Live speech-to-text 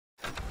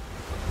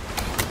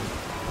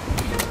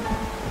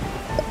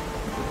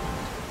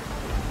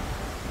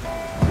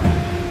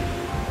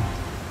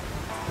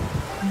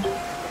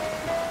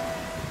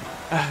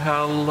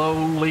Hello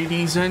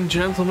ladies and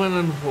gentlemen,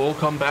 and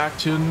welcome back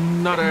to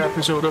another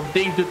episode of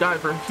Dave the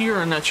Diver here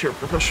on your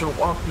professional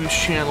walkthrough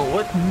channel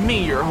with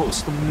me, your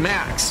host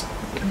Max.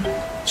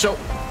 So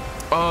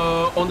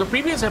on the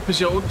previous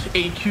episode,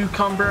 a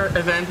cucumber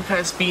event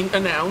has been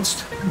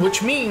announced,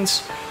 which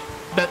means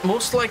that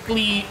most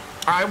likely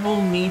I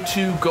will need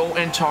to go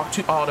and talk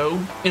to Otto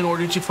in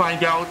order to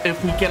find out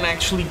if we can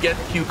actually get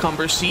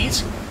cucumber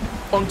seeds.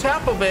 On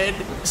top of it,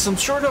 some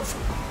sort of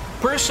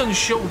person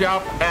showed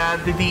up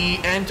at the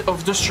end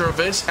of the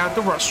service at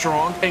the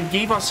restaurant and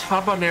gave us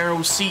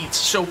habanero seeds.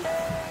 So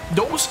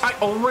those I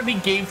already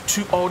gave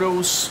to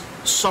Otto's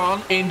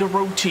son in the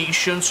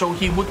rotation so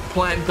he would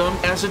plant them,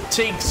 as it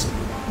takes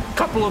a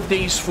couple of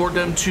days for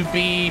them to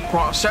be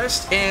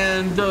processed.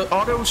 And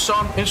Otto's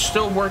son is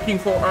still working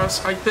for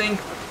us. I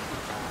think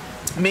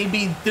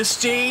maybe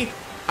this day,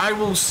 I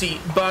will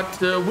see,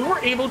 but we were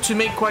able to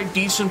make quite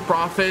decent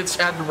profits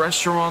at the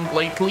restaurant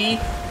lately,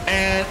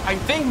 and I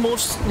think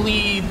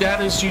mostly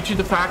that is due to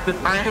the fact that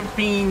I have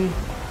been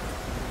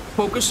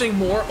focusing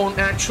more on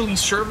actually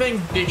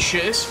serving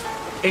dishes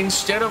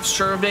instead of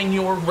serving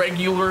your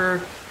regular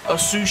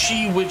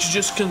sushi, which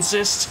just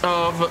consists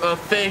of a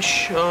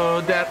fish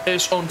that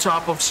is on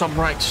top of some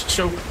rice.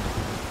 So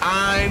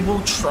I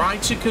will try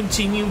to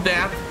continue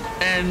that,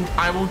 and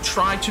I will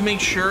try to make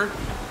sure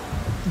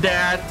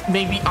that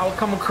maybe I'll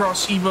come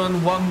across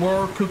even one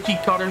more cookie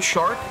cutter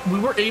shark. We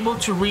were able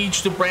to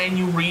reach the brand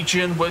new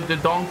region with the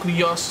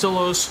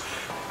Doncliostilus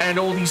and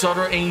all these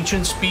other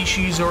ancient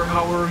species, or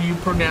however you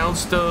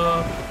pronounce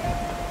the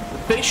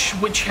fish,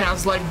 which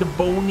has like the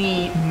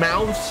bony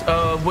mouth,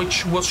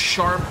 which was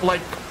sharp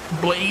like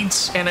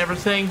blades and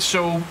everything.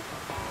 So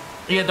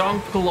yeah,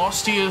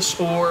 Doncliostilus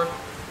or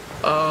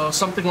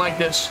something like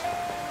this.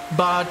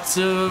 But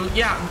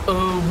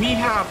we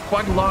have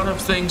quite a lot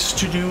of things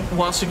to do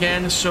once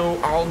again, so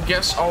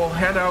I'll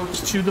head out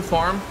to the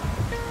farm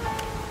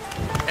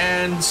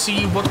and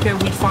see what can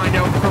we find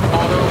out from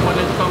Otto when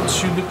it comes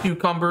to the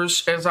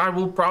cucumbers, as I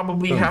will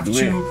probably have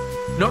to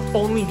not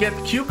only get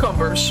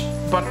cucumbers,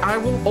 but I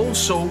will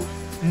also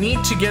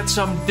need to get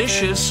some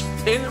dishes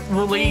in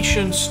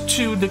relations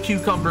to the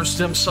cucumbers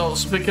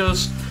themselves,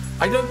 because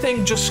I don't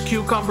think just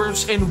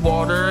cucumbers in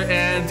water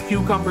and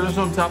cucumbers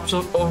on top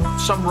of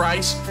some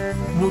rice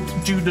would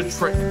do the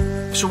trick.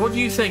 So what do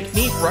you think?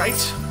 Neat,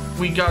 right?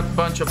 We got a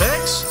bunch of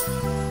eggs,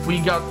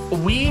 we got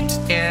wheat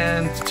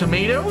and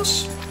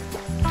tomatoes,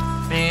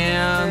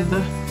 and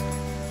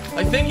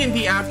I think in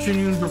the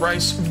afternoon the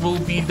rice will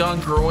be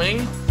done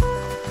growing.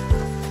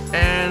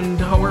 And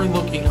how we're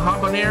looking: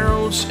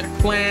 habaneros,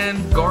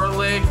 eggplant,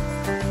 garlic,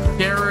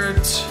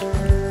 carrot.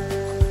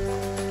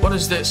 What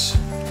is this?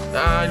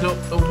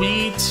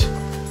 Wheat,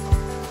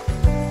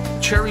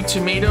 cherry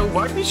tomato.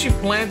 Why did you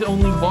plant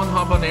only one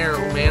habanero,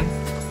 man?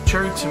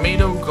 Cherry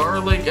tomato,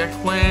 garlic,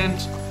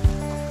 eggplant.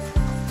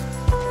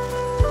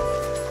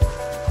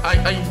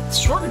 I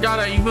swear to God,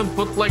 I even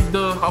put like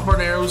the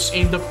habaneros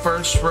in the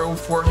first row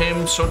for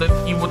him so that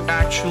he would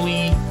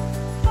actually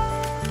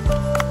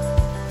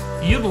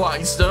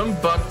utilize them,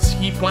 but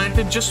he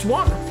planted just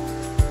one.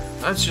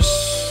 That's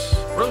just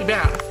really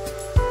bad.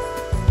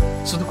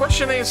 So the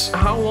question is,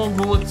 how long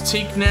will it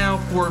take now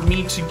for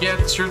me to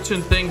get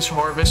certain things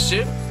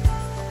harvested?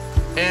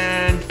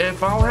 And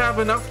if I'll have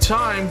enough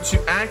time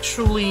to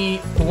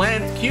actually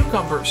plant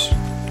cucumbers.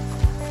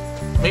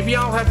 Maybe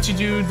I'll have to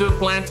do the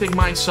planting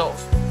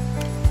myself.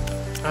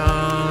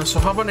 So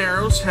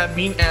habaneros have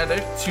been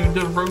added to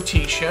the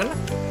rotation.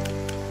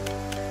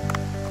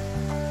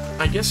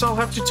 I guess I'll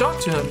have to talk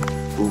to him.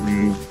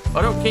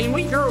 Otto, can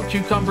we grow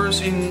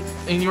cucumbers in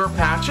your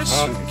patches?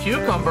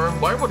 Cucumber?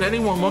 Why would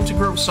anyone want to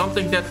grow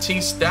something that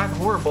tastes that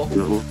horrible?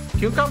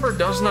 Cucumber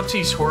does not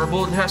taste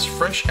horrible, it has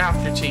fresh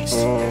aftertaste.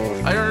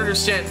 I don't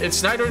understand,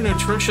 it's neither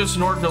nutritious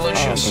nor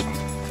delicious.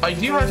 I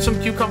do have some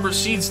cucumber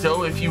seeds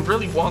though. If you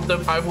really want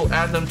them, I will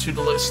add them to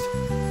the list.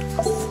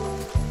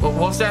 But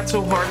was that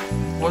so hard?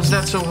 Was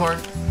that so hard?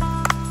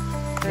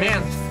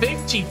 Man,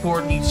 50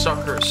 for these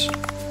suckers.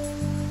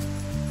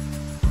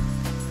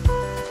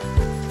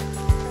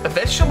 A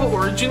vegetable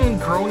originally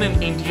grown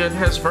in India, it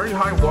has very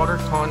high water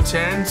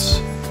content.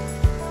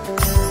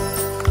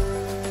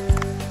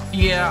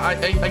 Yeah,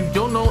 I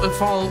don't know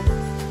if I'll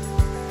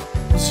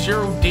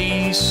 0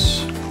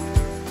 days.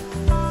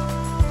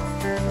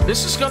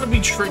 This is gonna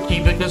be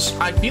tricky because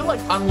I feel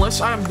like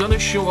unless I'm gonna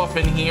show up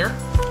in here,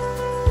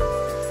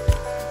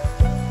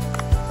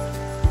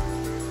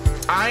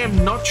 I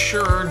am not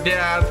sure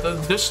that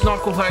this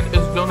knucklehead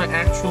is gonna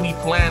actually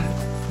plant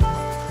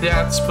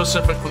that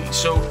specifically.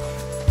 So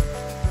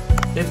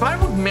if I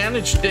would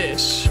manage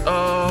this,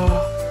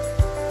 how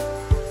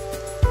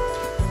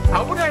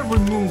would I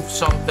remove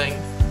something?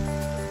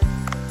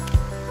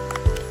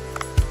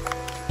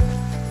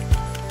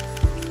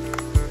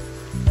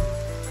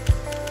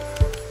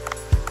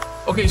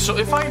 Okay, so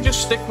if I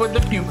just stick with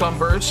the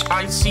cucumbers,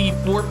 I see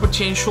 4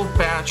 potential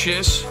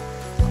patches.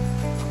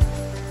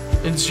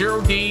 In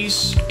 0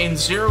 days, in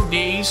 0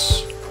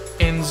 days,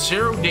 in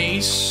 0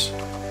 days,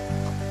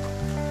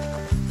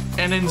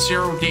 and in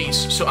 0 days.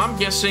 So I'm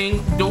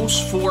guessing those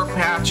 4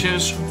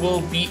 patches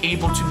will be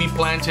able to be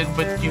planted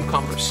with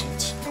cucumber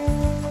seeds.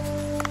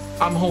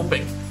 I'm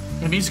hoping.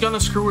 If he's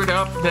gonna screw it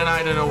up, then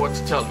I don't know what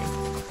to tell you.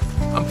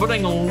 I'm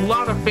putting a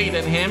lot of faith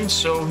in him,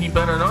 so he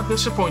better not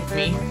disappoint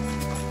me.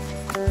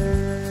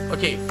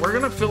 Okay, we're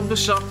gonna fill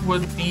this up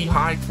with the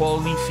high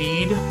quality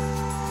feed.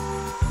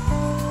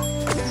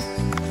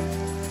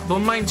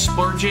 Don't mind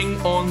splurging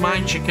on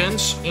my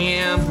chickens,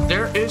 and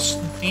there is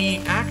the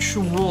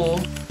actual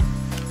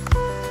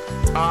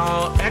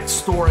egg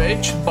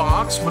storage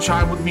box, which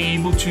I would be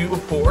able to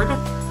afford.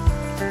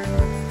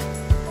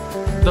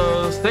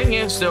 The thing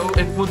is, though,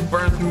 it would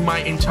burn through my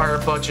entire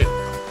budget,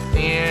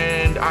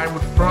 and I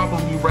would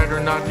probably rather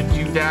not to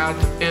do that,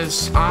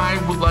 as I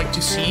would like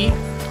to see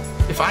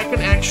if I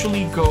can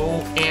actually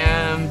go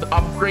and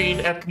upgrade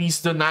at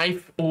least the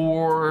knife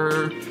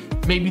or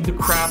maybe the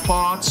crab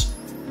pots.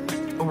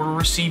 We're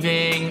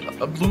receiving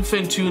a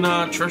bluefin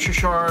tuna, treasure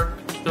shark,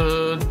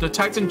 the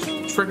titan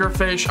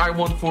triggerfish I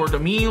want for the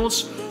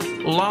meals,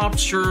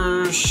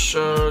 lobsters,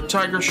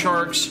 tiger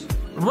sharks.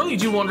 I really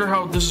do wonder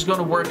how this is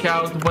gonna work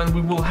out when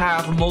we will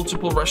have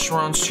multiple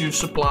restaurants to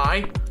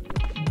supply.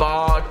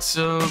 But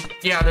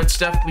yeah, that's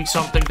definitely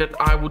something that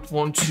I would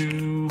want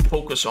to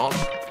focus on.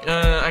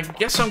 I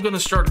guess I'm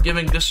gonna start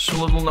giving this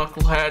little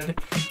knucklehead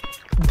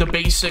the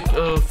basic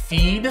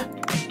feed,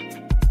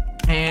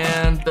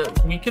 and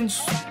we can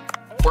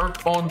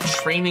work on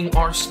training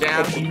our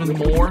staff even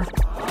more.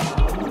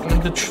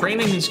 And the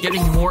training is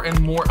getting more and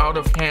more out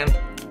of hand.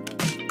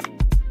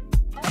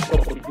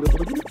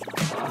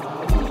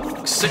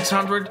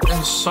 600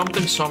 and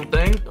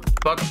something,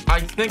 but I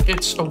think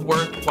it's a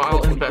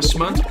worthwhile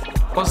investment.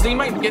 Plus, they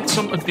might get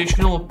some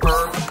additional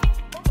perk,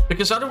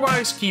 because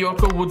otherwise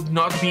Kyoko would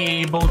not be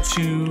able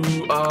to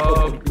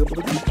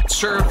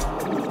serve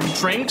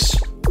drinks.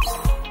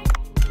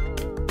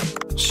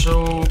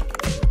 So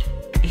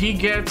he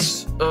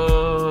gets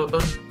a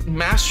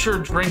master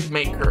drink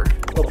maker.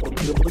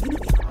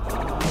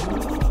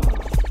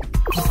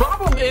 The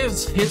problem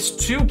is his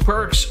 2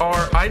 perks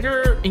are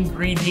either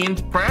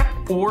ingredient prep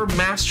or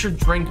master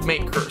drink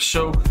maker.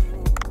 So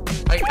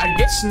I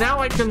guess now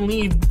I can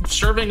leave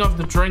serving of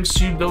the drinks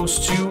to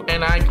those 2,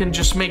 and I can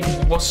just make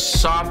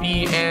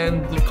wasabi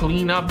and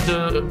clean up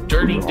the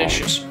dirty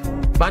dishes.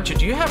 Bancho,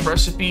 do you have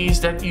recipes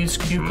that use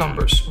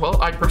cucumbers?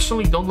 Well, I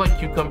personally don't like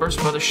cucumbers,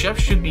 but a chef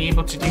should be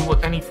able to deal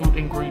with any food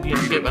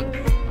ingredient given.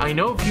 I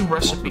know a few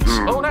recipes.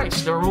 Oh,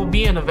 nice. There will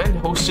be an event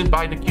hosted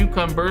by the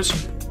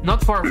cucumbers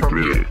not far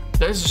from here.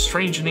 That is a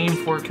strange name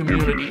for a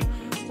community.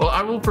 Well,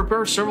 I will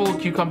prepare several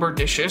cucumber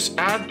dishes.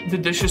 Add the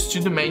dishes to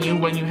the menu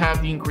when you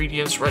have the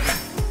ingredients ready.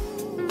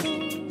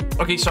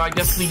 Okay, so I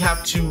definitely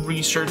have to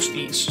research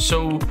these.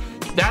 So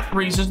that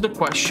raises the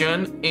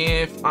question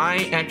if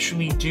I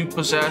actually do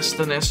possess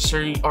the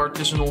necessary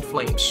artisanal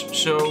flames.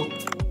 So,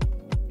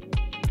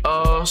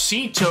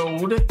 sea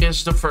toad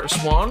is the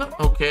first one.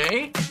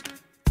 Okay.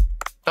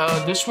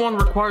 This one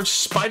requires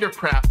spider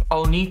crab.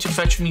 I'll need to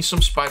fetch me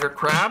some spider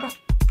crab.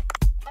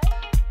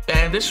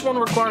 And this one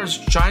requires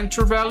giant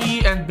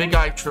trevally and big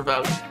eye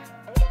trevally.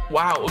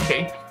 Wow,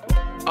 okay.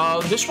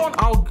 This one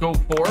I'll go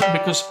for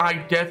because I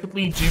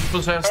definitely do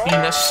possess the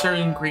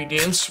necessary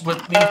ingredients with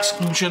the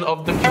exclusion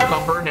of the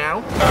cucumber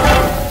now.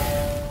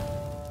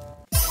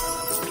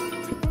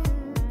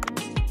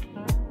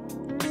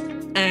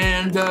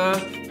 And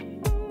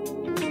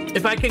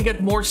if I can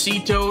get more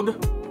sea toad,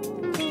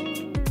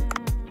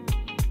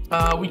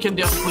 we can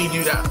definitely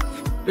do that.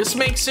 This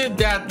makes it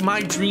that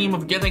my dream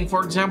of getting,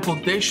 for example,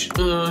 this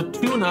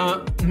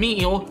tuna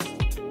meal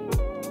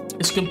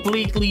is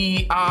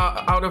completely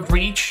out of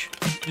reach.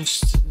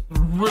 Just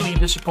really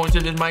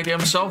disappointed in my damn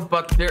self,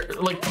 but there,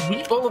 like,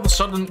 we all of a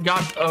sudden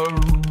got a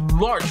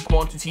large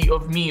quantity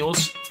of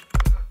meals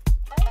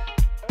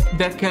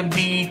that can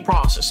be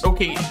processed.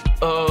 Okay,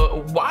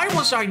 why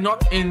was I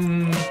not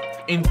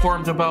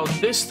informed about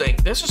this thing?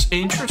 This is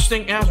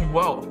interesting as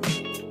well.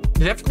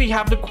 Definitely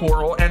have the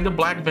coral and the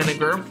black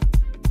vinegar.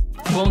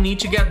 We'll need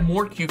to get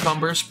more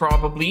cucumbers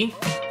probably.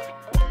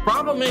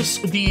 Problem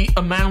is the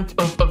amount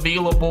of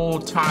available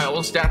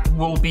tiles that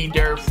will be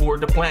there for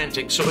the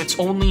planting. So it's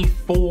only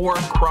 4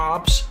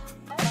 crops,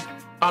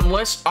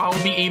 unless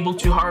I'll be able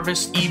to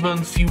harvest even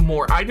a few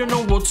more. I don't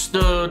know what's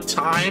the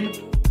time.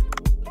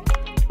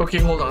 Okay,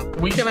 hold on.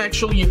 We can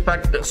actually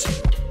affect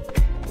this.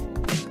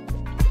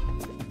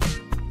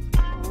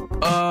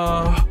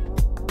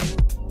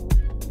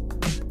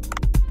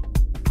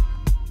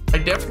 I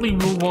definitely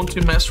will want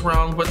to mess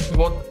around with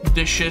what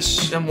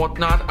dishes and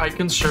whatnot I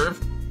can serve.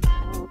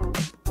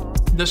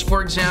 This,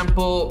 for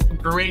example,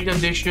 great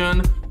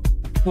addition.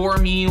 4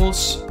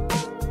 meals.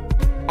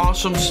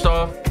 Awesome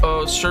stuff.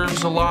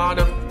 Serves a lot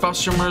of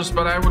customers,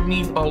 but I would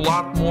need a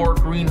lot more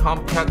green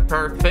humphead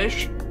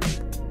parrotfish.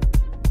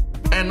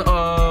 And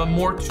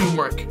more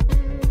turmeric.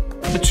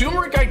 The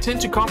turmeric I tend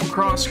to come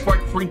across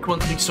quite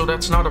frequently, so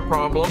that's not a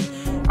problem.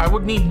 I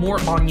would need more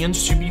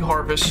onions to be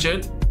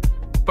harvested.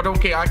 But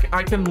okay,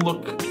 I can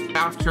look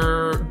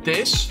after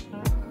this.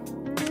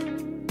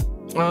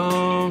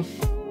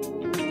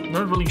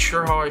 Not really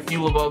sure how I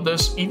feel about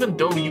this, even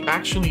though you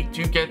actually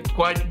do get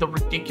quite the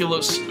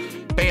ridiculous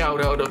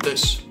payout out of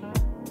this.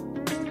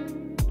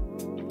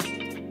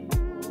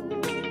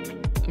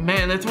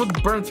 Man, it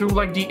would burn through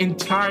like the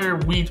entire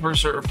wheat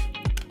reserve.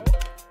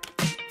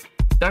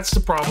 That's the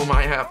problem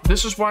I have.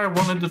 This is why I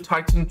wanted the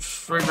Titan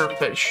trigger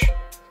fish.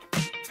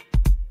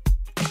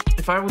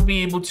 If I would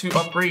be able to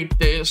upgrade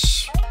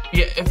this...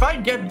 Yeah, if I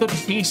get the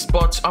taste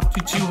buds up to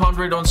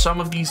 200 on some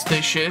of these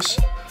dishes,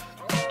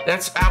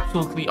 that's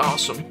absolutely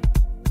awesome.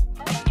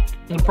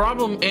 The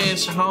problem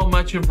is how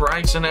much of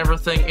rice and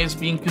everything is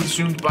being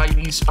consumed by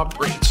these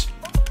upgrades.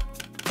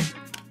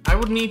 I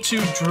would need to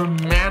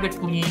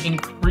dramatically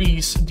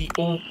increase the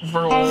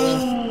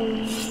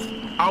overall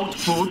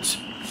output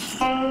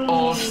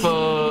of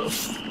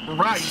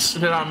rice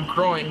that I'm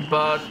growing,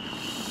 but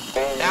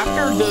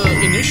after the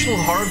initial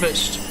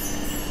harvest,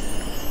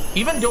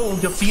 even though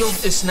the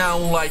field is now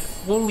like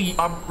fully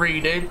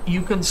upgraded,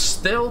 you can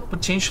still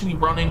potentially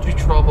run into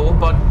trouble.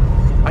 But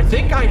I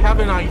think I have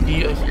an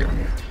idea here.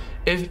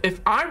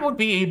 If I would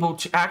be able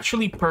to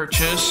actually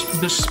purchase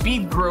the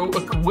speed grow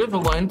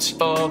equivalent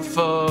of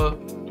a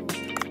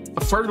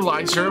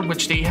fertilizer,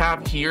 which they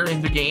have here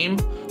in the game,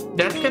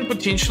 that can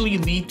potentially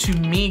lead to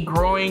me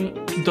growing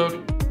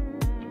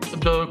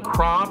the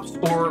crops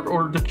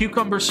or the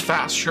cucumbers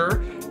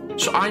faster.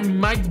 So I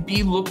might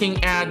be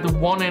looking at the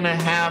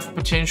 1.5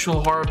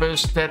 potential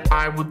harvest that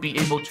I would be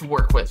able to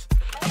work with.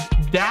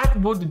 That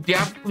would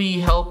definitely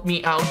help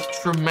me out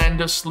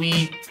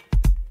tremendously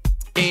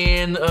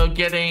in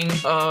getting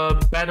a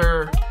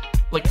better,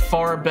 like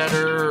far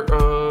better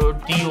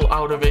deal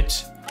out of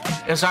it,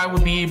 as I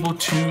would be able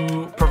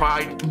to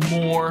provide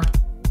more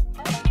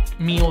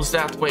meals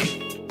that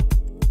way.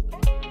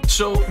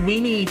 So we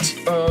need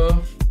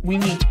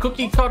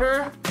cookie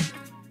cutter.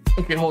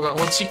 Okay, hold on.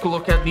 Let's take a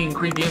look at the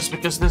ingredients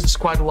because this is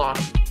quite a lot.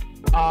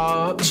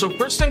 So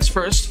first things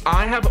first,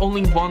 I have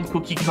only one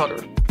cookie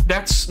cutter.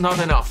 That's not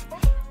enough.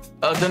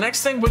 The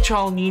next thing which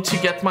I'll need to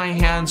get my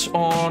hands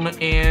on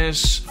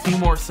is a few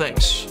more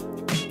things.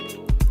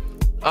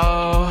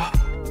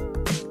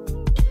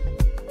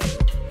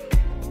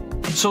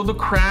 So the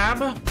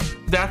crab,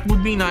 that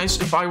would be nice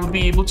if I would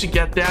be able to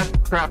get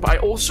that crab. I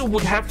also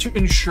would have to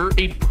ensure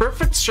a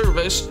perfect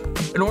service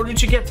in order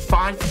to get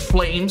 5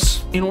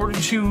 flames in order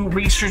to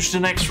research the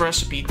next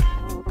recipe.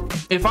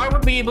 If I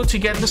would be able to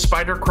get the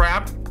spider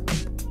crab,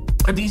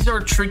 these are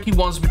tricky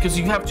ones because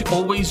you have to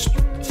always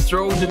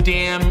throw the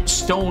damn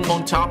stone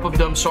on top of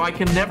them, so I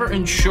can never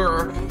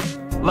ensure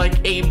like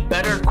a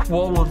better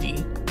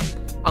quality.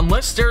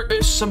 Unless there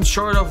is some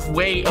sort of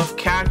way of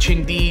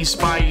catching these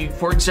by,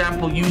 for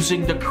example,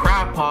 using the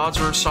crab pods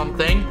or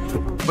something,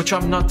 which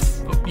I'm not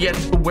yet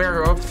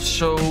aware of,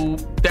 so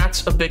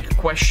that's a big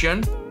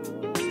question.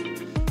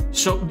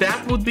 So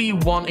that would be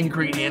one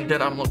ingredient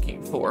that I'm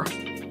looking for.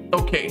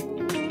 Okay.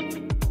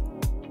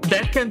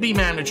 That can be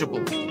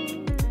manageable.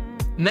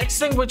 Next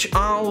thing which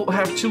I'll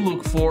have to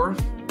look for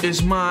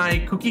is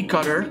my cookie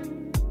cutter,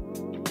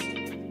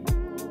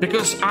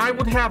 because I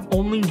would have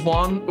only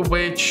one,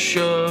 which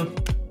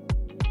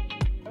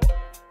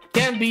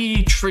can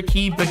be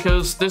tricky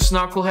because this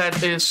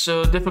knucklehead is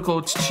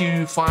difficult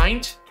to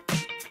find.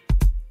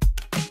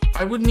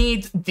 I would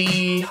need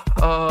the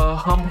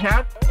hump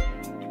hat,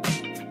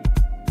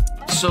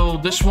 so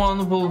this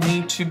one will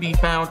need to be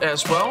found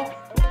as well.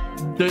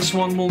 This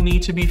one will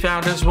need to be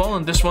found as well,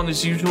 and this one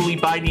is usually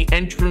by the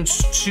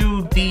entrance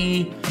to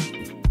the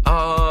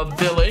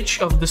village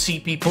of the sea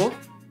people.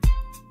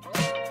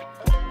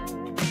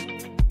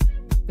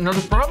 Now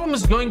the problem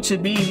is going to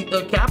be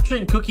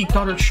capturing cookie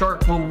cutter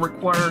shark will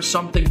require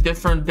something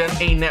different than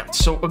a net,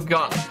 so a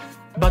gun.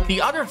 But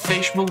the other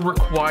fish will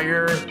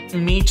require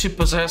me to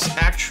possess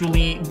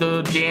actually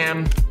the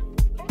damn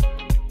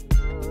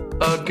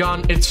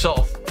gun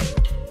itself.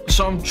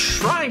 So I'm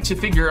trying to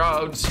figure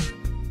out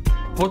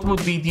what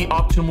would be the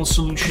optimal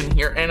solution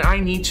here, and I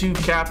need to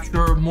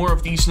capture more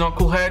of these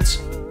knuckleheads.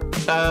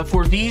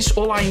 For these,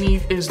 all I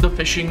need is the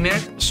fishing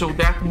net, so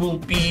that will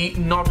be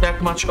not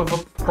that much of a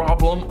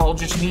problem. I'll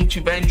just need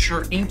to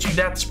venture into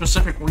that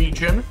specific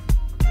region.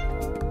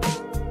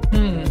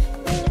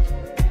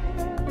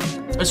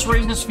 This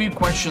raises a few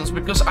questions,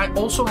 because I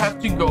also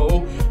have to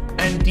go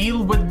and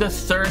deal with the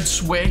third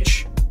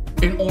switch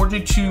in order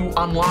to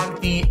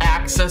unlock the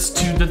access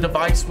to the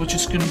device which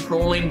is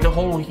controlling the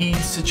whole heat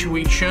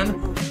situation,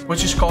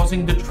 which is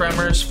causing the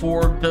tremors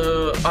for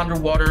the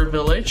underwater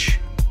village.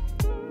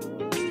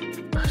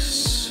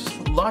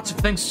 Lots of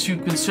things to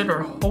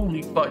consider.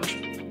 Holy fudge.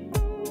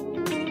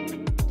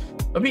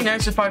 It'd be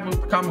nice if I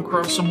would come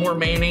across some more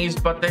mayonnaise,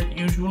 but that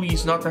usually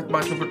is not that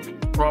much of a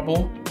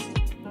trouble.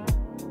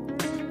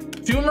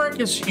 Turmeric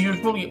is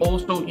usually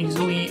also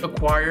easily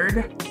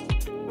acquired,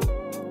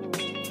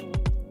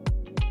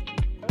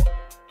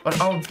 but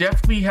I'll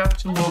definitely have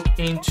to look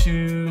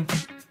into...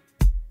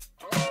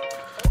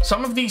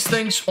 Some of these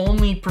things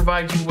only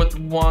provide you with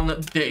one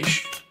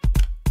dish.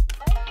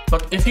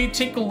 But if you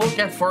take a look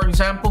at, for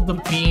example, the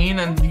bean,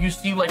 and you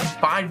see like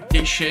 5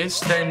 dishes,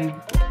 then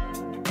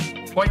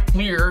quite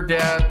clear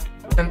that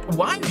And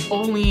why is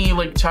only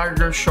like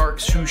tiger shark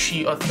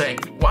sushi a thing?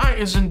 Why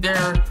isn't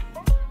there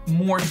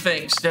more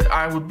things that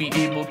I would be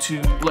able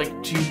to like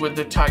do with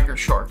the tiger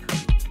shark?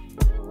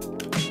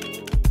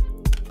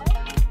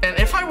 And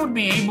if I would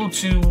be able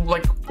to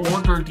like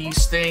order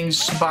these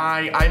things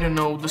by, I don't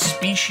know, the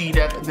species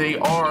that they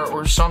are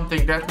or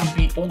something, that would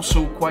be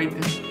also quite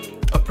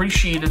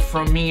appreciated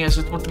from me, as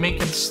it would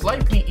make it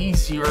slightly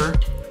easier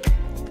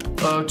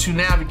to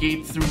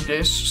navigate through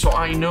this, so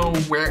I know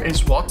where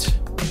is what.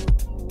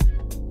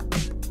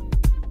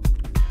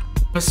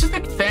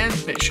 Pacific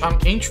fanfish, I'm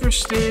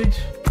interested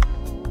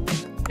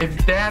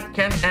if that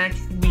can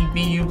actually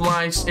be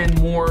utilized in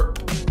more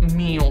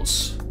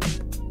meals.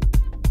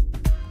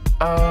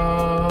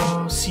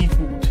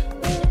 Seafood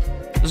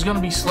is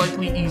gonna be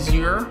slightly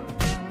easier.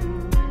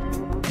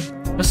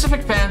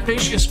 Pacific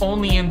fanfish is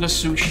only in the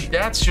sushi.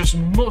 That's just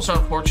most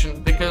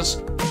unfortunate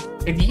because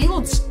it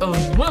yields a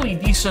really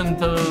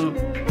decent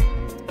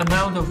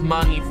amount of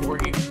money for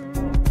you.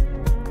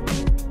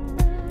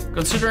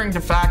 Considering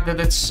the fact that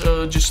it's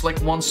just like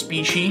one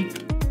species,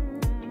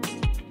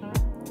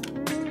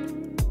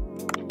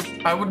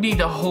 I would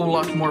need a whole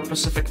lot more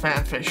Pacific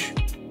fanfish.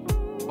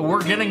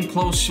 We're getting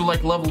close to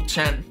like level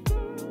 10.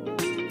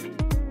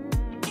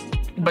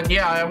 But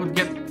yeah, I would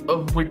get a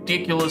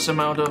ridiculous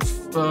amount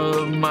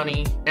of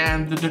money,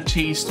 and the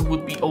taste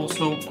would be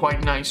also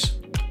quite nice.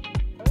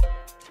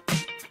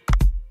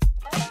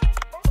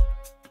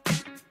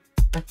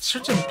 At a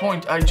certain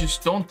point, I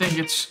just don't think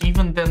it's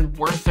even then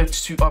worth it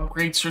to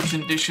upgrade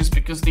certain dishes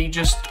because they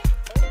just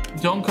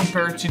don't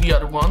compare to the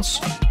other ones.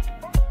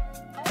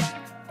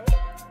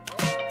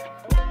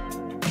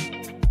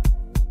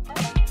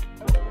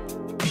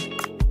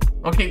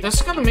 Okay, this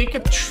is gonna make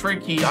it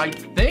tricky. I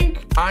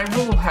think I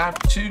will have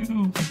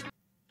to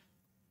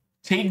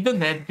take the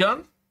net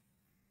gun.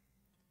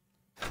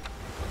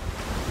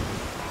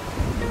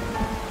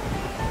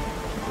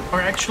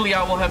 Or actually,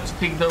 I will have to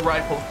take the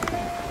rifle.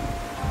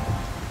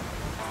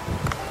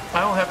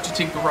 I will have to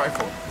take the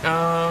rifle.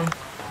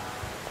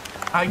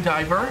 I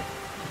diver.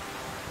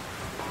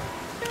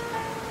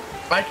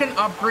 I can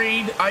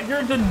upgrade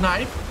either the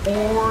knife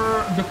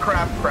or the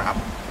crab.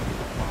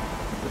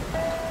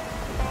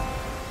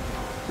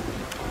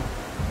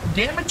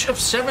 Damage of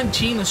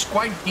 17 is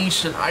quite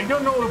decent. I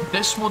don't know if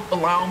this would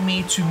allow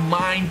me to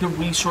mine the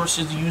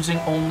resources using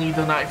only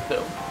the knife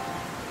though.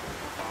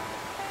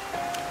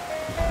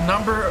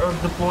 Number of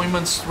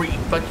deployments 3,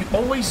 but you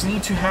always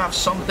need to have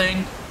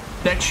something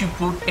that you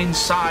put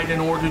inside in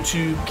order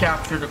to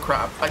capture the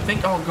crab. I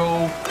think I'll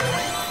go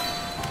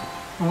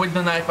with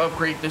the knife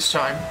upgrade this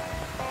time.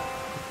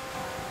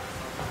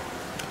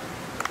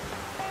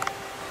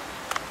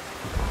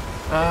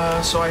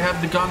 So I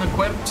have the gun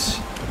equipped.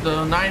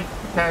 The knife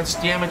has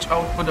damage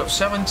output of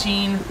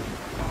 17.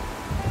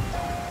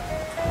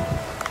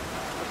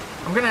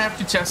 I'm gonna have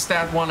to test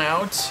that one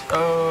out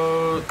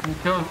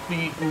until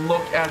we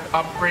look at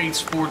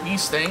upgrades for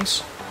these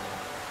things.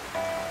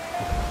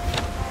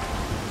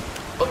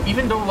 But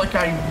even though like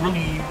I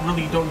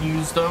really don't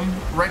use them.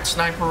 Red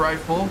sniper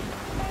rifle.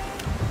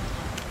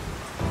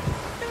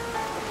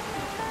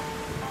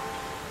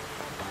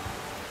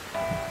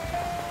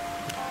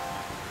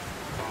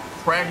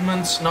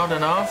 Fragments, not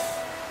enough.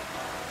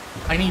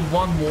 I need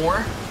one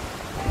more.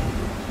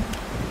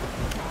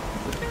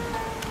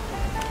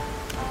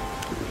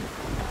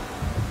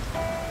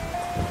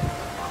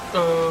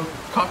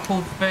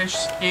 Cuttlefish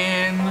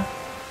skin,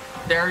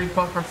 dairy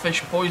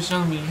pufferfish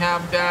poison, we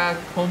have that.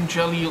 Home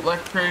jelly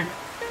electric,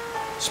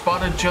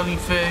 spotted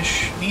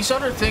jellyfish. These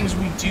other things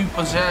we do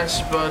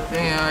possess, but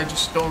yeah, I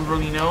just don't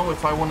really know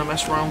if I want to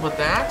mess around with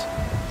that.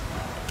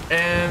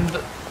 And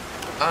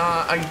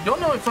I don't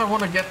know if I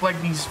want to get like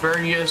these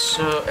various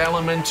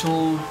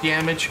elemental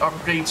damage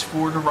upgrades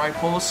for the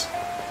rifles.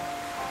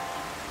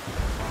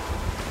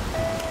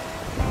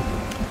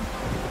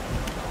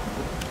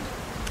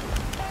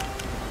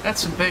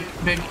 That's a big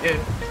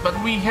if, but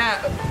we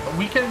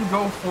can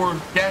go for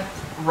death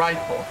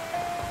rifle.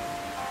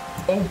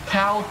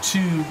 Opal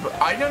tube.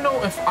 I don't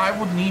know if I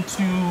would need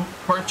to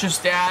purchase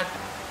that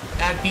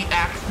at the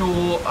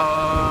actual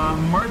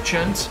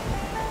merchant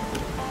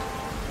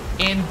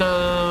in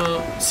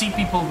the Sea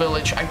People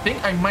village. I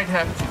think I might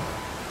have to.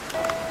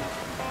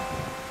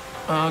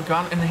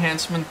 Gun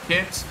enhancement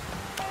kit.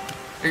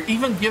 They're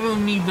even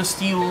giving me the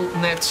steel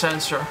net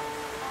sensor.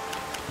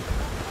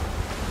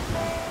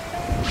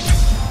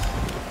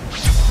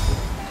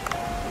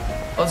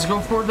 Let's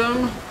go for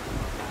them.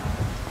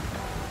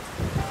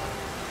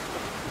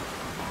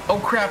 Oh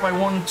crap, I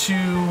wanted to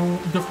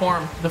the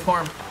farm.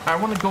 I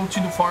want to go to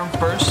the farm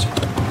first.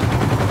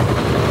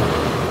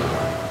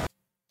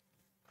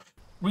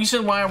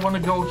 Reason why I want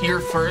to go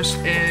here first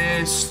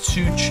is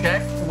to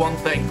check one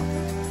thing.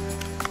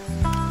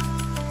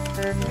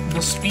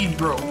 The speed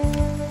growth.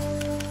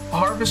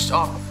 Harvest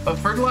up. A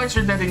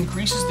fertilizer that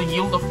increases the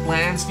yield of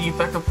plants. The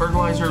effect of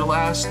fertilizer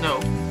lasts. No.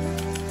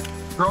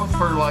 Growth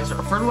fertilizer.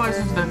 A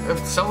fertilizer that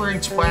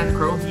accelerates plant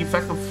growth. The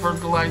effect of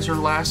fertilizer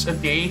lasts a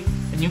day,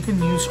 and you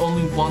can use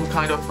only one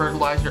kind of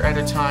fertilizer at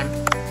a time.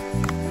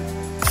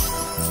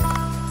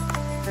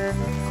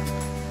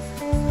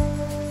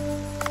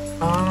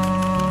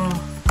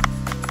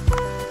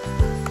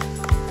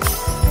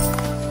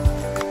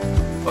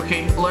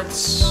 Okay,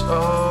 let's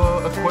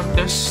equip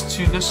this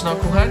to this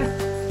knucklehead.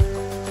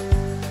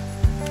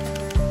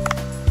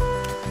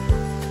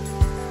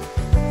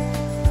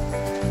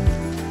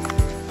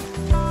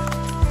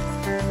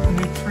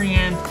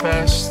 Nutrient,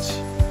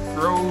 pest,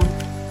 growth.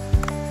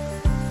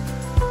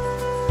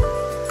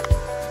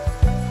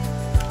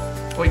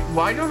 Wait,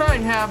 why don't I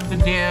have the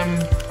damn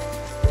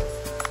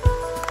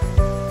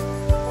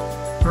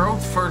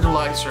growth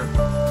fertilizer?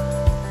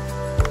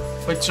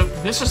 Wait, so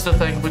this is the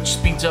thing which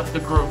speeds up the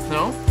growth,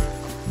 no?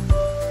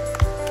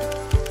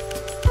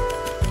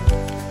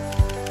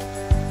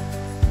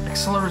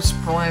 Accelerates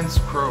plants'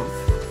 growth.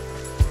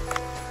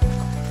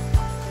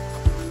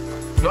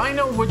 Do I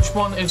know which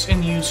one is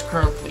in use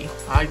currently?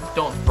 I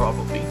don't,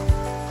 probably.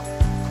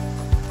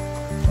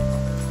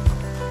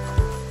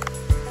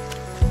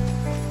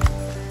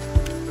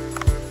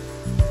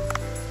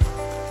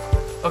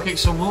 Okay,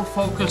 so we'll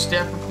focus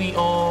definitely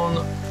on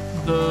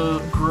the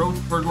growth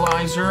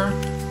fertilizer.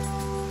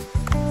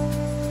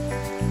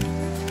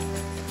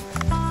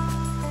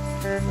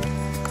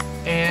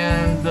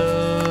 And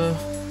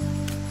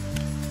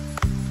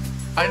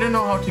I don't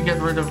know how to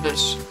get rid of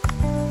this.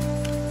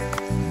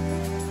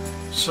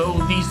 So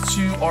these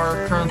two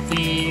are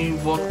currently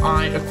what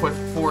I equipped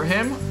for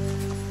him.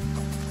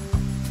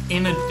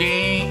 In a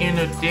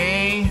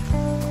day.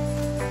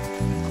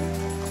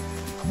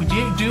 We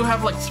do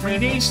have like 3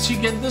 days to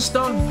get this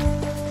done.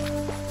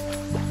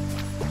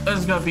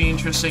 That's gonna be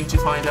interesting to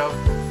find out.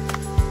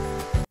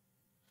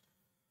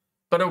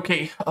 But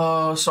okay,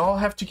 so I'll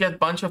have to get a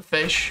bunch of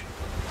fish.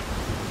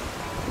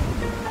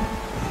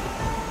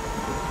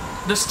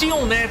 The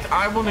steel net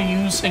I want to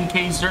use in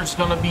case there's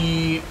gonna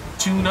be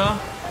tuna.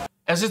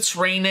 As it's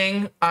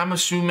raining, I'm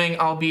assuming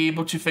I'll be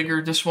able to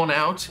figure this one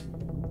out.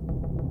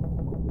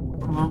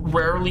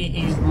 Fairly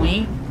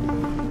easily.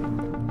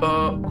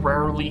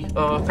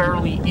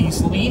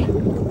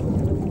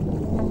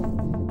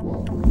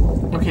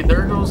 Okay,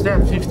 there goes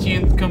that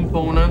 50th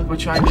component,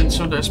 which I need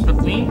so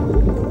desperately.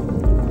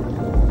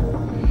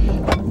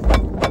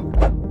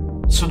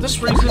 So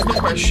this raises the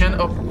question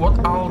of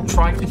what I'll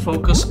try to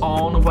focus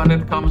on when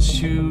it comes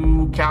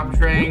to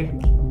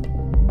capturing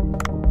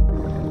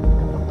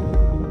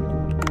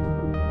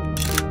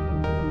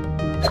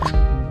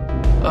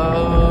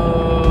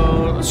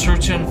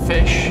certain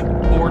fish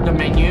for the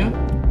menu.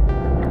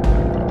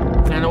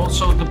 And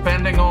also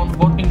depending on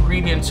what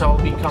ingredients I'll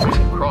be coming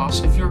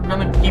across. If you're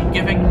gonna keep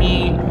giving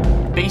me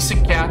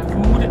basic cat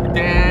food,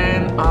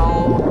 then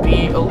I'll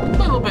be a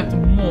little bit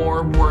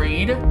more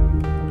worried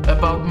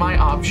about my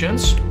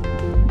options.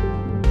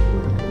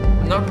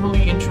 Not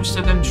really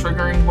interested in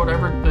triggering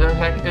whatever the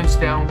heck is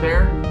down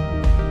there.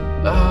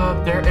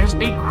 There is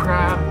a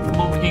crab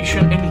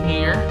location in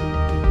here.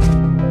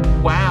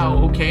 Wow,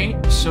 okay.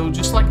 So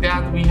just like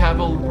that, we have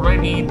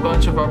already a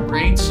bunch of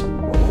upgrades.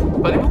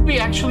 But it would be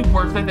actually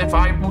worth it if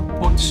I would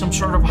put some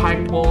sort of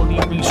high quality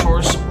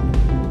resource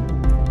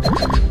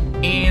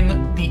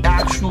in the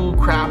actual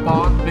crab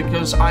pot,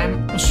 because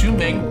I'm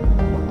assuming,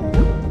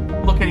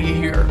 look at it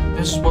here,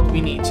 this is what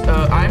we need.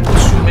 I'm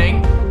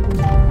assuming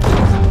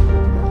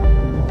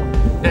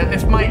that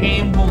if my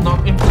aim will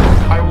not improve,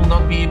 I will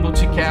not be able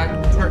to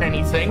capture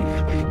anything.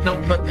 No,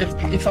 but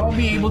if I'll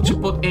be able to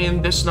put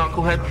in this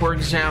knucklehead, for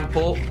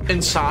example,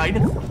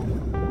 inside,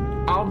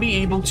 I'll be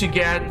able to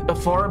get a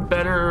far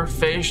better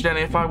fish than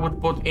if I would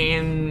put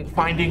in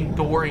Finding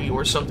Dory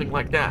or something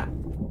like that.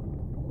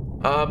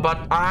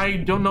 But I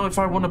don't know if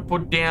I want to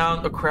put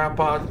down a crab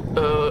pot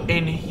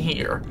in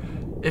here.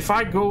 If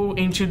I go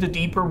into the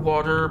deeper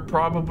water,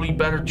 probably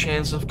better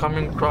chance of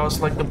coming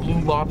across like the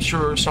blue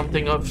lobster or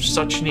something of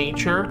such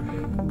nature.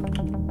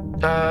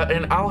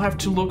 And I'll have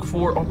to look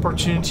for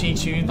opportunity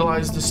to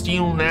utilize the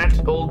steel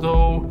net,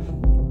 although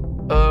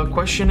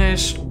question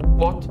is,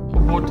 what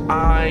would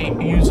I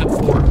use it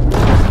for?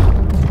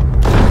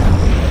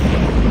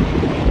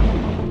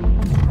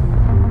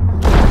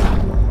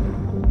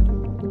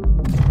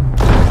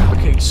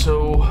 Okay,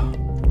 so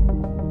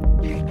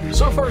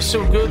far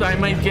so good. I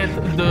might get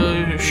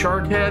the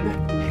shark head.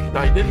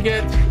 I did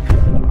get.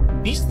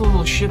 These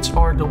little shits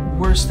are the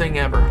worst thing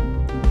ever.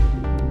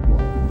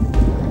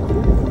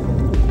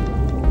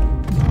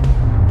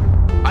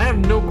 I have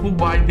no clue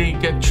why they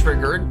get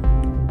triggered.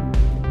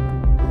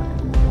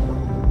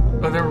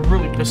 But they're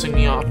really pissing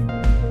me off.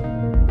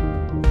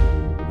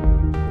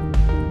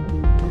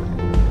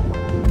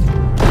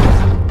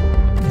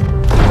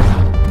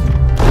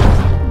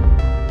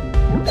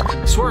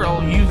 I swear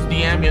I'll use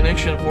the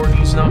ammunition for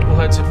these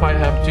knuckleheads if I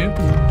have to.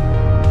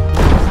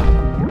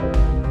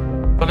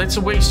 But it's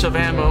a waste of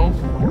ammo.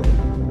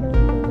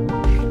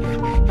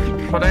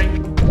 But I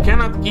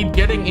cannot keep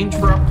getting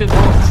interrupted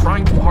while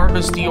trying to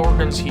harvest the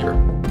organs here.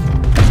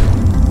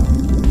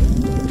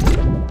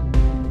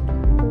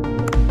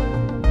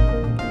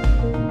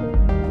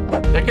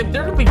 I can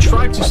definitely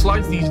try to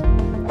slice these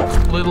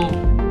little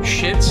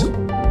shits.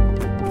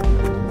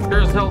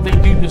 Sure as hell they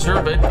do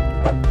deserve it.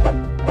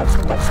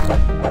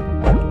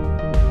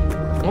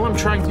 All I'm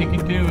trying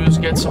to do is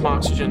get some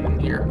oxygen in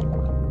here.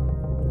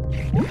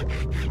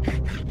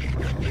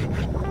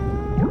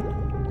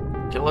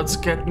 Okay, let's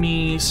get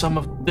me some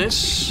of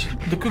this.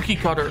 The cookie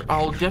cutter,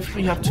 I'll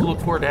definitely have to look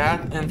for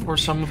that and for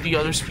some of the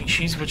other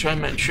species which I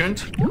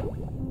mentioned.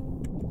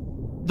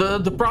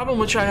 The problem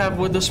which I have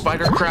with the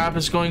spider crab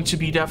is going to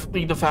be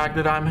definitely the fact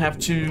that I'm have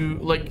to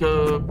like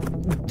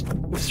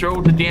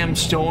throw the damn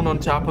stone on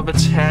top of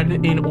its head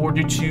in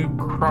order to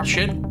crush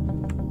it.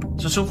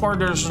 So far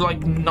there's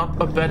like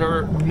not a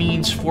better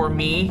means for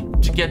me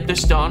to get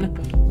this done,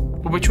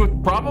 which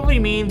would probably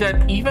mean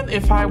that even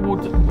if I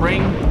would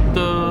bring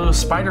the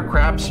spider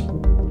crabs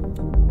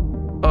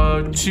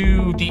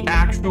to the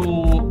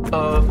actual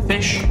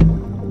fish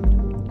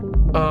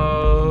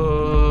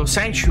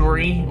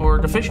sanctuary or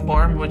the fish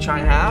farm which I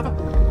have,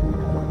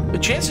 the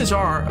chances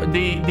are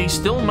they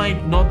still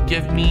might not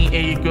give me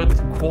a good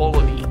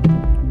quality.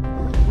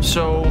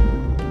 So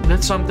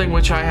that's something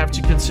which I have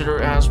to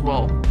consider as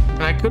well.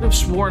 And I could have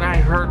sworn I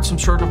heard some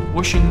sort of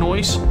whooshing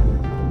noise,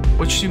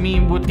 which to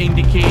me would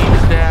indicate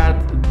that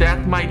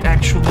that might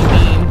actually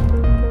mean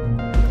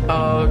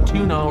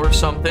tuna or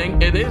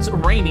something. It is a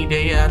rainy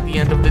day at the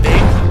end of the day,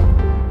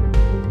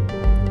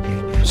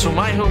 so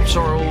my hopes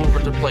are all over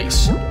the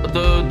place.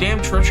 The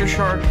damn treasure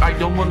shark I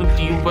don't want to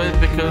deal with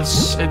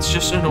because it's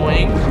just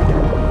annoying.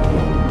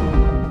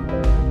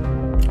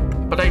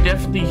 But I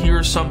definitely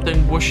hear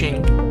something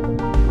whooshing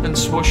and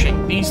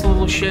swooshing. These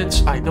little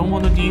shits I don't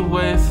want to deal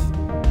with.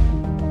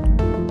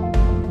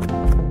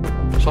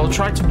 So I'll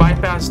try to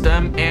bypass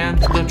them and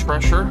the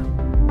treasure.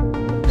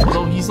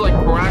 Although he's like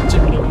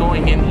proactively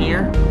going in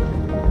here.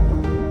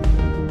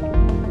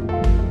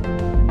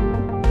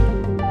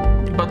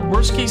 But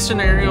worst case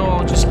scenario,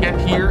 I'll just get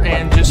here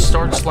and just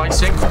start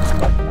slicing.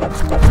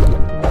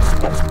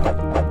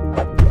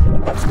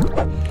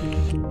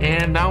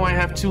 And now I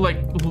have to like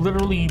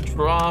literally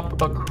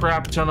drop a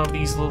crap ton of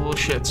these little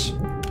shits.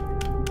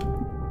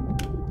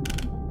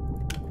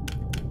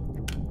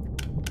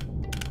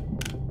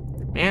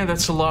 Man,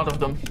 that's a lot of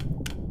them.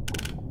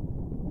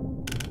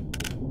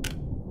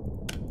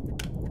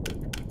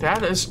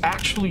 That is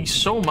actually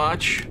so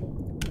much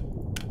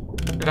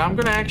that I'm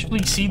gonna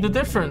actually see the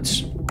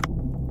difference.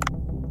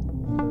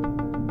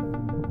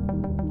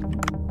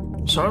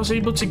 So I was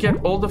able to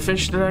get all the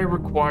fish that I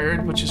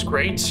required, which is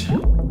great. I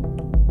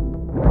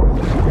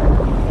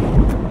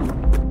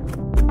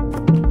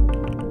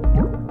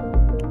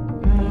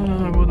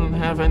wouldn't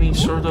have any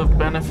sort of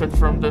benefit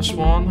from this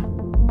one.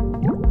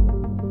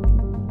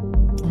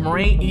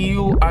 Moray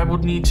eel, I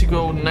would need to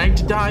go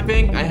night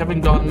diving. I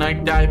haven't gone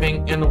night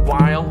diving in a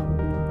while.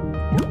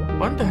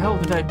 When the hell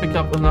did I pick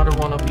up another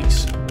one of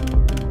these?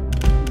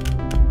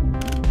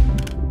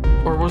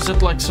 Or was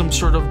it like some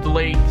sort of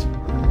delayed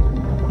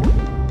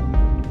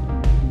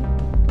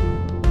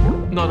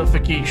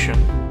notification?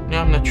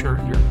 Yeah, I'm not sure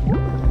here.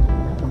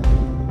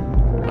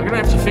 I'm gonna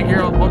have to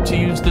figure out what to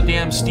use the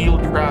damn steel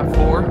trap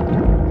for.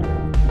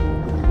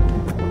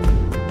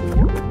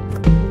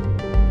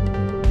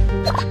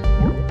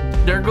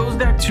 There goes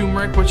that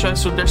turmeric, which I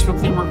so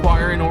desperately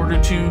require in order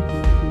to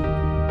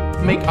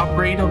make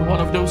upgrade on one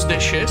of those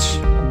dishes.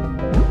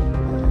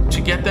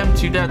 To get them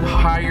to that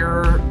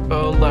higher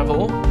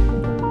level.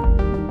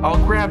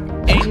 I'll grab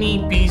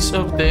any piece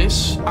of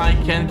this I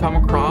can come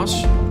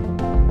across.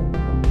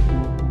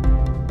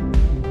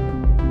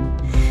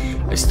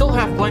 I still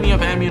have plenty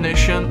of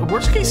ammunition.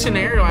 Worst case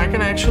scenario, I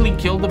can actually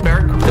kill the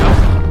barracuda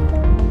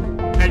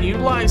and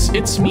utilize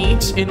its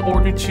meat in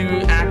order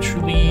to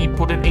actually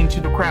put it into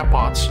the crab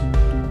pots.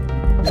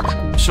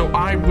 So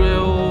I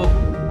will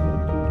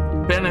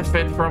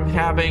benefit from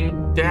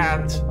having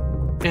that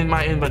in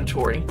my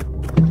inventory.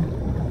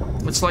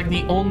 It's like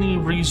the only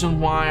reason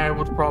why I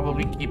would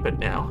probably keep it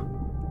now.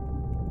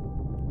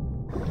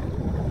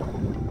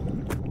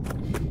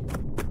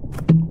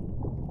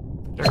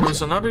 There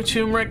goes another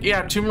turmeric.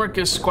 Yeah, turmeric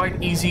is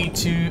quite easy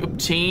to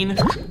obtain.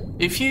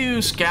 If you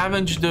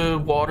scavenge the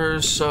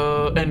waters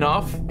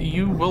enough,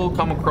 you will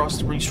come across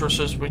the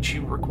resources which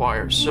you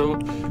require. So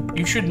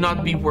you should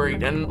not be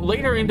worried. And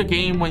later in the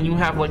game, when you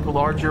have like a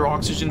larger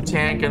oxygen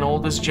tank and all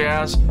this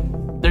jazz,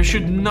 there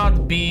should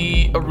not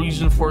be a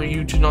reason for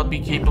you to not be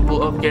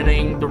capable of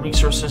getting the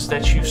resources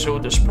that you so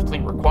desperately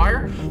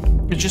require.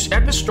 It's just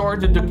at the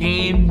start that the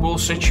game will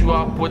set you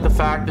up with the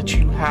fact that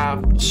you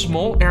have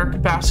small air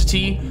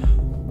capacity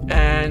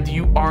and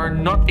you are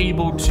not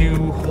able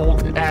to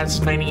hold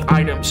as many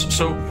items.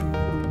 So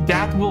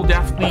that will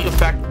definitely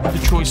affect the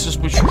choices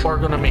which you are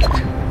gonna make.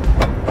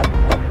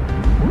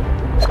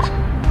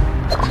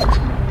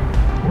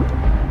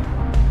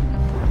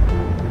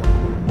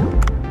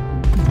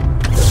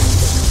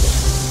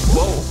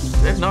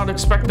 Whoa, did not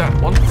expect that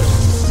one.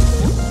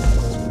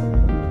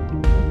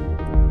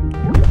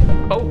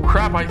 Oh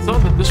crap, I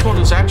thought that this one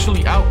was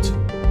actually out.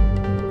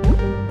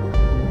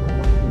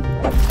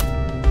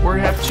 We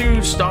have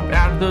to stop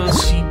at the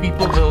Sea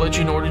People Village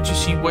in order to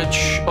see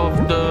which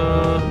of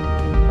the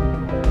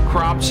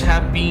crops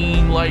have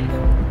been, like,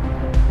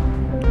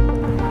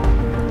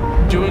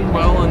 doing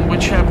well and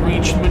which have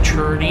reached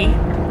maturity.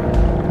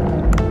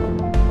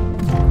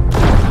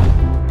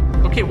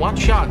 Okay, one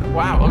shot.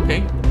 Wow,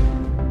 okay.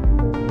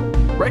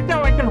 Right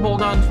now I can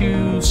hold on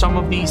to some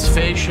of these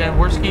fish, and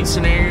worst case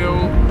scenario,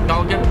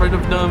 I'll get rid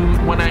of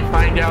them when I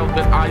find out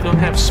that I don't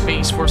have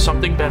space for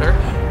something better.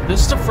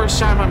 This is the first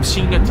time I'm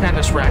seeing a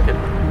tennis racket.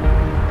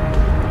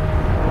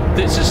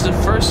 This is the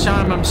first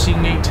time I'm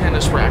seeing a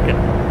tennis racket.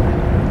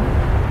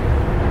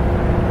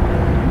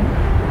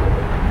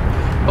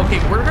 Okay,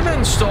 we're gonna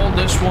install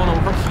this one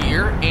over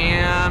here,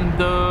 and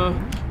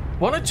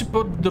wanted to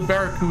put the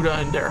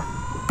barracuda in there.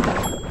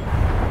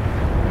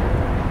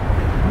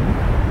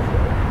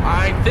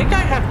 I think I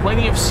have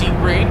plenty of sea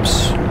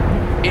grapes,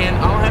 and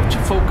I'll have to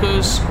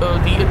focus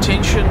the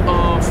attention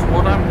of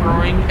what I'm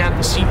growing at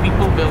the Sea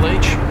People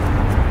Village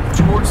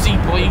towards the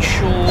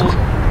glacial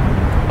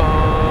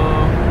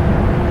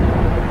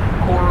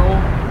coral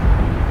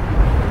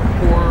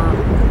or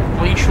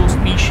glacial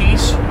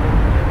species.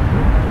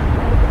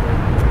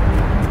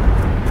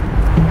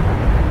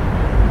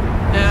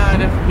 Yeah, I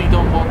definitely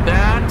don't want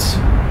that.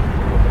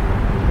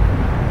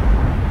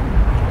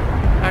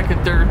 I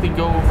could directly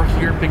go over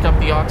here, pick up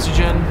the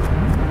oxygen.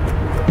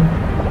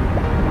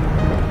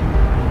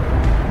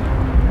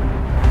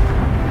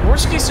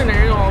 Worst case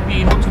scenario, I'll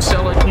be able to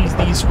sell at least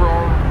these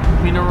raw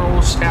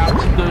minerals at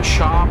the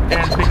shop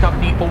and pick up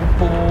the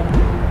opal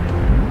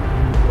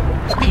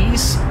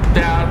piece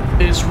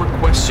that is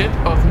requested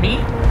of me.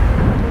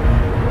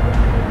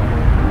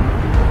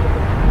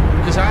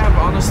 Because I have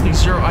honestly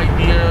zero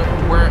idea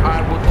where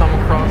I would come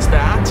across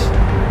that.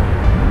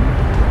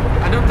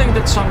 I don't think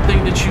that's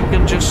something that you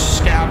can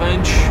just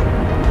scavenge.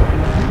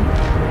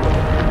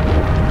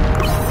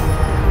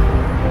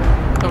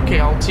 Okay,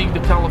 I'll take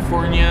the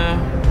California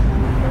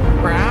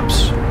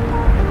crabs.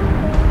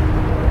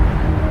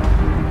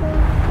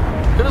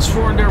 Could have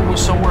sworn there was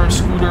somewhere a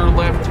scooter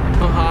left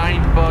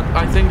behind, but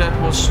I think that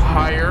was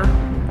higher.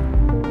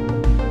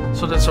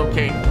 So that's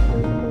okay.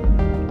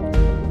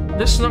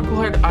 This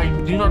knucklehead I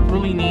do not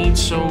really need,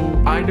 so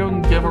I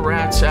don't give a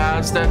rat's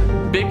ass. That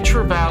big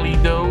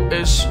trevally, though,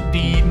 is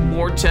the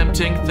more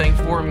tempting thing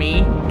for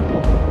me.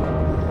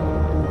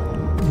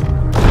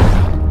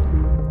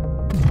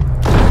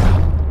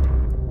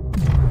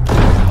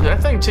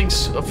 That thing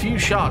takes a few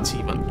shots,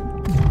 even.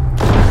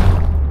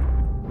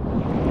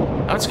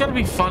 That's gonna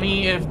be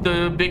funny if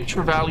the big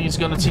trevally is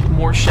gonna take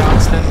more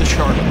shots than the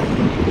shark.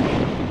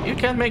 You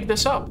can't make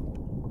this up.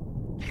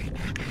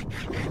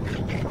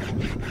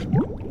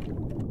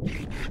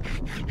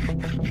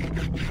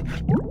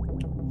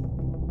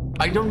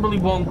 I don't really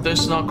want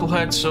this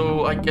knucklehead,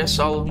 so I guess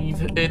I'll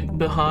leave it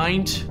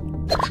behind.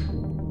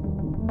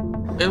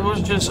 It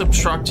was just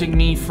obstructing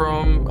me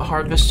from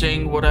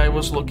harvesting what I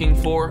was looking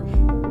for.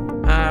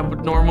 I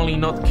would normally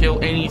not kill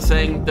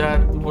anything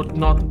that would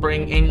not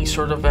bring any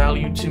sort of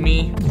value to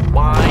me.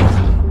 Why?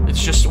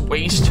 It's just a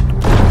waste.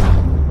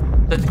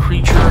 That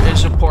creature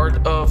is a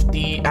part of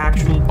the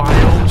actual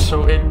biome,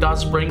 so it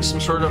does bring some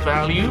sort of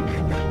value.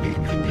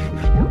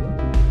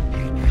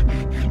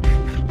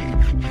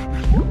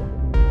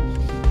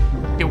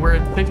 We're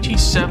at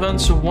 57,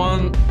 so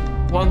one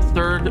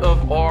third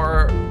of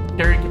our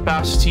carry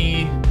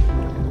capacity.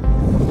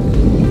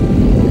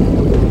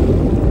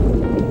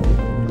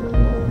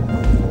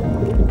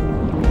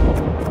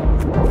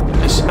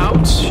 Is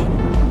out.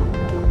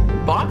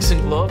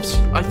 Boxing gloves?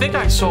 I think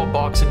I saw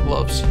boxing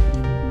gloves.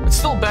 It's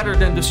still better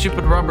than the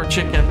stupid rubber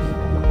chicken.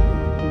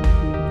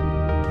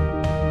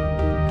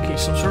 Okay,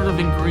 some sort of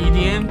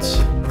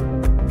ingredient.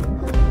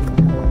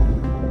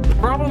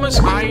 Problem is,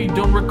 I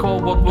don't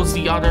recall what was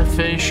the other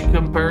fish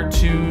compared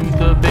to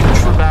the big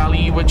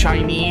trevally, which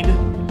I need.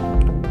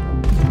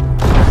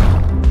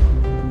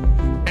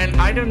 And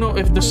I don't know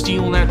if the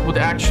steel net would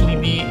actually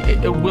be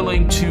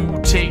willing to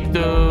take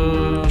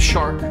the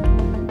shark.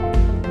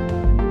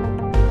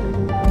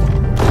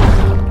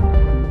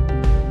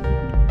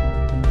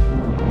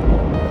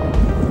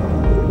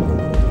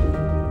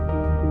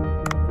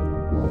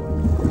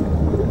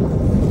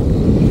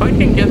 If I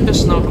can get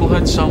this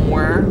knucklehead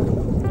somewhere.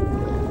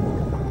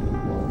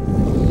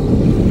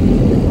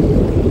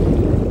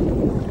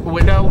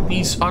 Without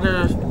these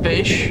other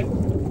fish,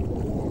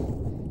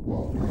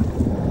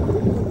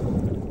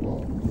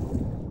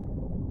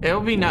 it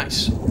would be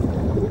nice.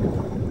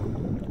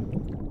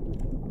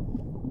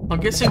 I'm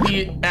guessing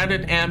the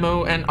added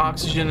ammo and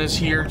oxygen is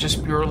here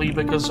just purely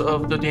because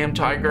of the damn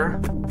tiger.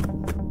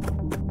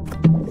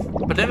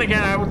 But then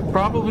again, I would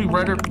probably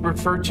rather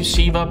prefer to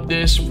save up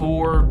this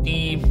for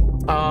the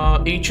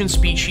ancient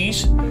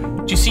species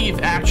to see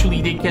if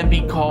actually they can be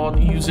caught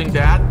using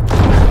that.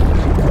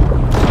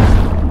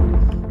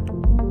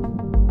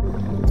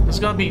 There's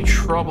gonna be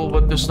trouble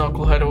with this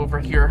knucklehead over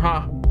here,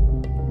 huh?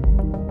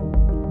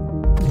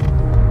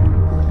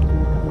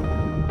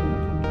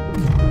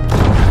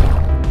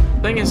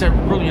 Thing is, I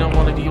really don't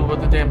want to deal with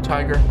the damn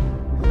tiger.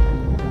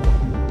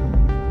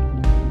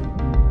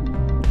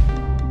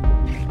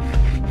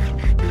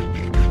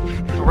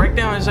 Right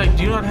now, as I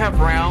do not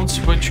have rounds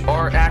which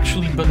are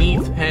actually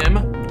beneath him,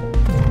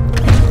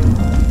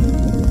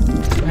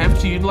 I have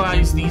to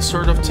utilize these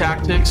sort of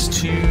tactics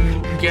to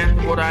get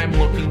what I'm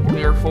looking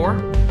here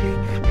for.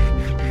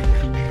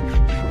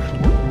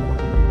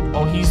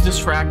 Oh, he's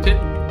distracted.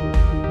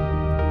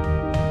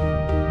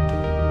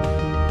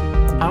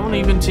 I want to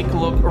even take a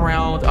look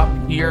around up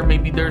here.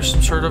 Maybe there's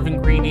some sort of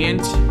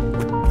ingredient.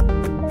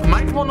 I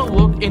might want to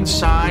look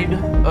inside.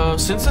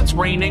 Since it's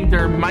raining,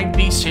 there might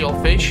be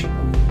sailfish.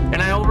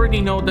 And I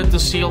already know that the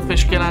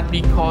sailfish cannot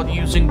be caught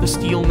using the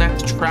steel net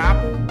trap.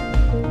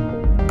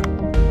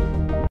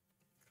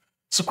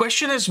 So the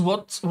question is,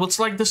 what's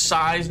like the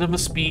size of a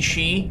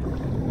species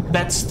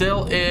that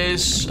still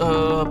is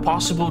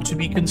possible to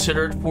be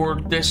considered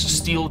for this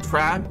steel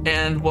trap,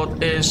 and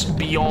what is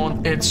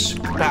beyond its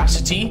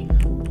capacity?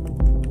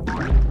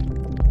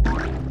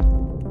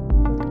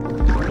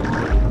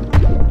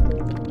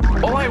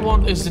 All I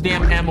want is the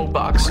damn ammo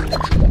box.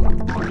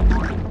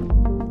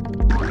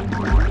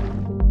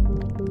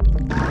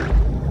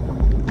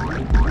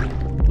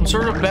 Some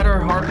sort of better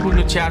harpoon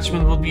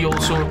attachment would be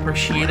also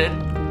appreciated.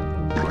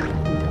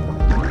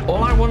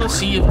 All I want to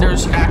see if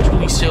there's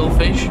actually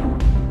sailfish.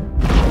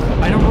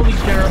 I don't really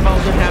care about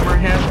the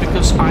hammerhead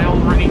because I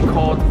already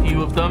caught a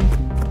few of them.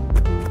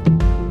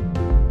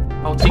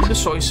 I'll take the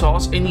soy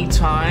sauce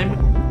anytime.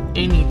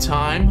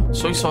 Anytime.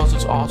 Soy sauce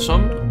is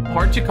awesome.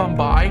 Hard to come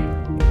by.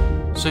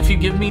 So if you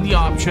give me the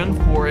option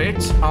for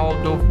it, I'll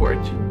go for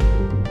it.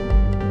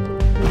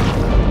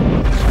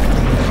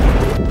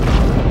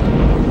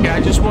 Yeah,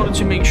 I just wanted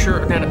to make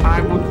sure that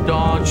I would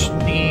dodge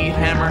the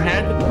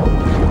hammerhead.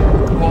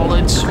 While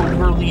it's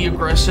overly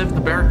aggressive,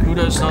 the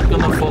barracuda is not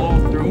gonna follow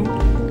through.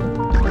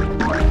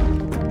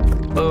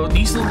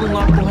 These little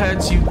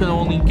knuckleheads you can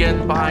only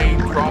get by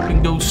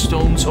dropping those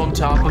stones on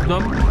top of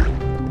them.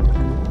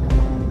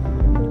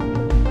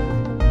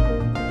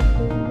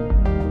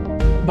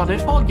 But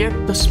if I'll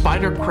get the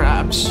spider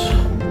crabs,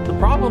 the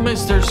problem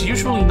is there's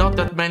usually not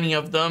that many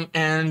of them,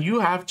 and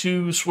you have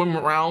to swim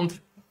around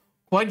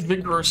quite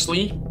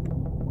vigorously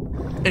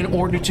in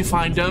order to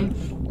find them,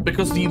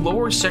 because the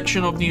lower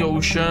section of the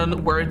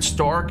ocean where it's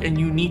dark and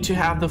you need to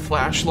have the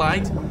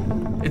flashlight,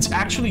 it's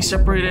actually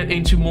separated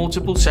into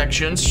multiple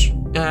sections,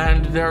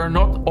 and they're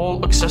not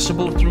all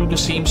accessible through the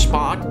same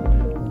spot,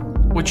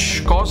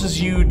 which causes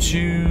you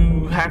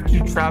to have to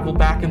travel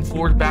back and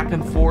forth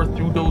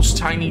through those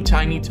tiny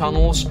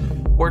tunnels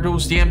where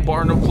those damn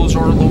barnacles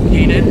are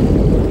located,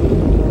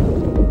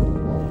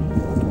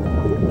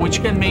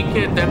 which can make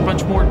it that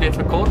much more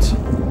difficult.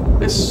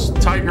 This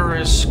tiger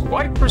is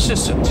quite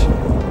persistent.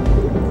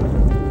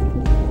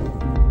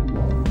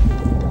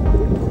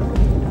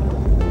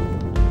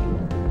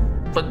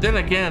 But then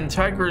again,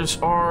 tigers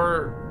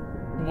are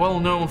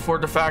well known for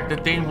the fact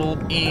that they will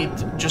eat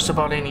just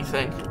about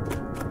anything.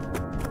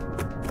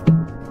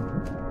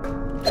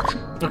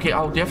 Okay,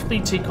 I'll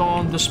definitely take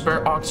on the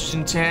spare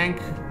oxygen tank.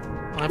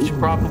 I have to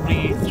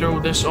probably throw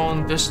this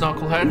on this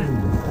knucklehead.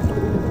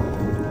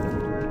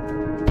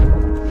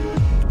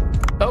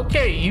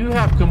 Okay, you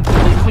have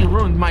completely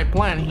ruined my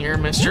plan here,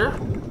 mister.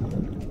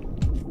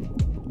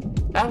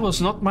 That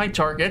was not my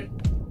target.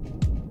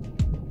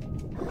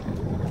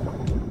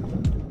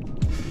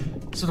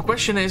 So the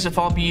question is if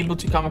I'll be able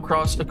to come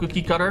across a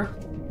cookie cutter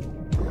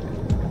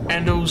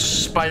and those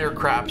spider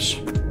crabs.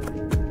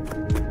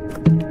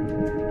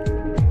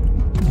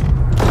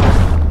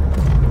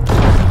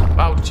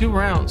 Wow, 2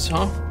 rounds,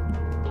 huh?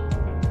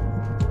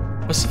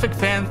 Pacific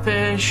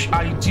fanfish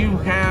I do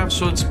have,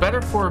 so it's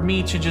better for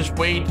me to just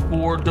wait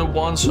for the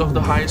ones of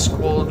the highest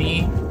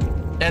quality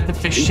at the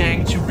fish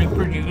tank to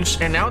reproduce.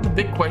 And now the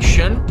big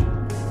question,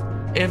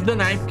 if the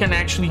knife can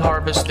actually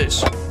harvest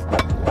this.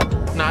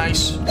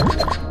 Nice.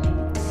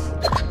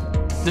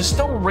 This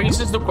still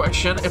raises the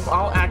question if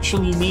I'll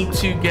actually need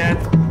to get...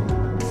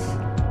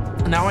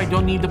 Now I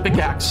don't need the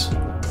pickaxe.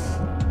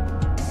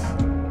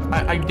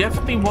 I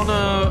definitely want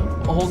to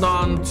hold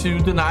on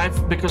to the knife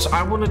because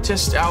I want to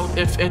test out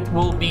if it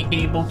will be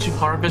able to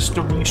harvest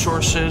the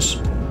resources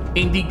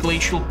in the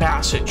glacial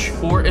passage,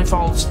 or if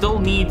I'll still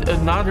need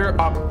another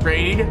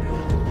upgrade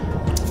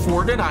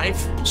for the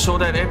knife so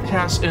that it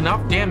has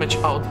enough damage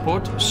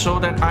output so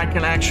that I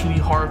can actually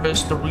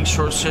harvest the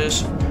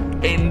resources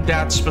in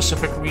that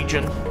specific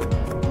region. You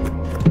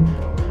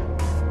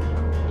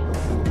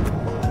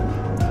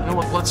know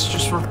what, let's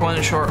just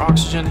replenish our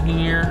oxygen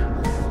here.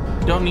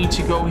 Don't need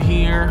to go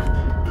here.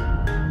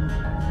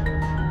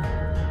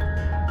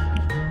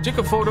 Took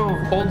a photo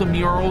of all the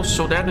murals,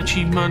 so that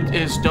achievement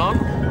is done.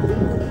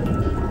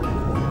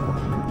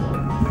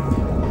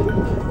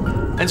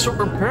 And so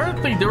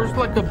apparently there's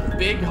like a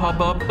big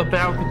hubbub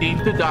about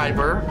Dave the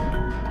Diver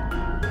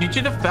due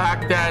to the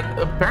fact that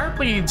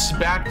apparently it's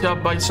backed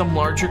up by some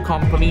larger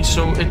company,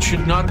 so it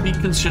should not be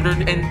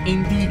considered an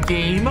indie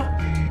game.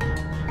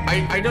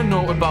 I don't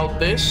know about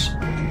this.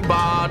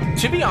 But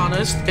to be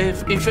honest,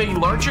 if a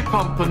larger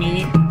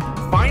company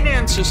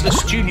finances a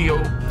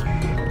studio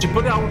to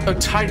put out a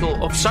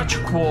title of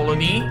such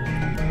quality,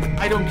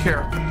 I don't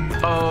care.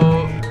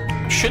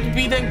 Should it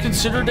be then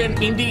considered an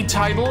indie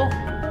title?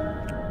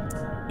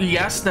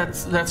 Yes,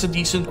 that's a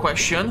decent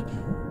question.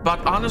 But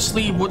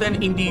honestly, would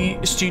an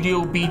indie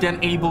studio be then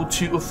able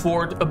to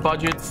afford a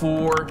budget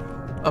for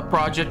a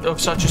project of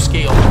such a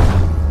scale?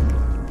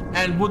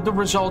 And would the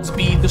results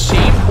be the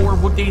same, or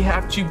would they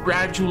have to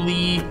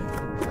gradually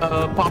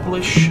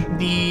publish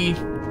the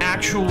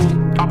actual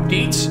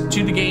updates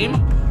to the game,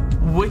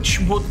 which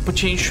would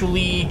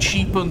potentially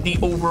cheapen the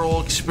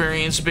overall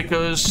experience,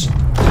 because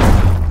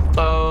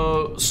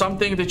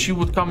something that you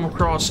would come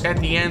across at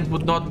the end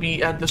would not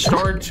be at the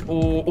start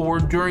or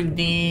during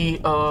the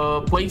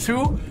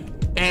playthrough.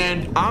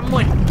 And I'm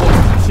like,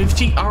 what,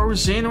 50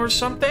 hours in or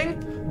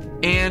something?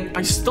 And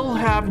I still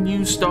have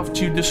new stuff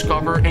to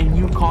discover and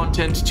new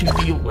content to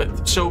deal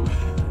with. So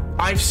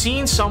I've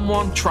seen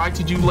someone try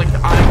to do like,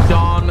 I've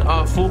done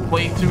a full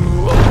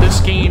playthrough of this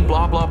game,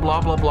 blah, blah,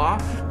 blah, blah,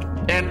 blah.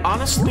 And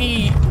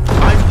honestly,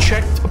 I've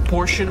checked a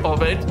portion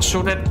of it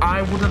so that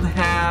I wouldn't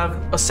have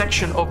a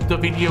section of the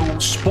video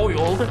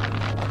spoiled.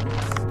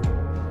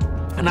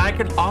 And I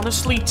can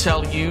honestly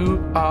tell you,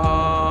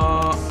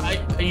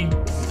 I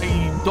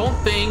don't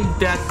think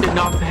that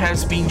enough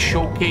has been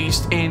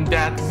showcased in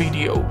that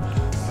video.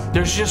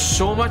 There's just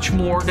so much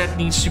more that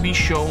needs to be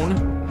shown.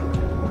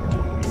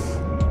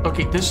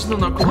 Okay, this is the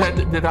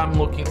knucklehead that I'm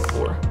looking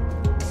for.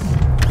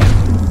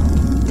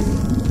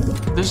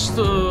 This is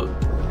the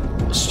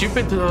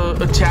stupid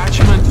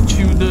attachment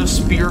to the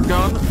spear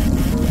gun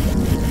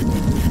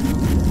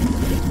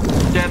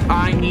that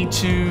I need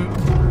to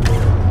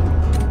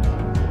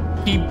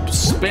keep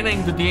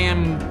spinning the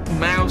damn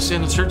mouse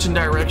in a certain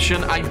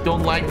direction. I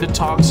don't like the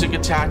toxic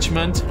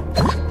attachment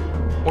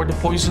or the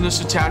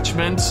poisonous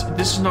attachment.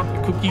 This is not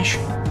the cookie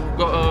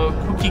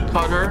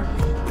cutter.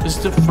 This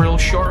is the frill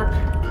shark.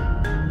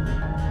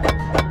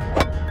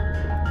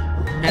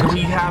 And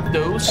we have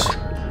those.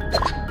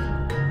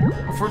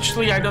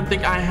 Unfortunately, I don't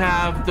think I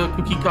have the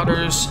cookie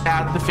cutters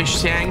at the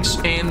fish tanks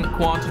in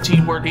quantity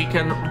where they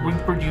can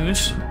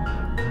reproduce.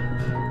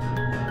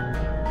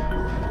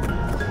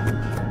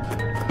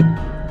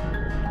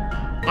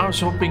 I was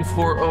hoping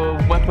for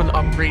a weapon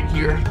upgrade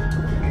here.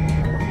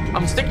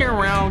 I'm sticking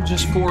around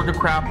just for the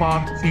crab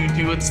pot to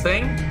do its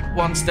thing.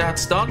 Once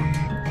that's done,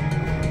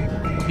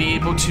 I'll be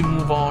able to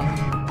move on.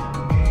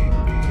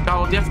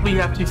 I'll definitely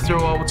have to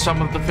throw out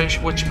some of the fish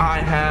which I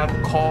have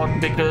caught,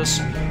 because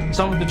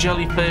some of the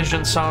jellyfish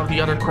and some of the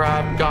other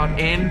crab got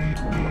in,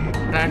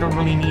 and I don't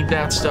really need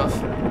that stuff.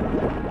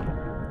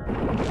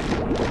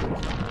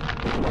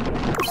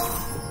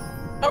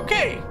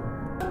 Okay.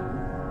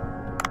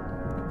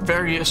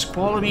 Various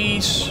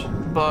qualities,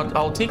 but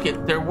I'll take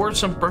it. There were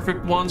some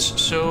perfect ones,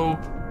 so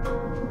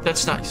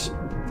that's nice.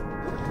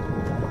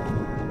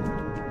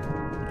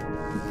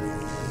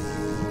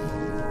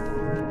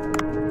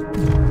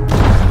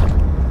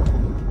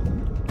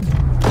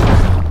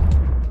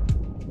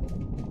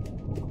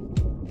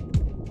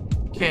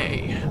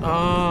 Okay,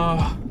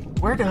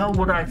 where the hell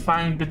would I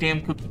find the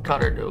damn cookie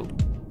cutter though?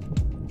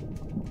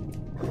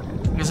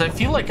 Because I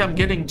feel like I'm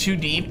getting too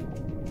deep.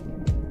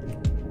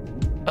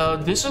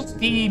 This is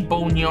the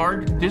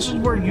boneyard. This is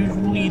where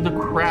usually the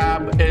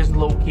crab is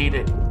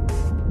located.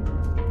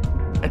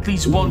 At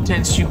least one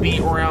tends to be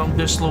around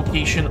this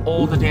location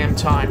all the damn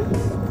time.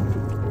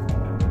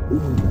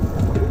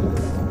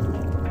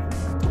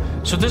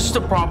 So this is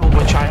the problem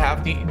which I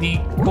have. The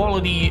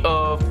quality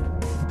of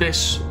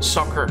this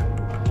sucker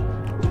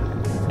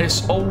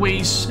is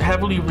always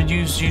heavily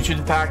reduced due to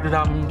the fact that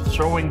I'm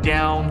throwing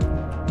down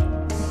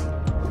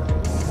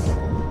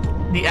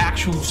the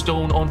actual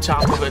stone on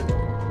top of it.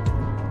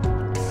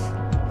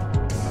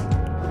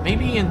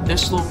 Maybe in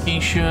this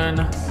location.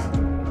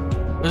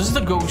 This is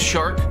the ghost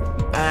shark,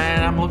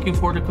 and I'm looking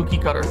for the cookie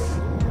cutter.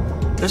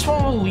 This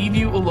one will leave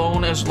you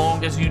alone as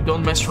long as you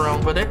don't mess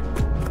around with it.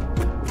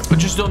 But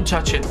just don't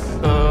touch it,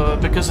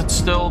 because it's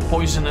still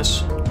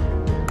poisonous.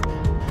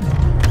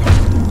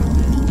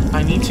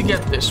 I need to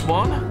get this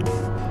one.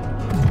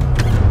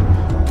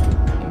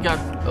 Got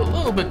a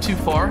little bit too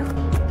far.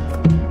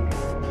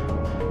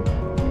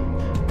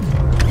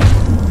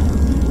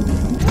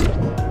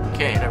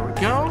 Okay, there we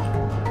go.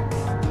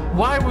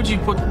 Why would you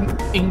put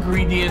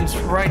ingredients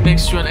right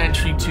next to an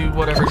entry to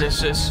whatever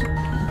this is?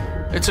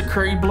 It's a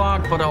curry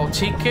block, but I'll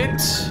take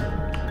it.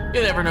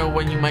 You never know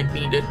when you might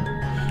need it.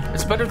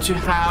 It's better to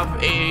have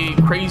a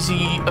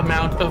crazy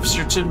amount of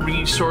certain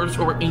resource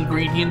or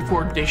ingredient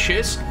for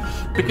dishes,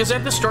 because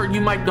at the start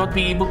you might not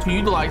be able to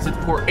utilize it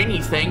for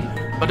anything,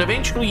 but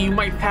eventually you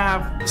might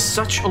have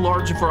such a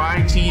large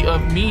variety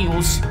of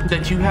meals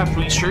that you have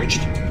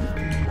researched,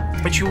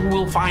 but you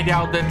will find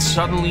out that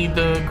suddenly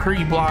the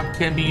curry block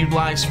can be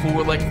utilized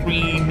for like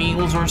 3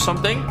 meals or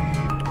something,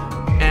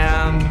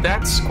 and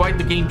that's quite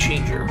the game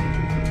changer.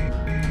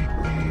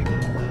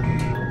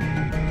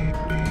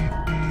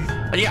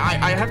 Yeah,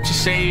 I have to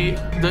say,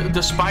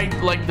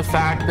 despite like the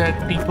fact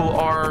that people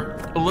are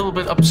a little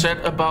bit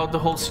upset about the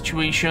whole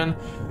situation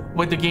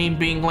with the game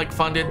being like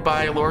funded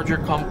by a larger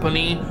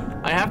company,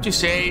 I have to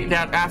say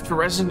that after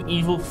Resident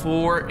Evil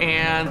 4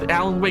 and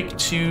Alan Wake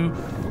 2,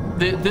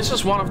 this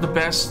is one of the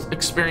best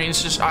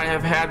experiences I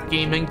have had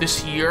gaming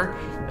this year.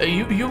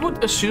 You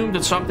would assume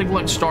that something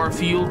like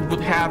Starfield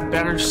would have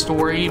better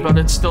story, but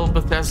it's still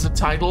Bethesda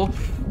title.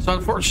 So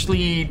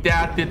unfortunately,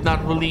 that did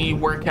not really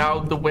work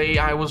out the way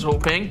I was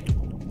hoping.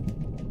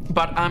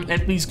 but I'm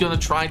at least gonna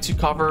try to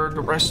cover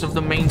the rest of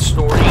the main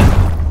story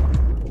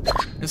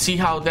and see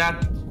how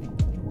that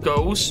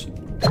goes.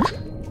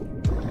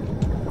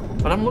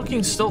 But I'm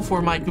looking still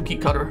for my cookie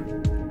cutter.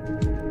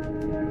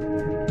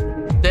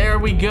 There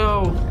we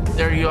go.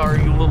 There you are,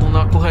 you little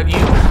knucklehead, you.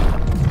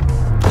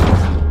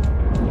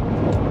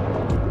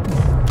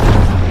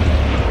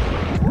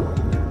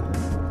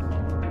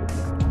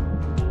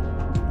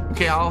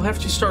 Okay, I'll have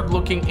to start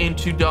looking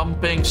into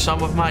dumping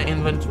some of my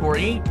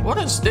inventory. What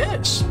is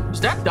this? Is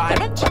that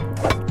diamond?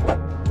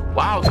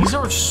 Wow, these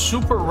are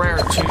super rare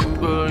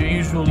to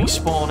usually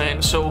spawn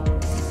in, so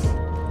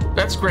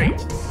that's great.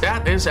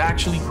 That is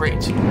actually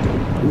great.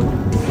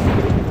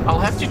 I'll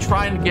have to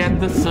try and get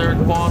the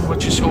third one,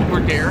 which is over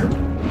there.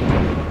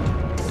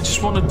 I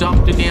just want to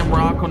dump the damn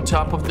rock on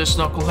top of this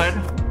knucklehead.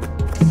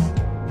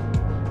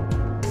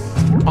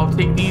 I'll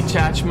take the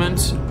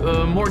attachment,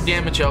 more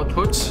damage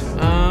output.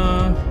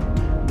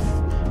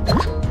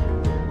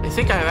 I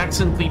think I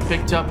accidentally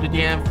picked up the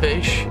damn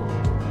fish.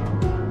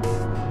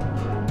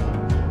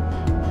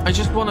 I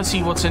just want to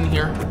see what's in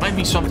here. Might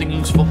be something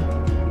useful.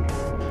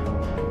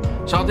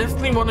 So I'll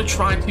definitely want to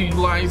try to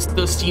utilize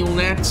the steel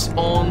nets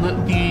on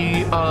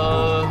the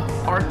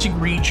Arctic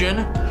region.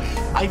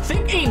 I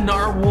think a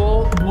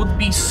narwhal would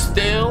be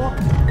still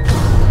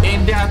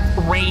in that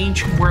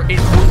range where it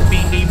would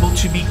be able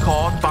to be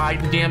caught by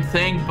the damn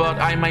thing, but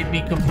I might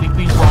be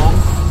completely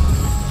wrong.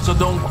 So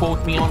don't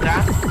quote me on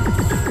that.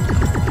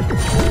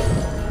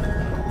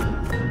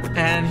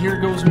 And here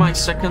goes my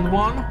second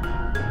one.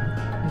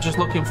 I'm just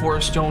looking for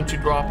a stone to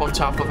drop on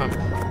top of him.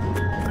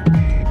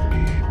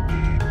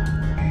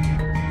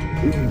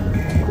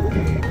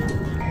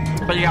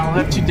 But yeah, I'll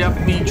have to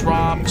definitely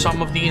drop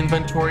some of the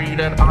inventory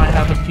that I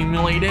have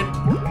accumulated.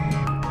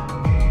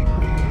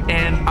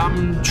 And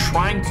I'm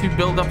trying to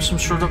build up some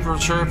sort of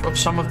reserve of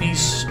some of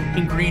these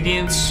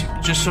ingredients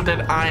just so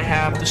that I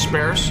have the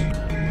spares.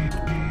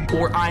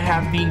 Or I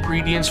have the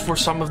ingredients for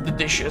some of the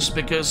dishes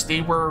because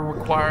they were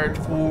required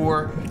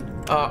for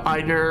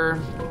either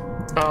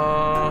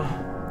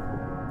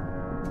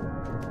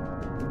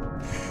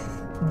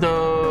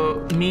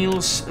the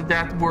meals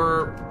that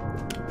were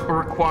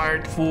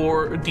required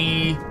for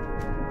the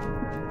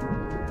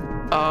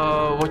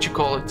what you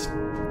call it,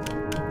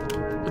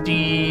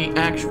 the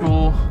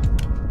actual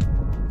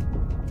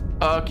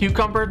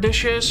cucumber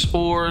dishes,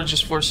 or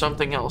just for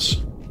something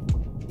else.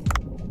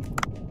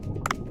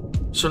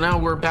 So now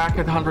we're back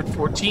at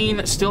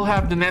 114. Still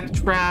have the net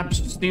traps,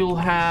 still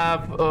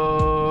have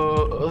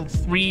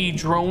 3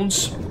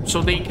 drones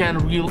so they can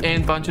reel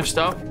in a bunch of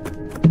stuff.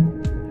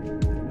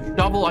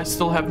 Double, I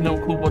still have no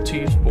clue what to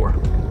use for.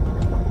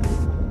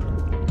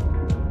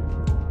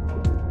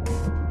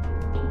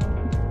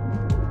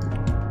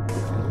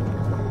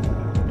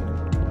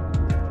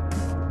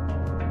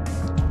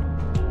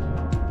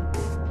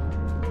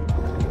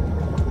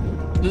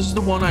 This is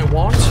the one I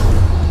want.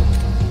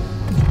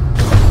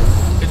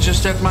 It's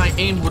just that my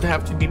aim would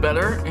have to be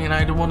better, and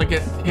I don't want to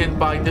get hit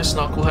by this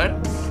knucklehead.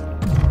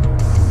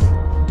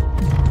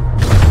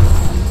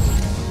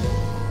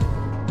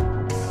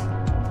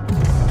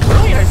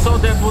 Really? I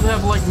thought that would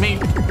have, like, made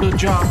the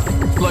job,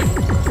 like,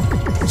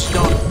 it's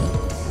done.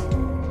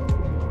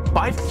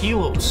 5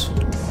 kilos.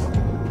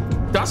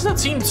 Does not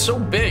seem so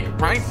big,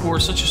 right, for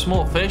such a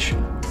small fish?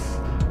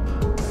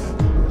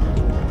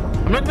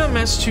 I'm not gonna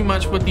mess too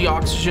much with the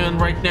oxygen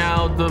right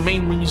now. The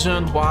main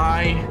reason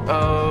why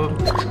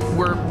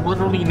we're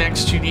literally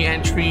next to the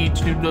entry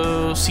to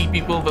the Sea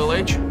People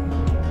village.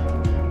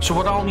 So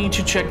what I'll need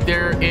to check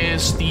there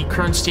is the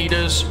current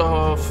status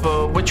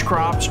of which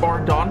crops are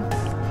done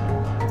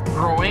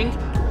growing,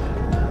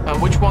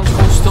 which ones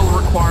will still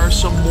require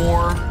some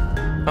more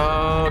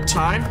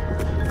time.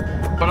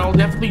 But I'll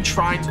definitely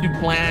try to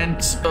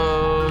plant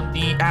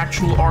the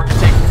actual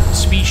Arctic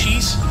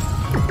species,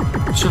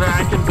 so that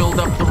I can build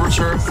up the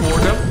reserve for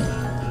them.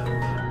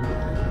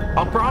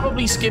 I'll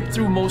probably skip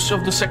through most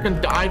of the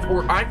second dive,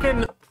 or I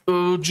can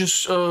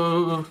just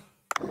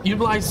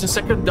utilize the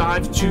second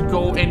dive to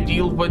go and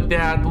deal with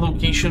that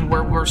location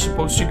where we're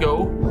supposed to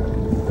go.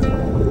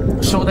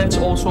 So that's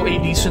also a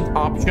decent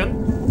option,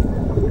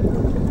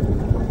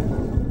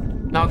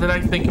 now that I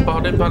think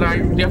about it. But I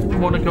definitely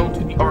want to go to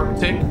the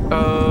Arctic,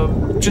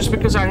 just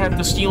because I have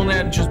the steel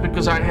net, just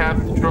because I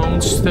have the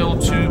drones still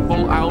to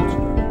pull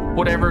out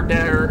whatever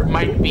there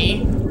might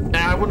be, and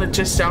I want to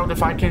test out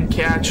if I can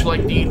catch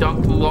like the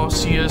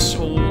Dunkleosteus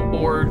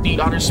or the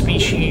other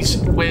species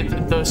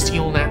with the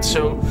steel net.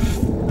 So,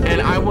 and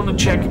I want to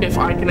check if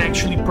I can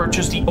actually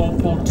purchase the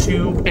Opal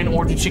 2 in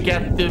order to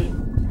get the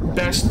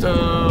best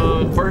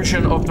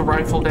version of the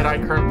rifle that I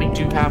currently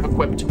do have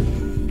equipped.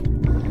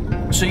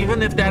 So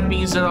even if that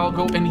means that I'll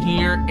go in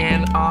here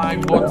and I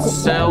would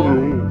sell...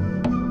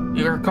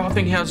 Your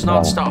coughing has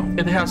not stopped.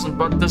 It hasn't,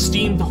 but the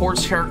steamed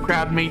horsehair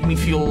crab made me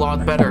feel a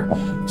lot better.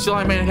 Still,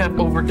 I may have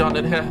overdone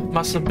it.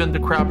 Must have been the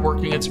crab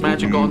working its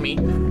magic on me.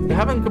 You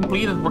haven't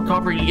completed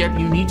recovery yet.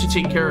 You need to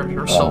take care of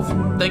yourself.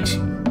 Thanks.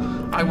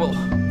 I will.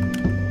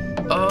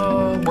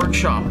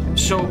 Workshop.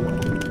 So,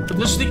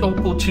 this is the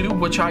Opal 2,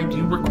 which I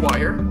do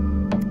require.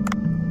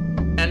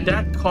 And and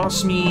that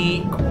cost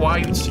me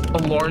quite a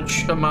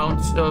large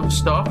amount of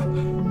stuff.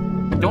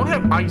 I don't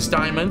have ice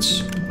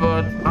diamonds,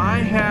 but I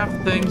have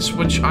things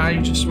which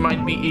I just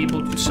might be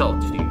able to sell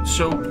to you.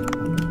 So,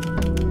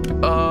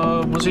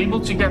 was able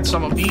to get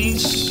some of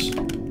these.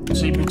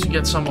 Was able to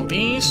get some of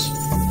these.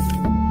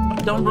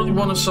 I don't really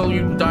want to sell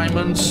you the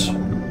diamonds.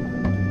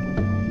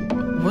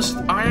 Was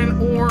it iron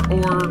ore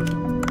or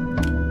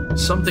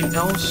something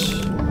else?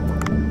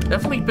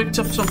 Definitely picked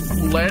up some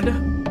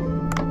lead.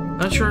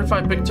 Not sure if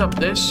I picked up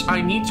this.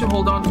 I need to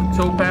hold on to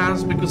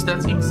topaz because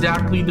that's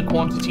exactly the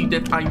quantity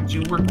that I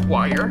do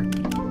require.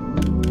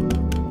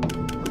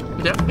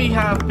 Definitely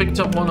have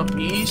picked up one of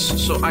these,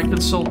 so I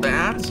could sell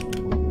that.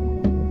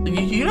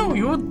 You know,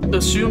 you would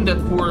assume that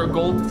for a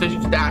goldfish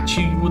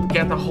statue, you would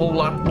get a whole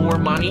lot more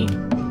money.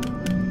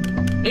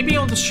 Maybe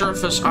on the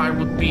surface I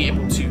would be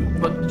able to,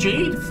 but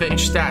jade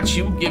fish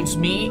statue gives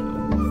me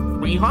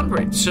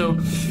 300. So,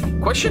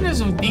 question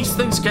is if these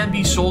things can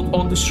be sold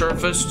on the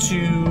surface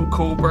to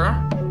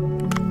Cobra,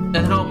 and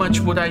how much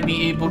would I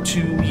be able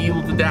to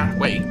yield that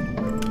way?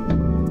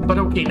 But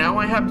okay, now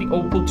I have the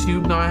opal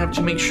tube. Now I have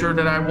to make sure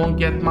that I won't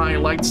get my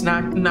lights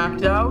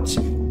knocked out.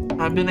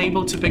 I've been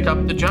able to pick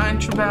up the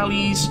giant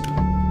trevallies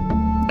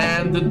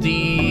and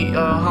the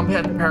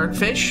humphead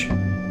parrotfish.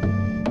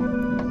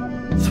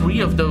 3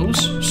 of those,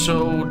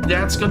 so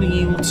that's gonna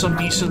yield some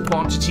decent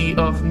quantity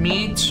of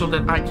meat so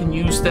that I can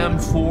use them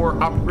for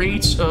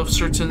upgrades of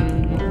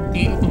certain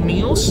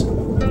meals.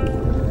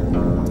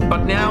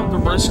 But now the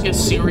risk is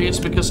serious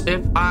because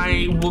if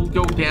I would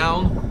go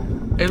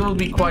down, it will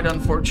be quite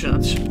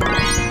unfortunate.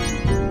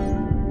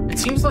 It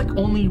seems like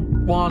only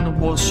one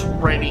was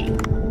ready.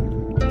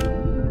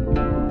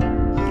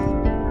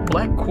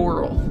 Black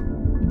coral.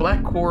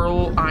 Black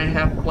coral, I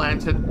have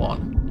planted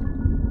one.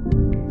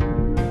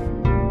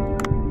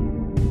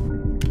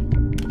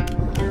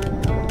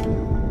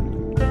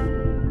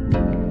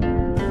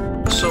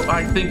 So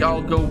I think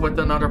I'll go with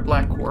another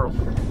black coral.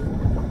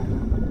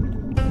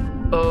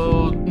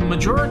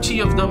 Majority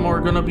of them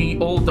are gonna be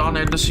all done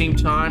at the same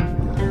time.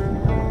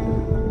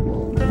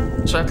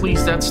 So at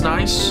least that's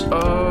nice.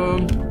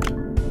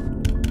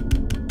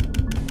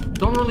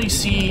 Don't really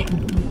see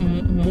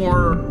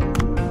more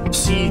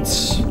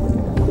seeds.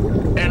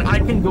 And I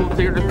can go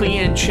theoretically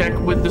and check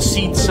with the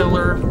seed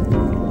seller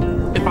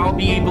if I'll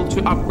be able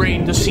to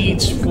upgrade the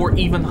seeds for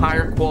even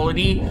higher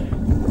quality.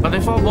 But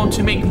if I want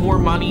to make more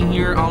money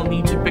here, I'll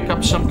need to pick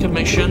up some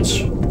commissions.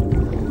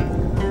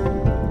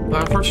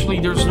 Unfortunately,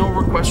 there's no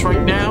request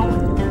right now.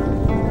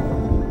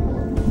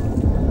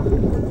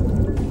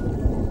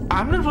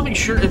 I'm not really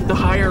sure if the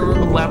higher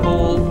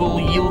level will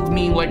yield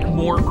me like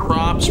more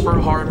crops per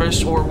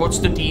harvest or what's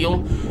the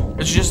deal.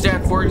 It's just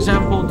that, for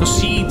example, the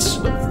seeds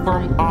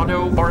from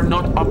auto are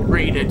not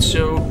upgraded,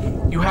 so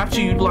you have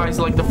to utilize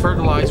like the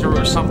fertilizer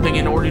or something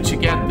in order to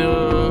get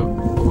the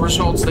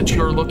results that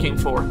you're looking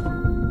for.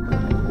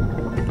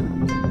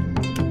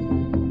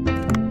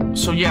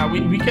 So yeah,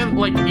 we can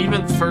like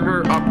even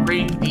further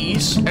upgrade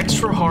these.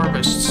 Extra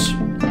harvests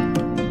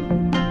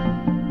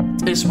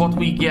is what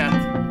we get.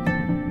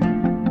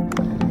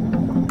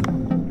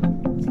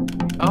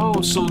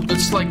 Oh, so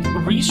it's like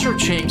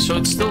researching, so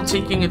it's still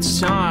taking its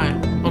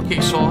time.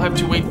 Okay, so I'll have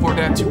to wait for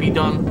that to be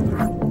done.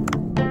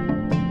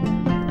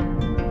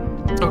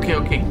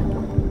 Okay.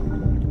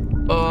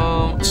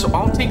 So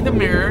I'll take the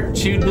mirror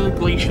to the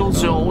glacial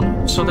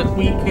zone so that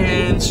we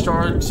can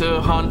start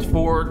to hunt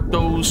for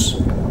those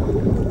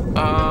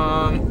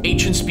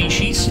ancient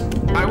species.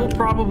 I will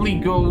probably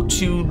go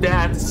to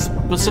that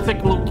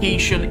specific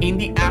location in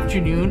the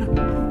afternoon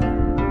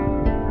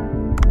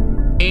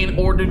in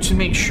order to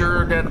make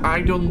sure that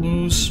I don't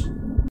lose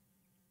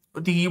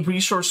the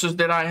resources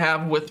that I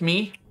have with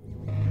me,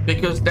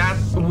 because that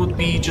would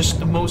be just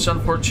the most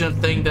unfortunate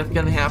thing that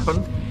can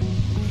happen.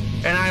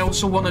 And I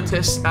also want to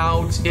test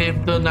out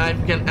if the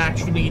knife can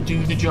actually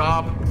do the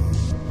job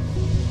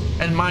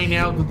and mine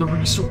out the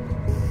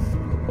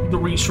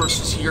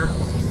resources here.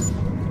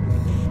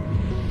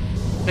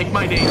 Make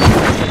my day.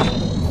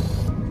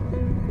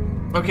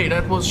 Okay,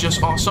 that was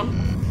just awesome.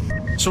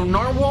 So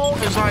narwhal,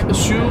 as I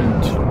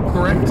assumed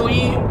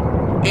correctly,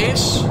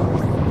 is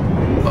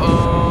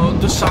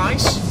the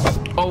size.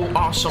 Oh,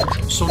 awesome.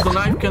 So the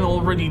knife can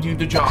already do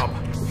the job.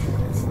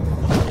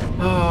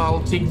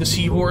 I'll take the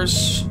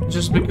seahorse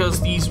just because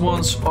these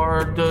ones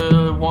are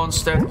the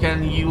ones that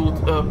can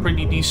yield a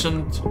pretty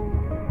decent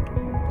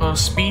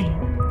speed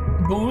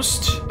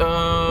boost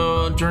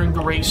during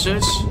the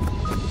races.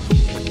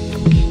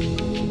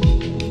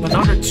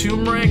 Another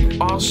turmeric,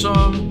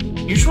 awesome.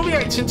 Usually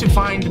I tend to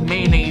find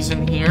mayonnaise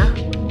in here.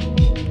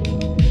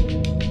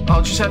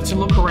 I'll just have to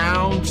look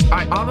around.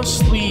 I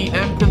honestly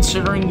am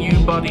considering you,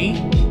 buddy.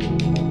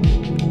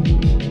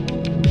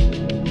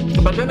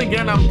 But then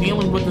again, I'm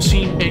dealing with the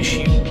same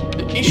issue.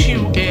 The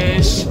issue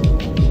is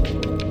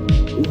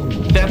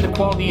that the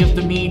quality of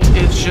the meat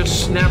is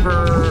just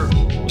never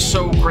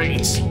so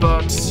great,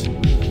 but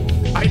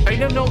I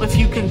don't know if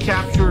you can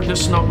capture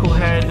this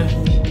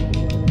knucklehead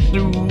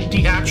through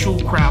the actual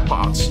crab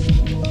pots.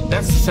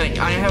 That's the thing.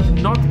 I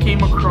have not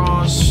came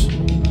across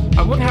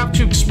I would have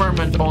to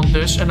experiment on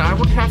this, and I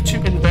would have to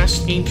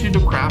invest into the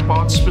crab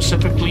pots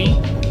specifically,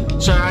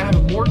 so I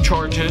have more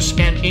charges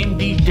and in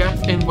the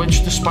depth in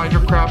which the spider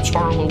crabs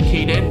are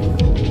located,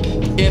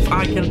 if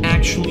I can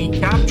actually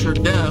capture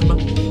them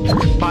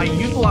by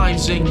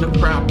utilizing the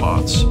crab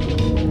pots.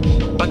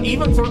 But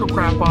even for the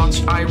crab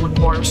pots, I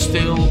require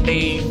still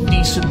a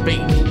decent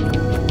bait,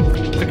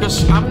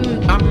 because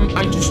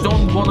I just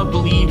don't want to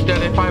believe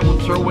that if I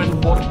would throw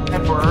in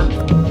whatever,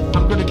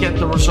 I'm gonna get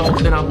the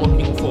result that I'm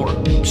looking for.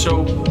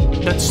 So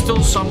that's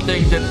still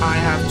something that I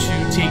have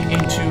to take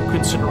into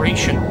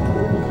consideration.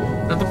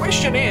 Now the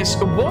question is,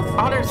 what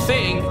other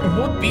thing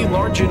would be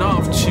large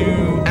enough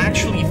to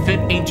actually fit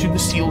into the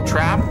steel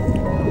trap?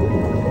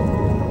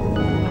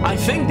 I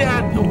think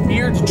that a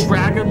weird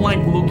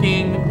dragon-like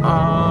looking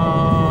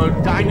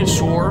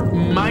dinosaur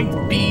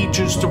might be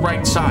just the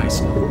right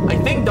size. I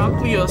think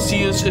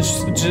Dunkleosteus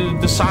is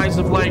the size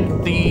of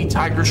like the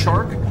tiger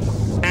shark.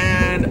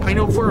 And I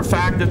know for a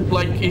fact that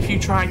like if you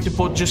try to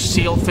put just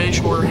sailfish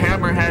or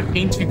hammerhead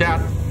into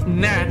that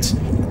net,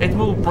 it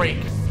will break.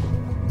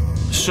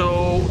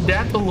 So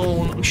that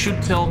alone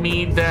should tell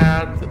me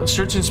that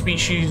certain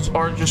species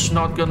are just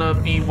not gonna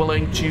be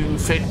willing to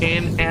fit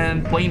in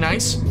and play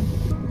nice.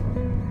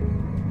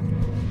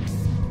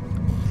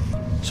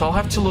 So I'll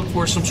have to look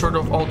for some sort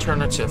of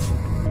alternative.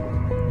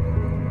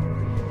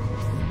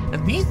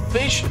 And these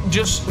fish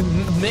just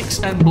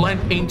mix and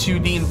blend into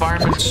the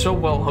environment so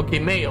well. Okay,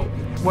 mayo.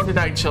 What did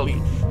I tell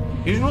you?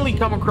 Usually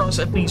come across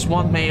at least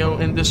one mayo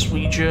in this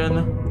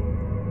region.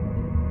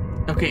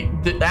 Okay,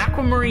 the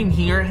aquamarine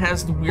here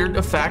has the weird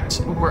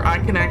effect where I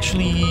can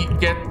actually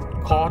get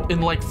caught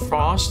in like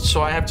frost,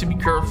 so I have to be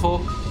careful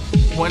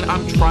when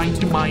I'm trying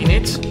to mine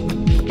it.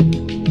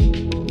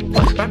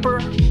 Black pepper.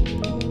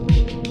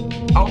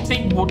 I'll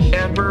take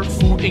whatever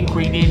food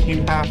ingredient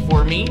you have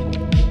for me.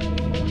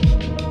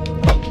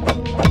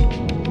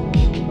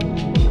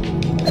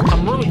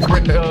 I'm really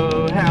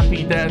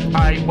happy that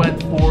I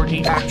went for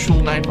the actual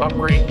knife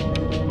upgrade.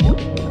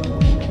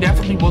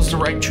 Definitely was the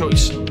right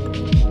choice.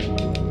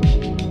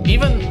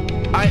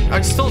 Even,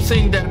 I still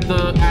think that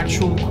the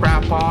actual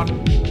crab pot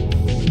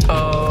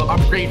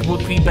upgrade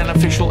would be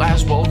beneficial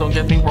as well, don't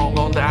get me wrong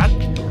on that.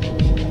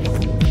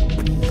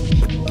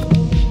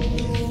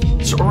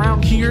 So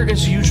around here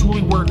is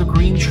usually where the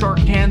green shark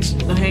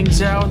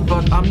hangs out,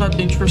 but I'm not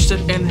interested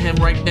in him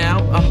right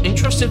now. I'm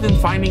interested in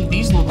finding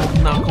these little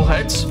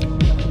knuckleheads.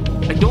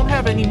 I don't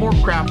have any more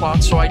crab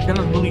pots, so I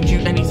cannot really do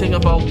anything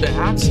about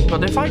that.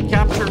 But if I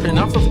capture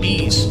enough of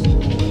these,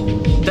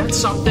 that's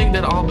something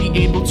that I'll be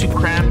able to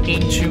cram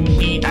into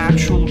the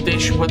actual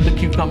dish with the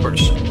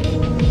cucumbers.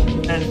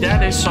 And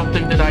that is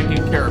something that I do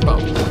care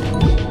about.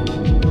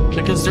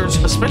 Because there's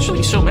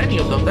especially so many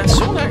of them. That's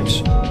so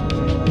nice.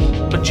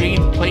 A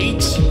jade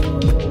plate.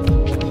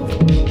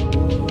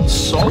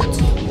 Salt.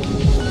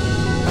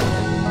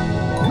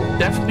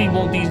 Definitely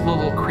want these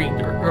little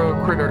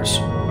critters.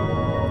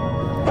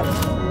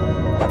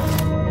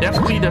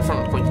 Definitely.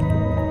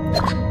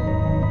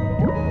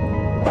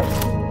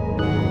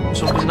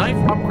 So the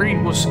knife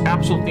upgrade was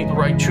absolutely the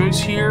right choice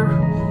here.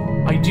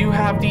 I do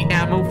have the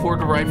ammo for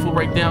the rifle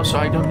right now, so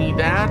I don't need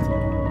that.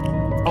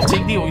 I'll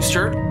take the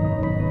oyster.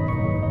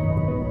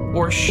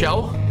 Or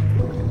shell.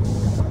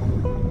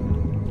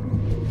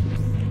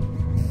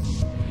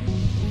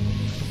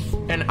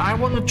 And I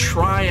want to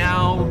try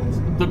out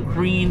the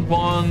green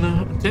one.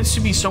 It tends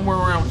to be somewhere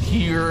around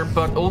here,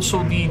 but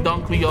also the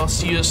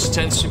Dunkleosteus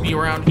tends to be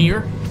around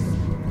here.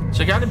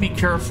 So I gotta be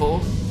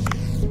careful.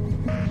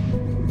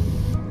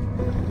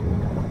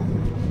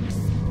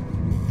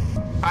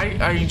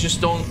 I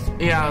just don't...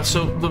 Yeah,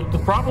 so the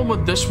problem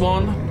with this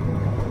one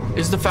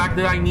is the fact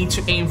that I need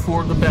to aim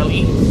for the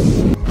belly.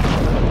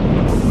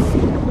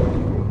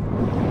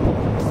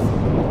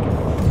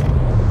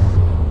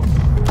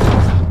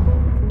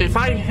 If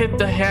I hit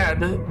the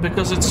head,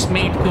 because it's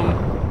made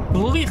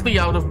completely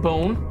out of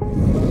bone,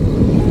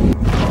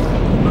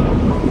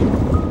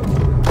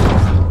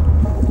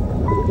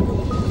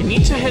 you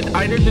need to hit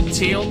either the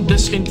tail.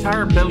 This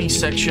entire belly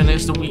section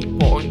is the weak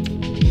point.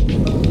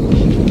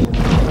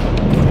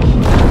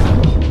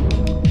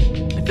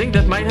 I think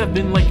that might have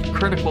been like a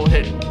critical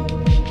hit.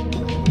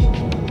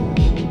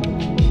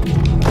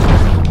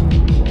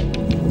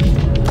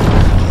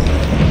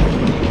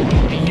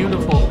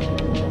 Beautiful.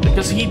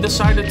 Because he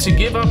decided to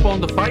give up on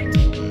the fight.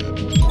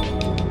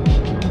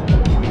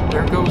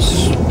 There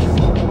goes.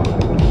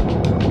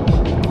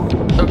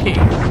 Okay,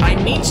 I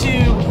need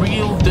to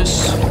reel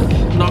this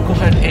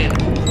knucklehead in.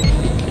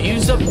 I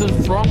used up the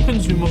wrong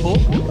consumable.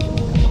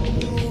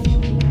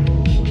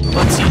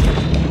 Let's see.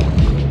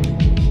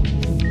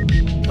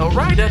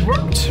 Alright, that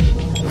worked.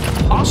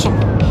 Awesome.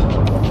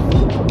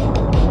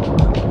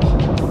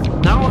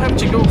 Now I'll have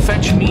to go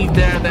fetch me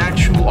that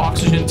actual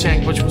oxygen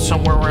tank, which was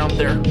somewhere around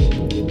there.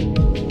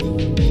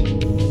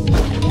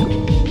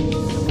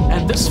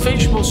 And this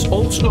fish was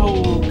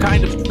also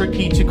kind of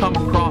tricky to come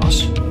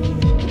across.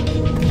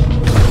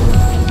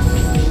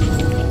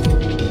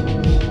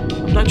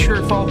 I'm not sure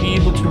if I'll be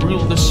able to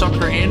reel this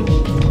sucker in.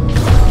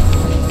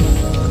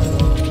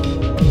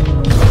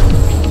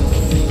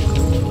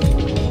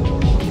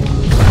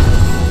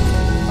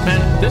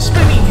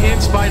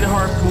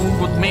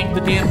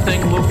 make the damn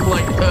thing look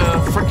like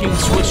freaking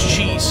Swiss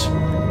cheese.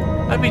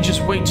 That'd be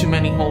just way too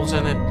many holes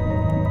in it.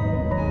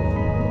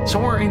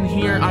 Somewhere in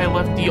here I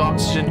left the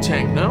oxygen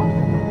tank, no?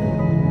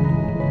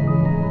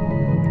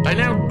 I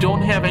now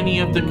don't have any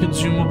of the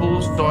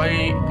consumables, so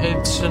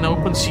it's an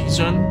open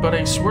season, but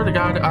I swear to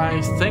God,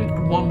 I think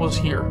one was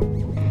here.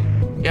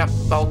 Yeah,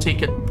 I'll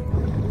take it.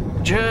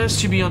 Just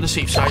to be on the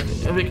safe side,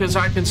 because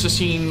I can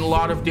sustain a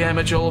lot of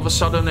damage all of a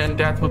sudden, and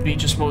that would be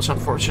just most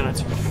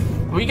unfortunate.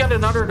 We got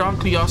another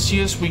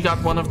Doncleosteus, we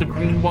got one of the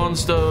green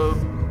ones, the...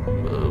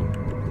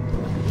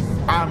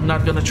 I'm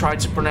not gonna try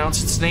to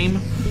pronounce its name.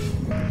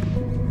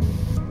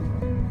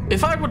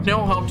 If I would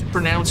know how to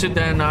pronounce it,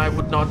 then I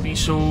would not be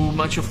so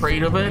much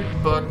afraid of it,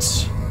 but...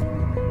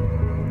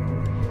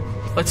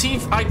 Let's see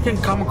if I can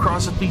come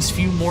across at least a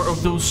few more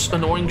of those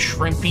annoying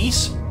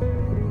shrimpies.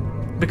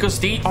 Because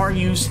they are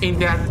used in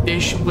that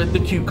dish with the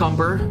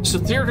cucumber. So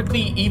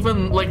theoretically,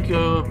 even like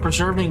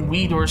preserving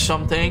wheat or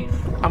something,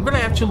 I'm gonna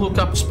have to look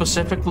up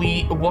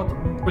specifically what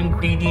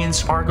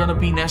ingredients are gonna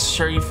be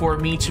necessary for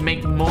me to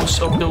make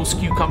most of those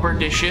cucumber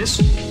dishes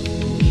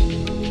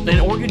in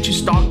order to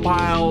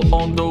stockpile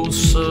on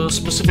those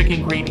specific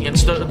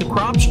ingredients. The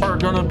crops are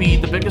gonna be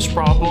the biggest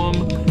problem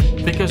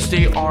because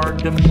they are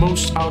the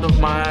most out of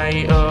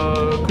my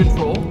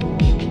control.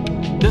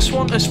 This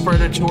one is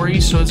predatory,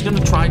 so it's gonna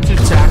try to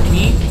attack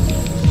me.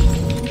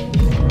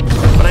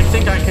 But I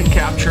think I can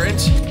capture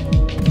it.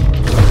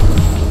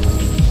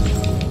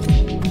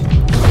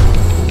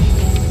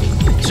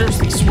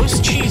 Seriously,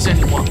 Swiss cheese,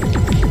 anyone?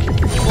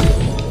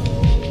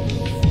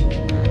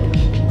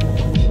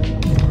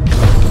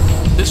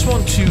 This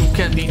one too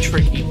can be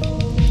tricky.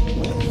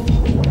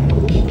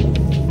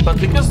 But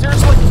because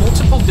there's like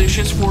multiple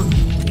dishes for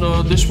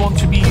this one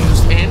to be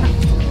used in,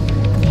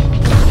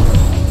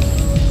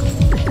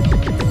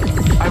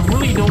 I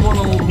really don't want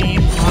to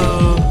leave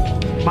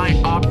my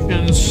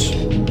options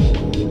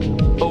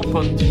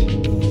opened.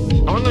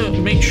 I want to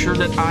make sure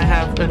that I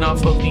have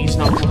enough of these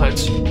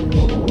knuckleheads.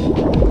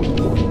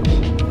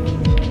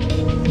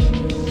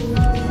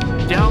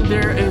 Down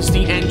there is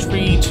the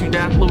entry to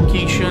that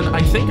location.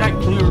 I think I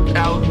cleared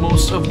out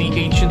most of the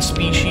ancient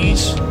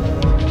species.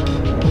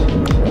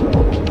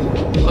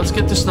 Let's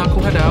get this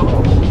knucklehead out.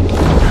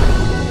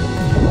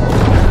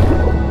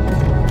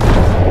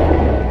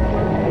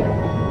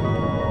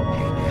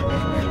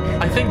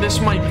 I think this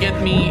might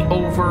get me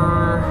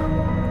over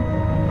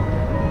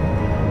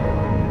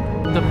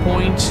the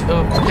point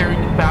of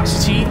carrying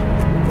capacity.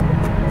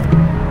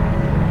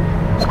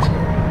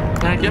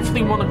 And I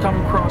definitely want to come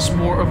across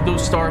more of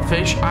those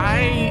starfish.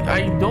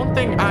 I don't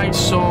think I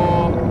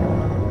saw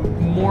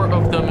more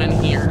of them in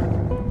here.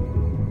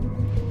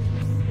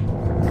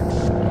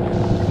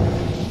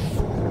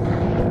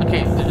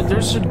 Okay,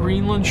 there's a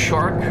Greenland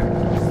shark.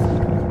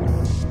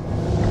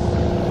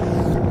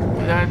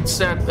 That's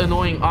that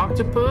annoying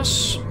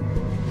octopus.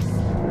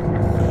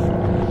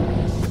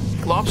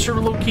 Lobster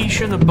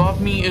location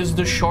above me is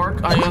the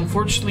shark. I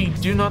unfortunately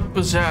do not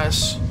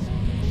possess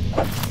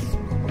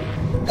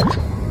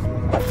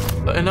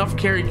enough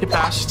carry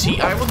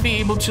capacity. I would be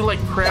able to like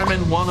cram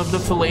in one of the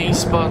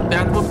fillets, but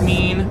that would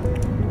mean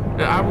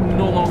that I would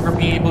no longer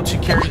be able to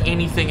carry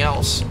anything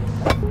else.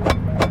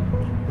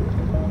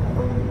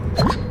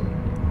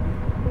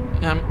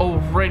 I'm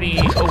already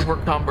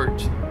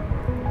overcumbered.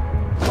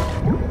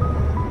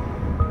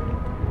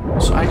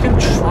 So I can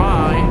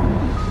try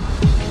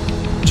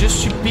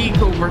just to peek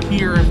over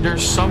here if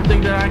there's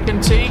something that I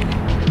can take.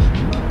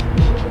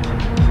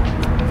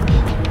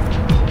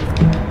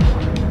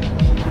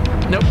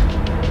 Nope.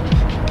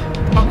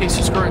 Okay,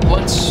 so screw it.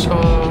 Let's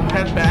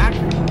head back.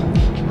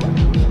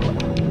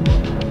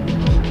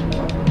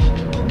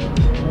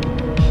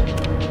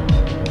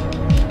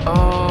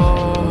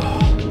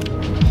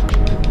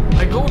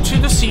 I go to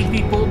the sea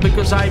people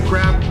because I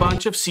grabbed a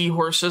bunch of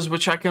seahorses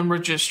which I can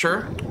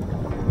register.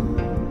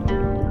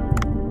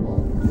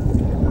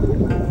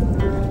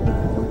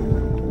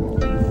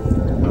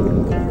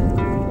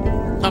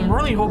 I'm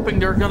really hoping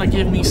they're gonna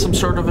give me some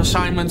sort of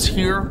assignments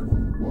here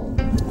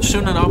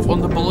soon enough on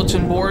the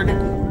bulletin board.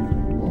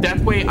 That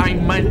way I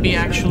might be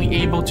actually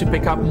able to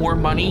pick up more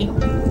money,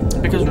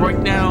 because right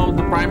now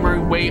the primary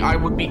way I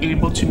would be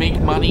able to make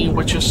money,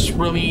 which is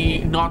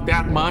really not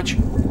that much,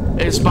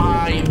 is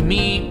by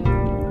me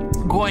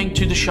going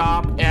to the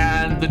shop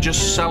and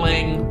just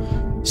selling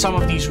some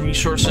of these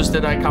resources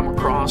that I come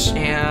across.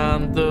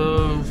 And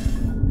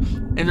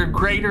in the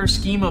greater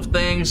scheme of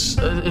things,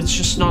 it's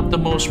just not the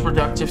most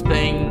productive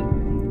thing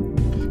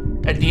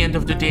at the end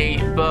of the day,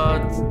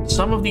 but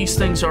some of these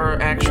things are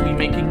actually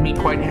making me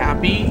quite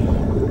happy.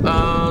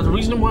 The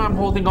reason why I'm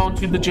holding on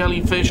to the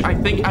jellyfish, I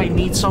think I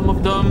need some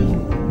of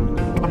them.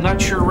 I'm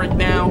not sure right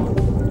now.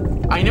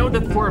 I know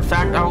that for a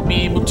fact I'll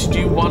be able to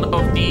do one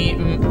of the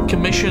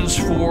commissions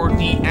for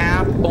the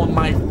app on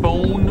my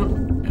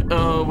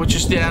phone, which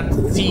is that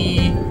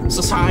the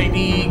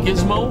Society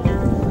Gizmo.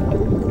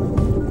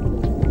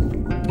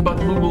 But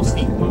we will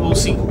see, we will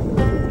see.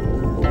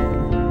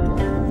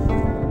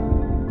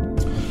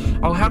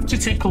 I'll have to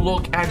take a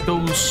look at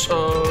those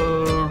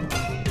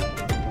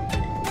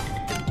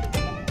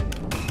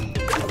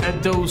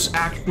at those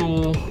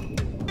actual...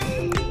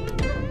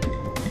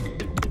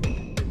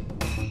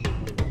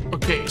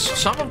 Okay, so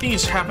some of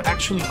these have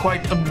actually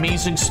quite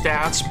amazing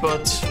stats,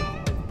 but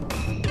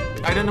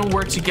I don't know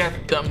where to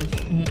get them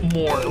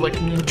more.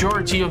 Like,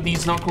 majority of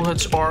these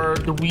knuckleheads are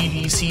the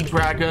weedy sea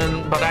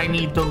dragon, but I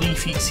need the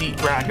leafy sea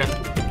dragon.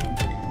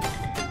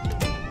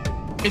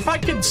 If I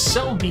could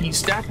sell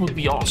these, that would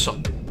be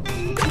awesome.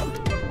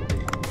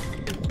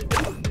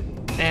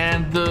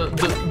 And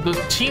the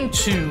team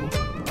 2.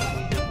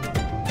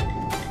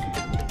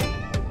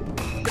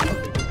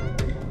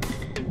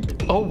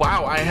 Oh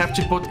wow, I have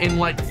to put in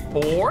like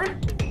 4?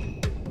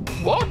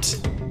 What?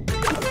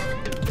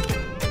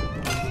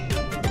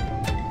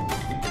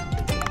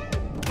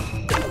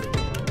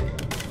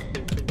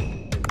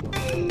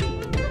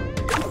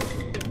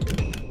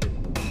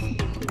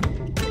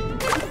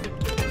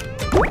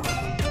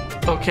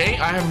 Okay,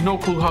 I have no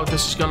clue how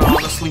this is gonna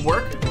honestly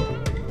work.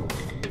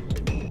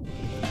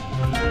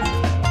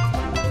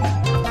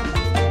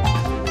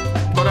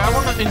 But I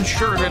want to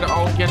ensure that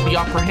I'll get the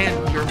upper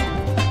hand here.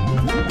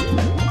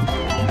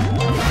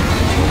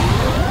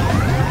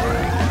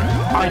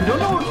 I don't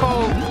know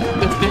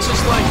if this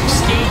is like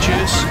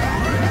stages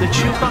that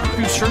you come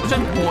to a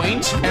certain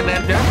point, and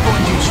at that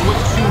point you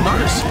switch to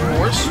another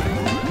seahorse.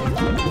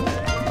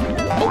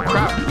 Oh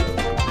crap.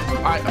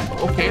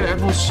 Okay,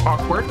 that was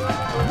awkward.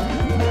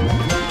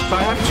 So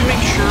I have to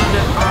make sure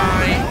that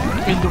I,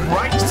 in the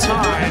right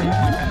time,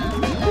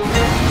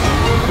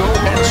 go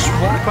and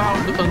swap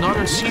out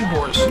another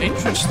seahorse.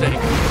 Interesting.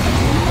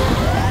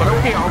 But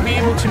okay, I'll be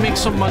able to make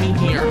some money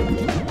here.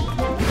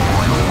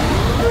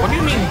 What do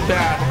you mean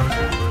bad?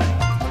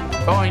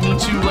 Oh, I need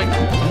to, like,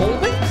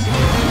 hold it?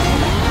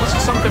 This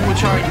is something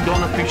which I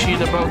don't appreciate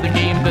about the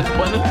game, that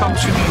when it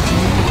comes to these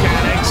new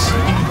mechanics,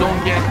 you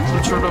don't get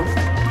some sort of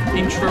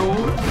intro,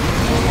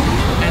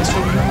 and so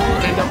you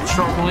will end up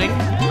struggling.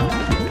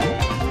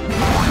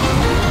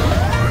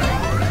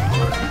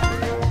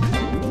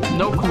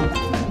 No clue. No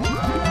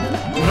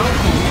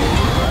clue.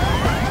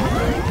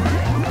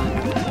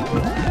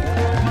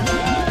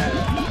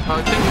 I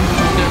think we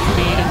will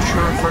definitely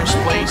ensure first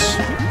place.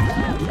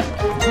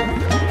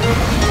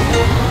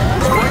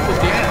 It's quite the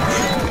dash.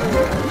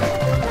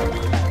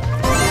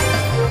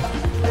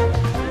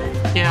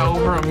 Yeah,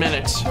 over a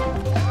minute.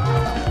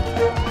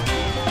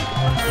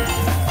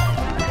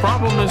 The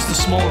problem is the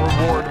small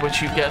reward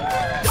which you get.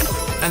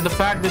 And the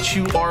fact that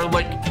you are,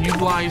 like,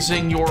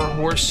 utilizing your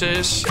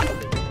horses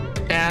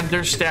and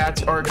their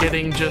stats are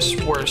getting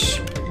just worse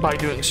by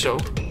doing so.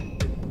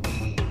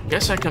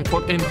 Guess I can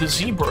put in the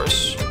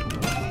zebras.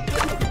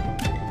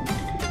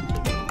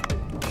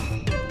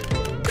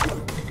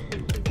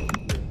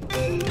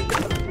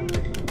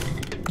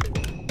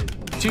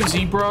 Two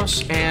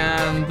zebras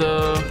and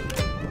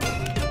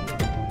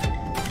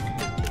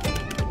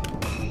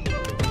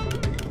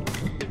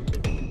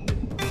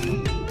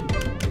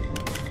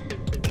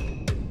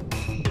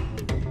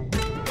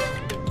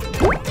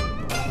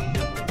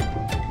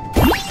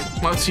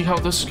let's see how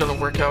this is gonna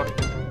work out.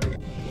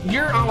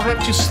 Here I'll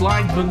have to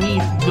slide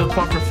beneath the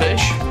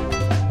pufferfish.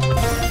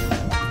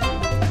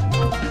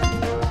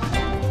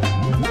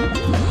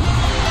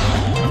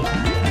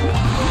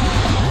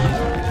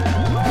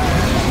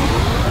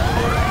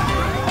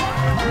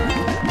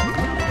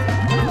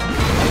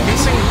 I'm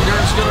guessing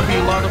there's gonna be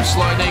a lot of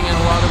sliding and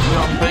a lot of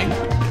jumping.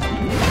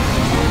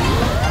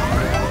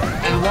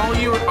 And while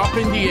you're up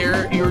in the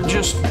air, you're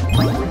just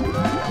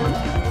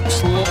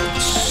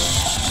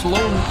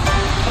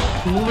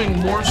moving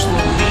more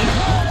slowly.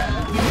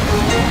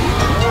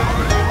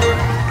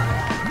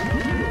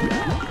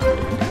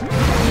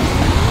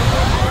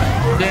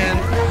 Then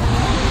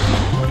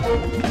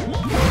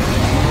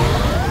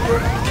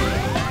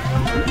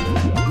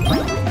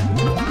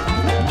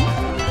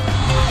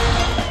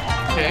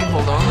okay,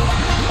 hold on.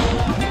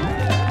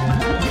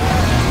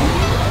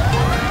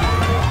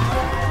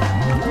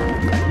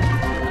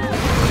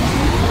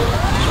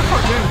 So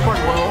far doing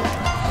quite well.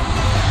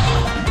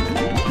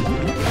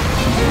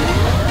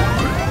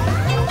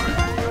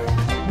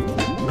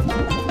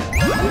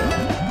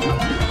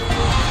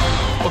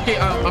 Okay,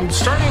 I'm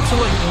starting to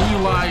like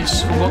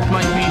realize what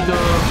might be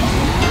the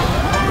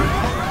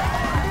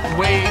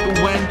way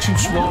when to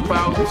swap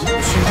out to the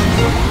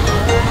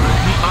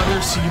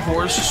other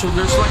seahorse. So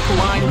there's like a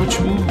line which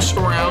moves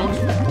around.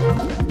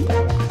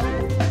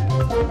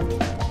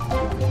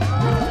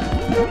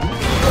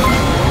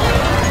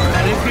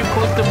 And if you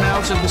click the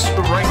mouse at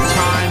the right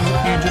time,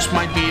 you just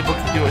might be able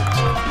to do it.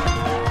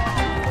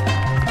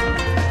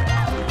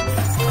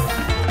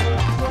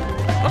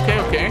 Okay,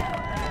 okay.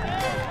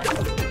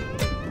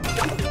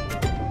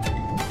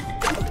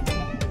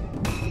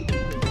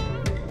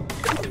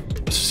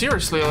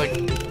 Seriously, like,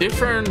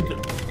 different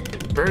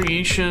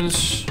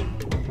variations.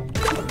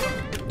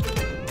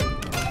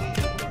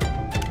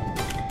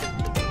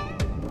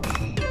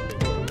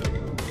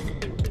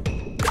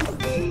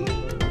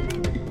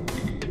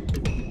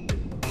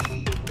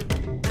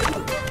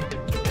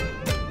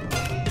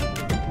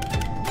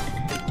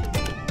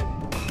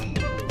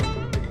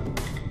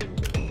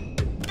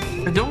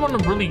 don't want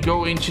to really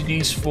go into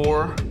these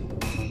 4.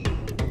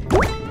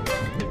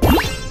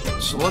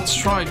 So let's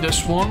try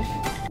this one.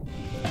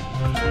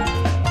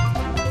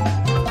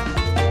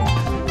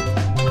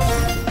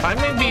 I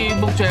may be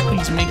able to at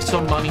least make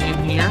some money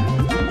in here.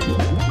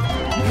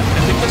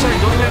 And because I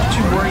don't have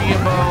to worry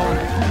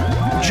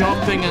about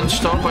jumping and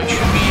stuff, I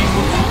should be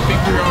able to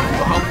figure out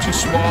how to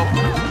swap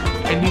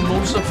in the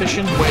most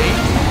efficient way.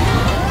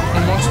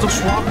 And once the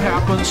swap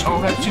happens,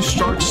 I'll have to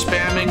start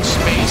spamming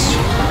space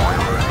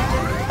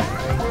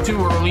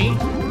too early.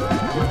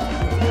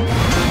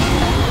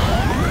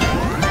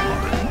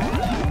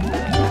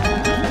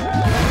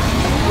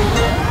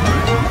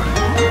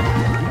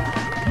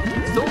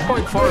 Still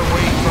quite far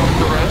away from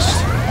the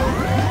rest.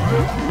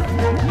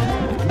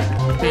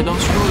 Okay, don't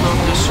screw it up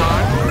this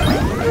side.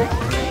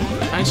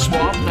 Nice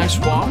swap, nice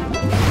swap.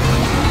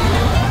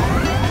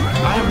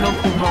 I have no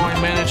clue how I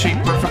managed a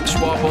perfect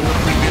swap on the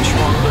previous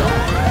one though.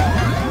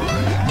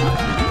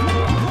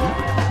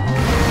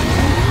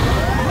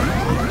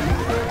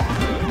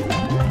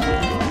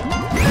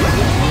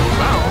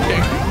 Wow,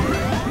 okay.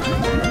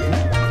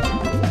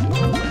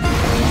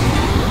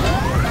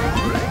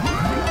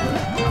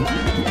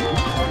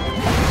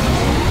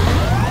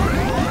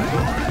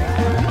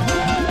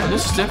 Well,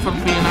 this is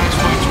definitely a nice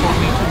way for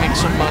me to make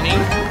some money.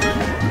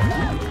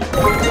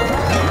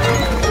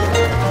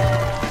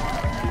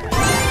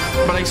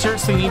 But I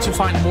seriously need to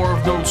find more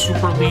of those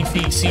super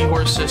leafy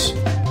seahorses.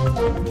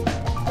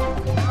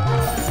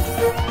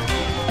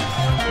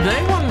 Did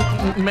anyone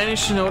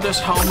manage to notice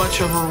how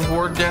much of a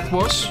reward that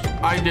was?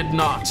 I did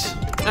not.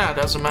 Ah,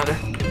 doesn't matter.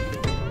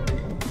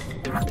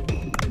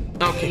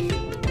 Okay.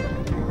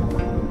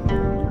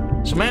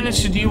 So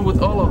managed to deal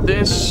with all of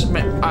this.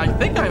 I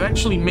think I've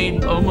actually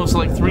made almost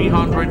like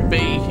 300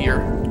 bay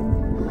here.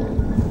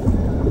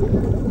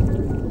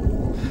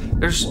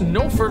 There's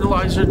no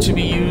fertilizer to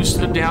be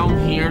used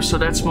down here, so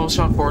that's most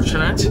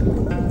unfortunate.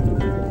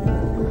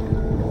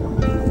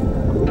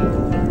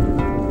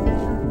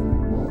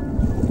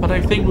 But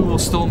I think we will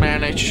still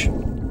manage.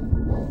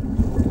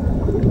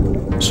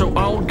 So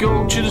I'll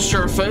go to the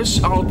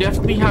surface. I'll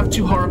definitely have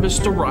to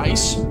harvest the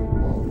rice.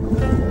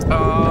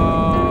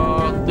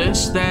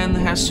 This then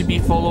has to be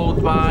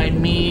followed by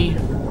me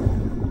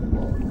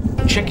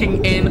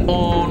checking in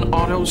on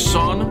Otto's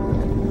son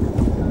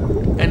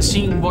and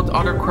seeing what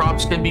other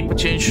crops can be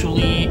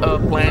potentially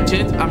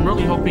planted. I'm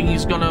really hoping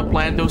he's gonna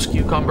plant those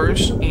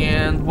cucumbers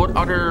and what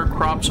other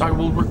crops I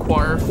will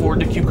require for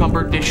the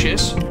cucumber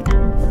dishes.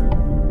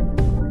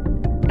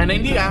 And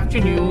in the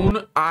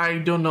afternoon, I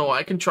don't know,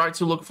 I can try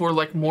to look for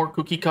like more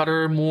cookie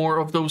cutter, more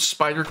of those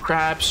spider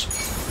crabs.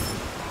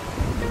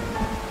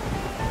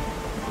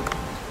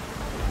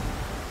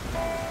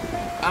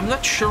 I'm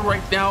not sure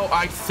right now.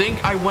 I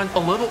think I went a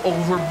little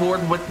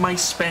overboard with my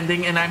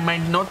spending and I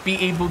might not be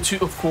able to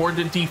afford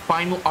the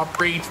final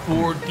upgrade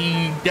for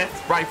the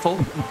death rifle.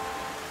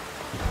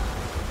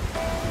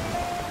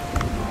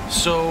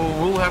 So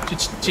we'll have to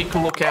take a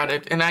look at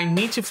it. And I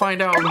need to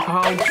find out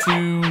how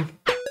to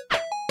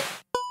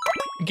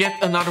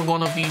get another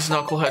one of these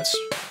knuckleheads.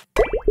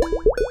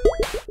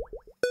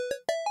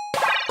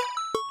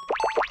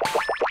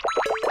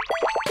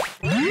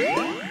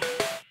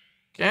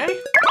 Okay.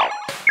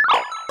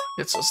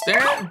 Gets us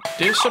there.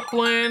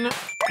 Discipline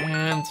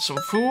and some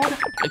food.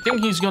 I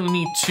think he's gonna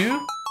need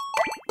 2.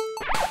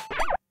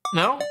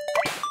 No?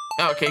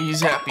 Okay,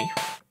 he's happy.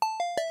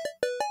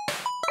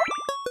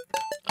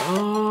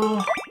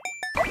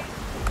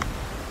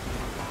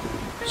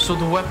 So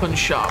the weapon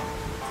shop.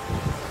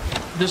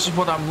 This is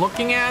what I'm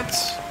looking at.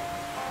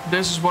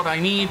 This is what I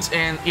need,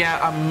 and yeah,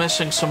 I'm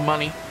missing some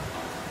money.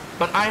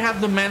 But I have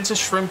the mantis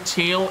shrimp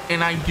tail,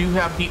 and I do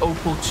have the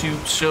opal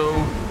tube, so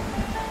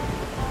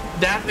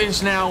that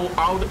is now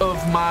out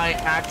of my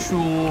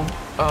actual,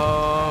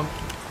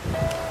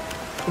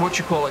 what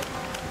you call it?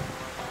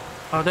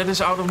 That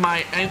is out of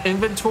my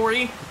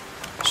inventory,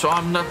 so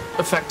I'm not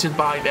affected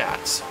by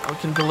that. I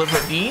can deliver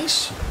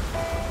these.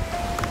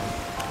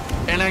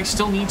 And I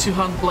still need to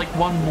hunt like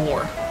 1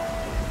 more.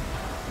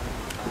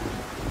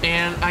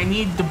 And I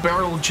need the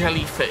barrel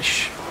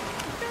jellyfish.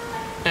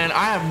 And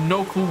I have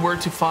no clue where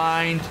to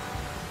find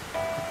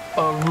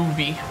a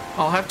ruby.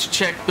 I'll have to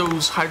check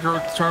those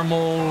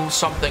hydrothermal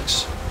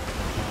somethings.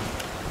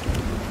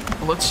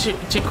 Let's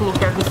take a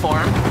look at the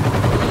farm.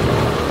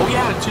 Oh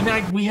yeah,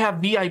 tonight we have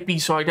VIP,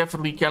 so I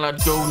definitely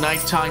cannot go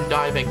nighttime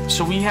diving.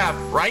 So we have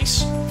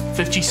rice,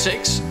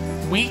 56,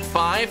 wheat,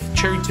 5,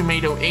 cherry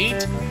tomato,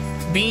 8,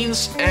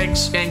 beans,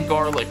 eggs, and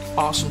garlic.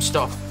 Awesome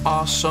stuff.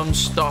 Awesome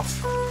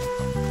stuff.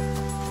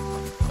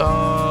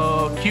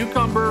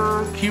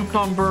 Cucumber,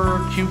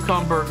 cucumber,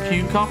 cucumber,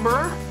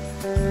 cucumber,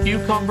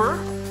 cucumber,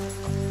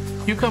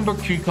 cucumber,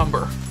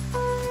 cucumber.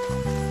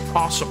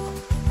 Awesome.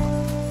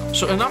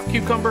 So enough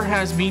cucumber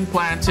has been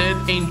planted.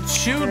 In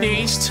 2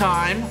 days'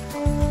 time.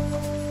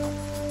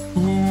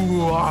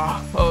 Ooh,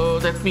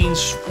 that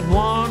means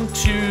 1,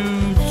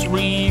 2,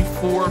 3,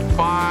 4,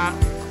 5.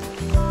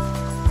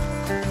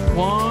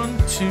 1,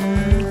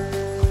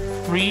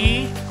 2,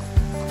 3,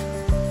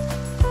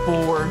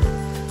 4,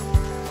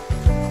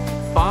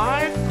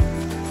 5,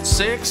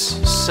 6,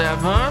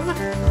 7,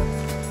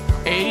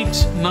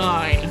 8,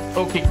 9.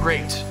 Okay,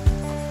 great.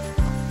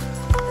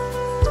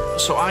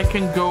 So I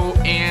can go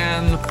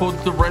and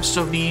put the rest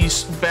of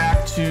these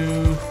back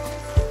to...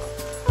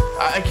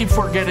 I keep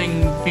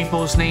forgetting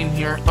people's name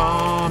here.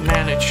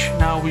 Manage.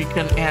 Now we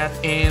can add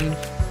in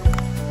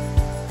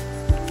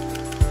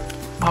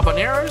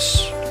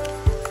habaneros,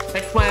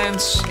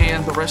 eggplants,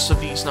 and the rest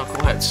of these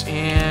knuckleheads.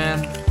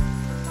 And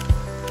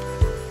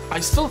I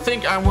still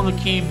think I want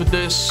to keep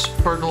this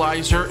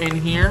fertilizer in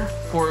here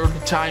for the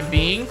time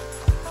being.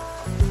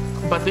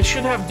 But this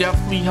should have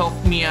definitely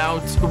helped me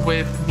out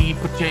with the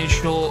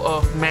potential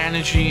of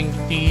managing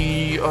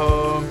the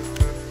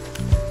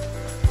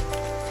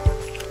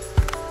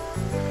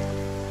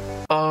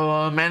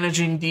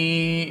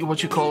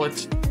what you call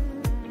it,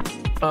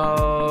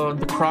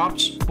 the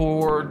crops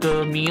for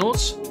the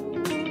meals.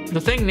 The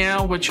thing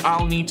now which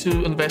I'll need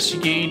to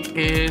investigate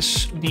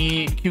is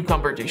the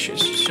cucumber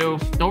dishes. So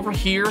over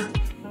here,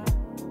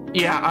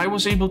 yeah, I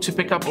was able to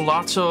pick up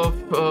lots of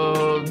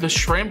the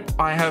shrimp.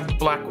 I have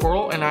black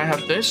coral and I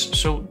have this,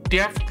 so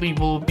definitely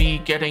will be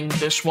getting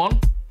this one.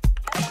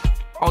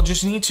 I'll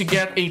just need to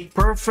get a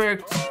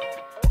perfect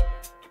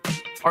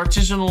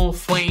artisanal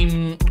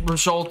flame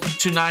result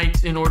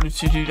tonight in order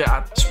to do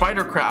that.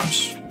 Spider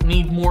crabs,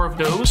 need more of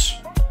those.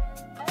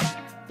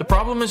 The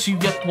problem is you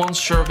get 1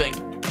 serving.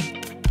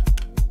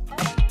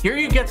 Here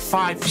you get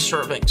 5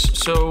 servings,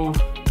 so...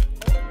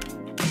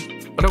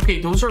 But okay,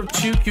 those are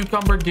 2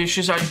 cucumber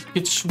dishes. I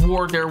could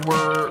swore there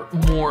were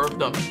more of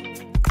them.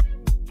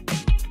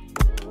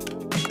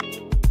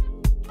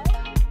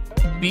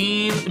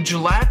 Bean,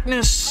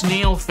 gelatinous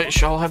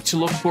snailfish. I'll have to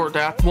look for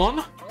that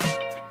one.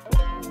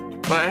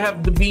 But I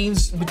have the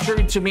beans, the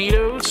cherry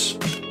tomatoes.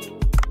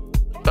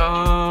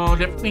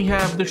 Definitely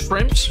have the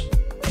shrimps.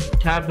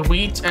 Have the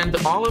wheat and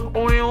the olive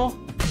oil.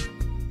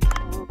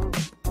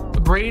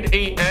 Grade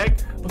A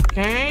egg.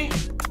 Okay.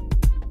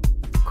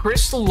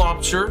 Crystal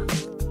lobster.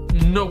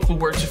 No clue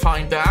where to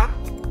find that.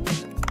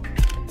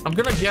 I'm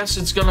gonna guess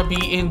it's gonna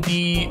be in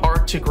the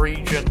Arctic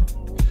region.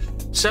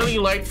 Sally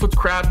Lightfoot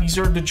crab, these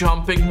are the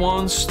jumping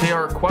ones. They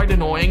are quite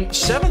annoying.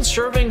 7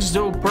 servings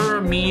though per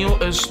meal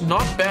is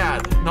not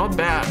bad. Not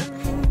bad.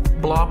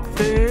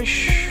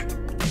 Blobfish.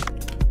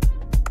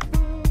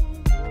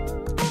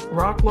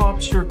 Rock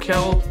lobster,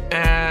 kelp,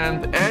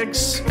 and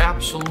eggs.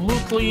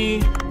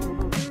 Absolutely.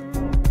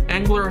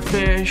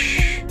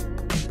 Anglerfish.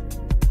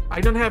 I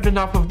don't have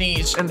enough of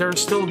these, and they're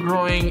still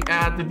growing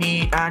at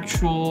the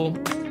actual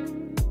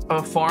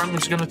farm.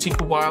 It's gonna take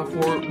a while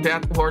for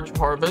that large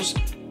harvest.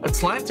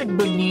 Atlantic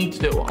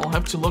bonito, I'll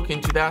have to look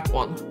into that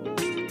one.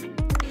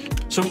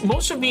 So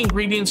most of the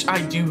ingredients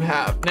I do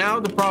have.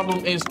 Now the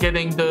problem is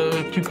getting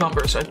the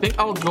cucumbers. I think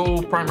I'll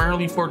go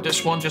primarily for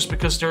this one just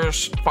because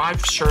there's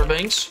 5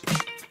 servings.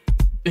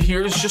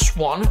 Here's just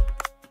 1.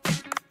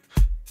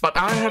 But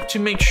I have to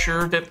make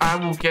sure that I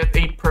will get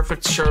a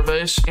perfect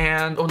service,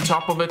 and on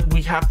top of it,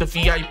 we have the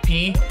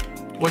VIP,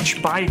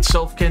 which by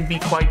itself can be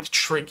quite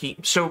tricky.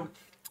 So,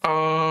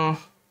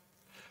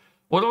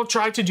 what I'll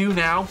try to do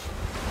now,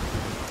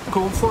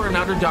 go for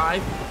another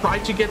dive, try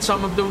to get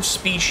some of those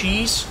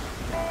species,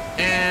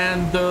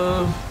 and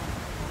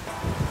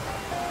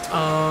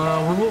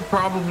we will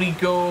probably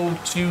go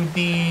to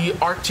the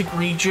Arctic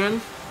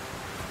region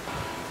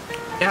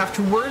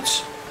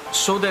afterwards,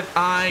 so that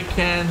I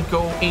can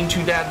go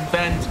into that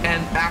vent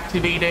and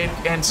activate it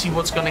and see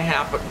what's gonna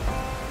happen.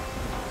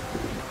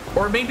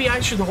 Or maybe I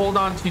should hold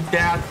on to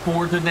that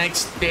for the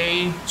next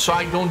day so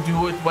I don't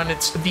do it when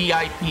it's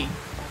VIP.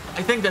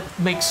 I think that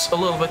makes a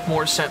little bit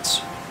more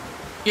sense.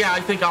 Yeah, I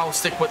think I'll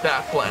stick with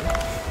that plan.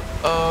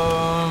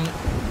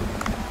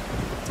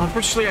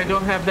 Unfortunately, I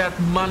don't have that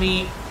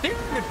money.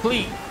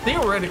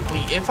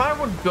 Theoretically, if I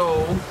would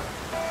go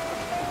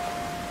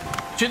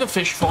to the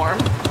fish farm,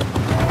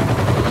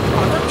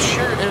 I'm not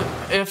sure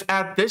if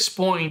at this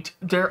point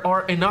there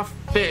are enough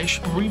fish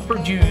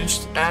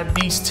reproduced at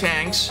these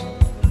tanks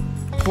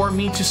for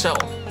me to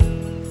sell.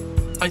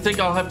 I think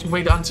I'll have to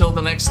wait until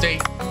the next day.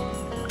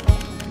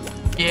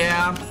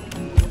 Yeah.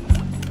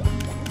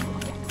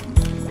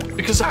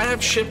 Because I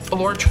have shipped a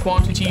large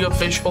quantity of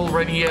fish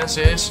already as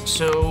is,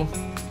 so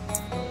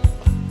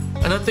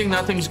I don't think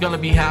nothing's gonna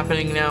be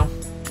happening now.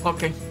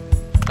 Okay.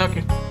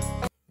 Okay.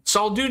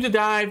 So I'll do the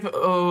dive,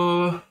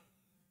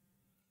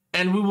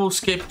 and we will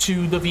skip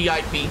to the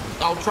VIP.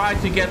 I'll try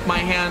to get my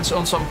hands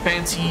on some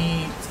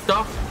fancy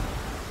stuff,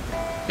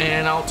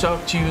 and I'll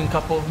talk to you in a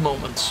couple of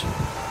moments.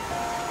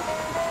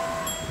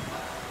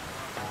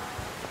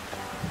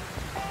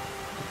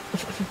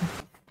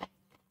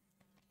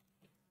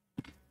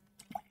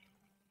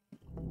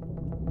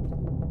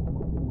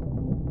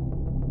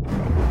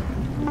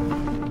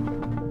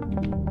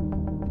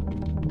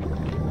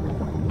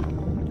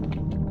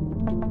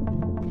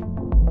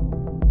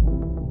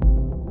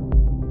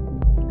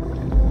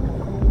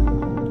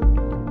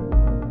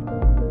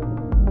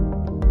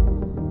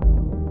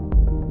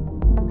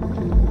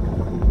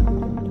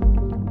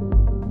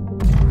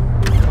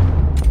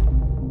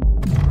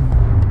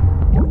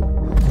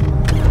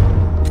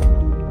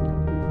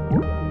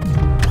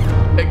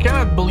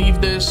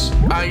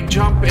 I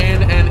jump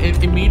in and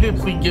it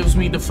immediately gives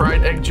me the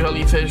fried egg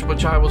jellyfish,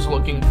 which I was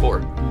looking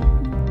for.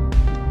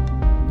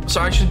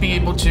 So I should be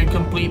able to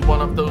complete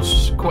one of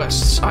those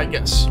quests, I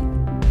guess.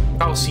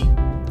 I'll see.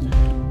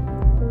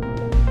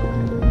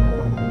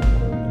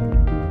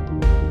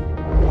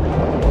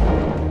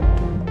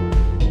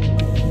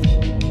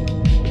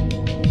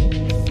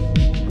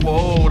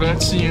 Whoa,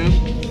 that's new.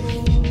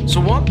 So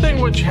one thing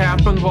which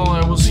happened while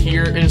I was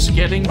here is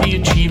getting the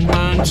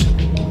achievement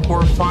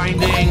for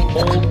finding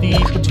all the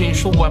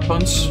potential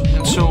weapons.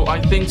 And so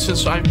I think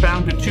since I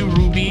found the 2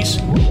 rubies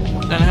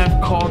and have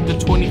caught the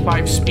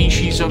 25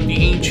 species of the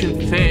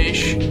ancient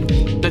fish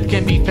that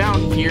can be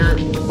found here,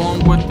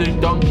 along with the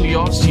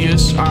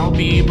Dunkleosteus, I'll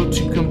be able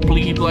to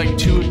complete like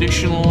 2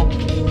 additional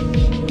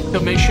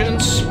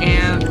commissions.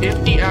 And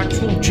if the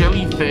actual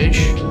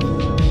jellyfish,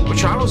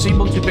 which I was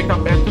able to pick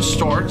up at the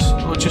start,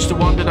 which is the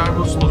one that I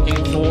was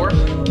looking for,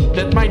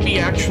 that might be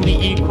actually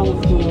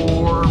equal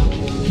for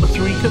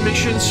 3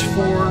 commissions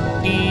for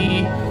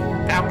the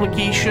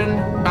application.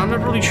 I'm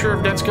not really sure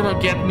if that's gonna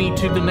get me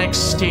to the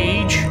next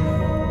stage,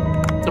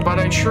 but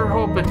I sure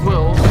hope it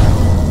will.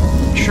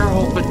 Sure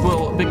hope it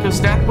will,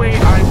 because that way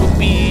I will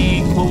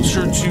be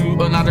closer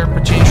to another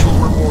potential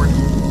reward.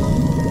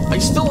 I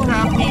still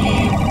have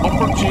the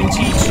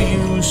opportunity to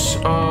use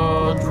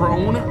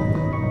drone,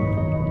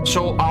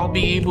 so I'll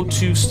be able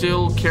to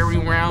still carry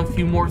around a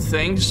few more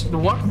things. The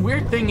one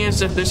weird thing is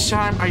that this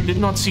time I did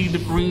not see the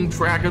green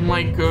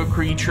dragon-like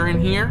creature in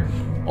here.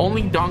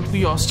 Only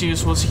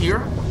Dunkleosteus was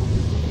here.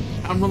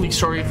 I'm really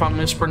sorry if I'm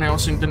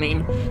mispronouncing the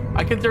name.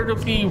 I can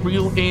theoretically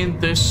reel in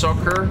this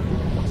sucker.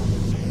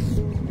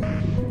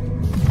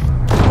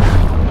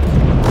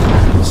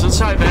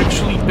 Since I've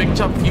actually picked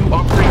up a few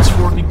upgrades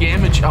for the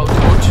damage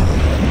output.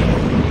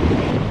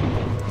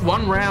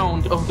 1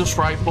 round of this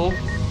rifle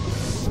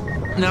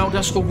now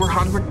does over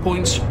 100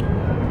 points,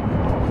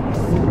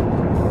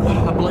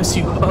 bless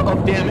you,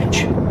 of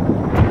damage.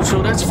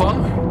 So that's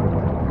fun.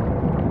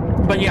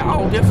 But yeah,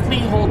 I'll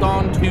definitely hold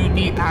on to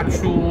the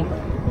actual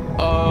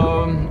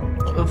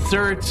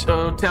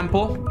 3rd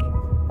temple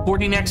for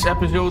the next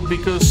episode,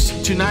 because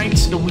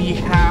tonight we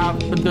have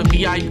the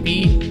VIP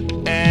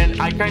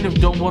and I kind of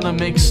don't want to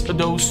mix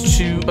those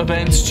 2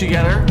 events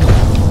together.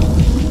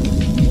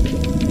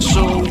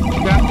 So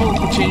that will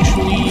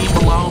potentially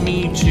allow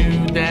me to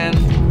then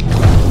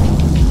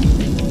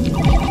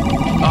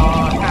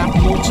have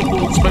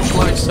multiple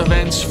specialized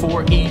events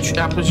for each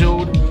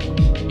episode,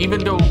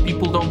 even though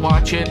people don't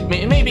watch it.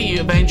 Maybe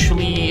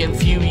eventually in a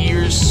few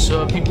years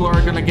people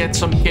are gonna get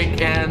some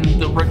kick and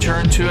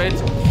return to it.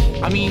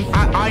 I mean,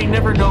 I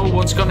never know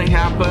what's gonna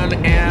happen,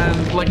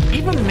 and like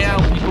even now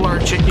people are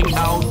checking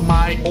out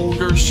my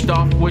older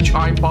stuff which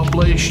I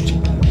published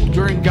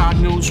during God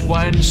knows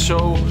when,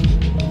 so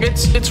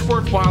it's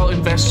worthwhile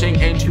investing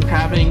into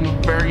having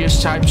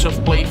various types of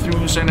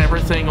playthroughs and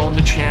everything on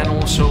the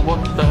channel. So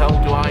what the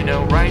hell do I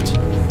know, right?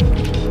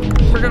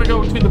 We're gonna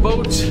go to the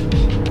boat,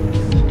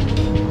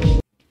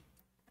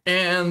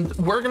 and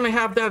we're gonna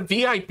have that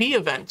VIP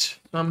event.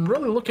 I'm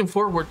really looking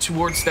forward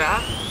towards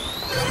that.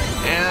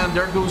 And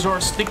there goes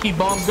our sticky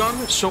bomb gun.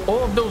 So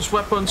all of those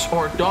weapons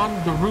are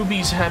done. The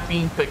rubies have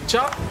been picked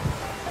up.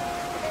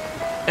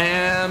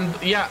 And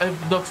yeah,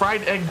 the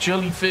fried egg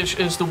jellyfish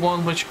is the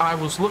one which I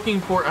was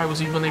looking for. I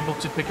was even able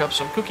to pick up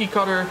some cookie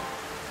cutter.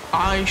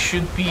 I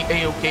should be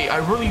a-okay. I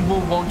really will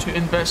want to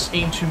invest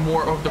into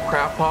more of the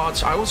crab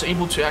pots. I was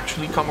able to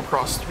actually come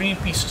across 3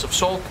 pieces of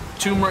salt,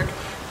 turmeric,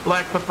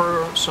 black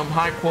pepper, some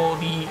high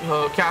quality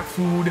cat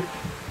food,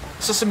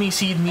 sesame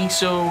seed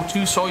miso,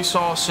 2 soy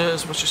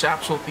sauces, which is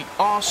absolutely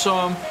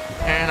awesome.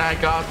 And I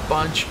got a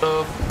bunch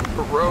of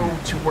roe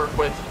to work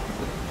with.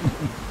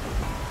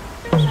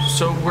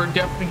 So we're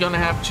definitely gonna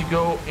have to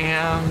go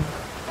and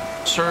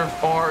serve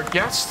our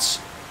guests.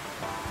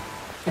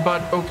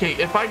 But okay,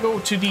 if I go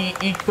to the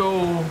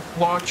eco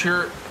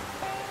watcher,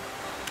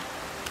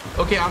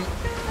 okay,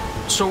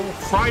 so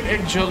fried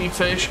egg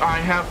jellyfish, I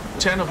have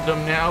 10 of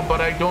them now,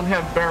 but I don't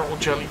have barrel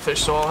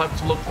jellyfish, so I'll have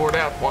to look for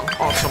that one.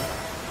 Awesome.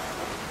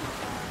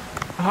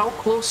 How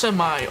close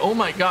am I? Oh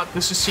my god,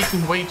 this is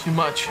taking way too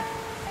much.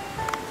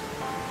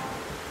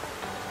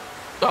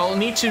 I'll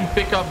need to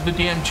pick up the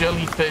damn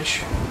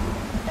jellyfish.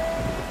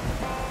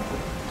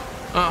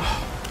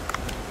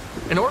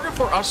 In order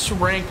for us to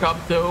rank up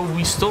though,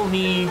 we still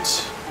need...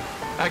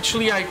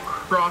 Actually, I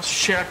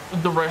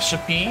cross-checked the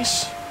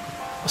recipes.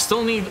 I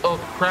still need a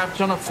crap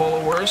ton of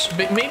followers.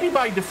 But maybe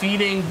by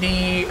defeating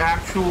the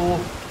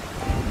actual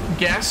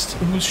guest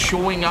who's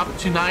showing up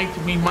tonight,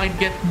 we might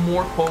get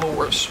more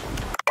followers.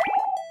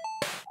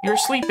 You're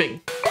sleeping.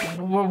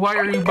 Why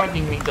are you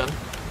bugging me then?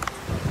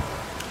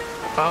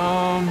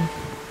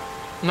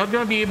 Not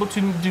gonna be able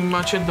to do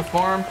much at the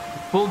farm.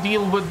 We'll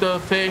deal with the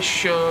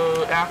fish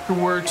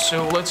afterwards,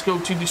 so let's go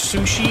to the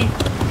sushi.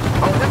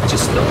 I'll have to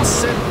still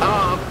set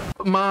up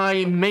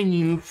my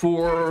menu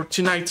for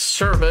tonight's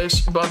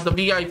service, but the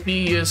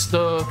VIP is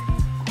the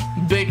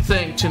big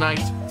thing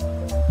tonight.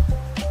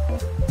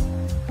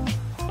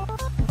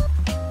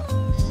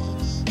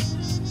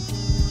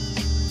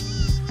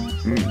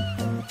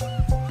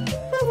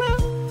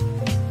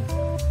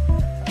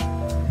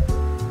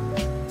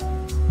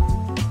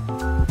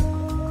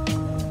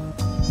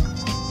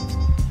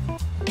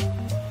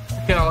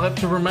 Okay, I'll have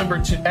to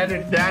remember to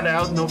edit that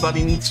out.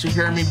 Nobody needs to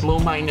hear me blow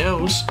my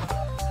nose.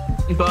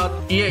 But,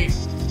 yay.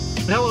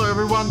 Hello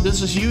everyone,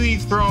 this is Yui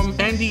from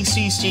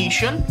NDC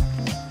Station.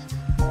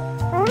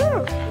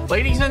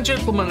 Ladies and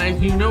gentlemen,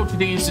 as you know,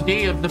 today is the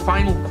day of the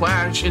final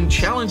clash and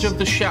challenge of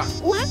the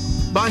chef.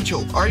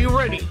 Bancho, are you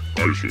ready?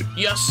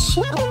 Yes.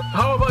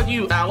 How about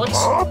you, Alex?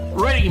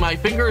 Ready, my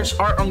fingers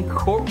are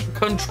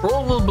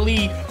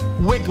uncontrollably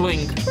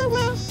wiggling.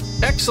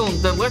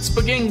 Excellent, then let's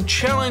begin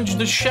challenge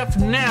the chef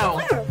now.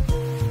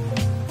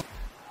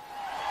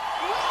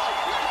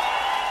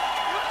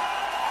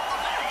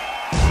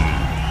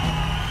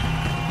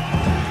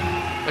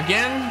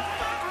 Again,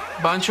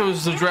 Bancho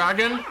is the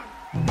dragon.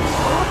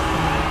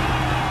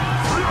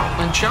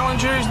 And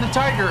challenger is the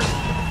tiger.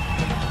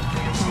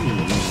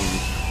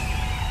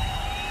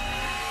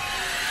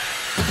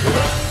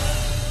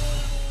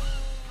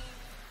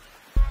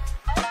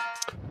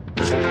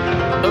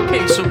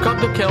 Okay, so cut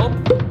the kelp.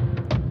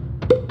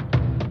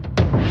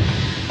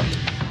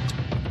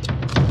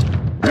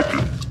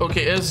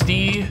 Okay,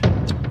 SD,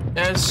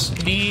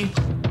 SD,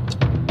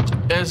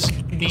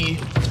 SD.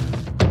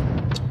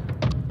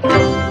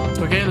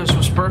 Okay, this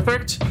was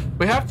perfect.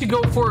 We have to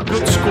go for a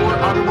good score,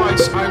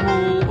 otherwise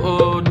I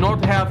will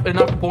not have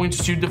enough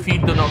points to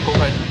defeat the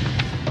knucklehead.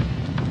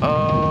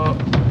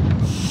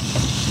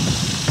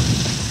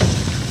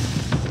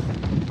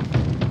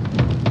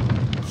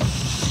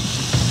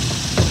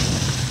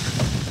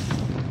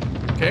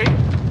 Okay.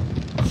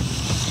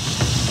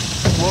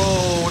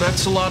 Whoa,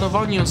 that's a lot of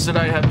onions that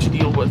I have to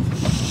deal with.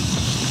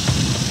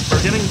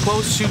 We're getting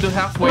close to the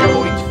halfway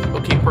point.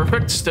 Okay,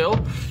 perfect,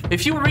 still.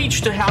 If you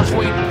reach the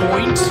halfway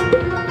point,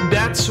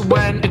 that's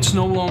when it's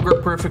no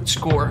longer perfect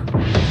score.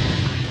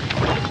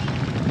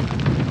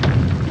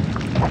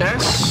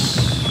 S,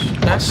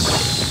 S,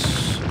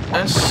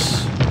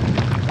 S,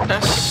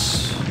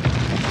 S.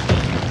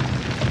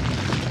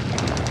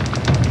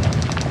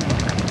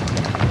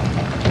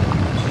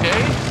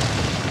 Okay.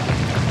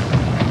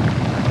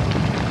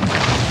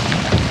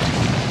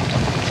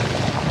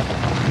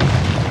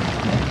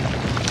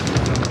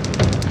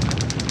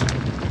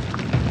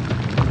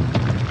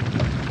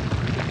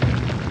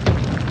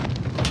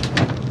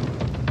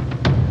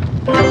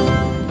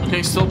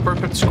 Okay, still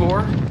perfect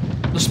score,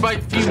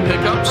 despite few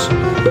hiccups.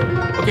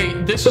 Okay,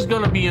 this is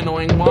gonna be an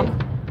annoying one.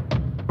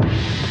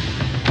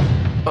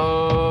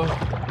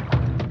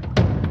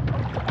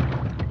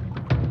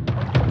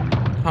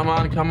 Come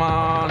on, come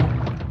on.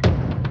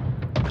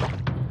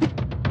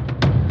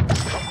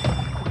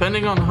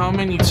 Depending on how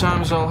many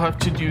times I'll have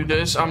to do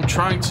this, I'm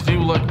trying to do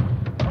like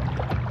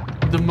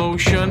the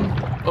motion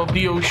of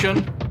the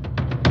ocean.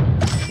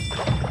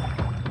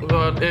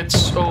 But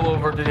it's all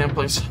over the damn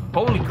place.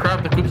 Holy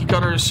crap, the cookie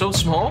cutter is so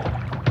small.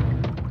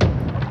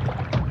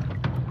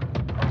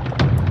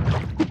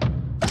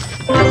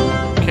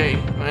 Okay,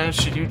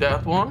 managed to do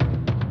that one.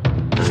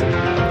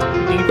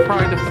 Deep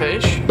fry the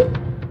fish.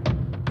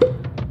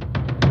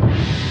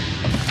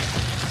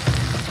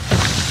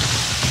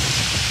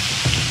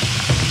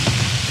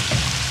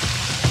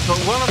 But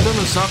one of them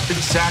is not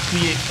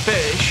exactly a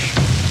fish.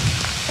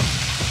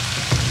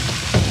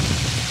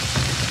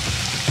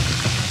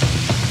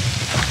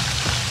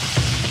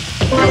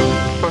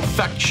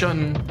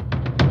 Perfection.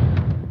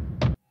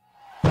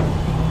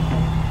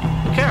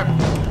 Okay,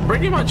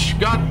 pretty much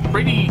got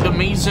pretty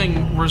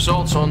amazing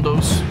results on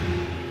those.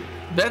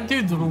 That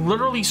dude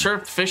literally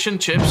served fish and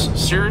chips.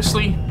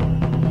 Seriously?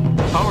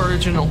 How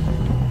original.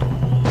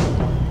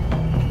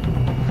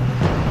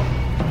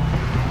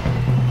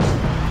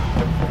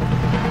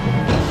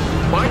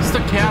 Why is the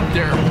cat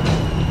there?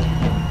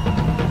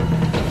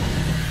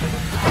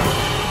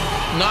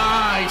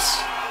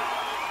 Nice!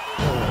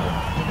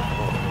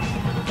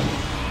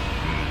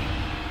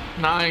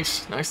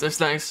 Nice, nice, that's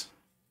nice.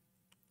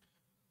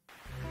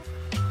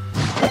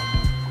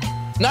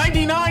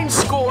 99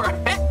 score!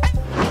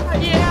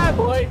 Yeah,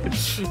 boy!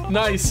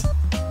 Nice.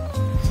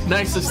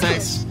 Nice, that's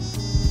nice.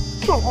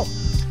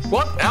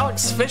 What?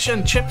 Alex, fish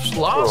and chips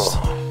lost?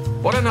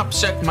 What an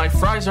upset. My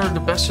fries are the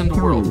best in the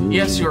world.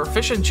 Yes, your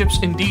fish and chips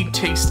indeed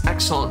taste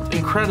excellent.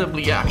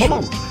 Incredibly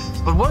actual.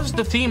 But what is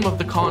the theme of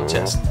the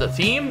contest? The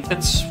theme?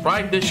 It's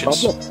fried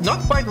dishes. Not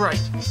quite right.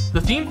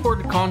 The theme for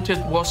the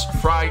contest was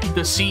Fry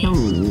the Sea.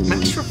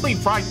 Masterfully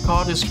fried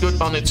cod is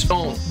good on its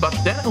own, but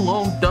that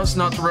alone does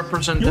not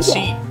represent the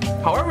sea.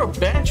 However,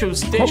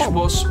 Bancho's dish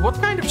was... What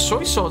kind of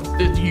soy sauce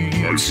did you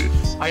use?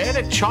 I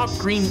added chopped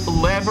green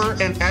lever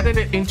and added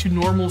it into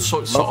normal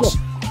soy sauce,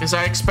 as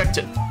I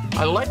expected.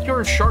 I like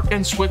your shark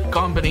and squid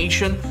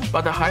combination,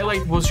 but the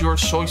highlight was your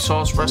soy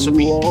sauce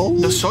recipe.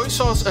 The soy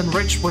sauce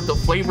enriched with the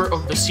flavor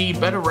of the sea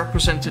better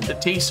represented the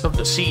taste of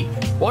the sea.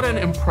 What an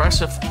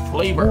impressive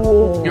flavor.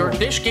 Your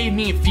dish gave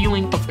me a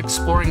feeling of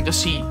exploring the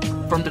sea.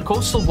 From the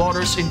coastal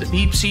waters in the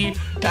deep sea,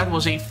 that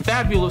was a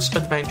fabulous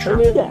adventure.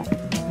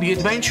 The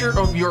adventure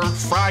of your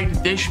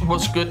fried dish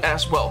was good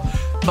as well,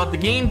 but the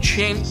game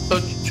changer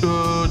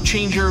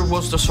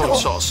was the soy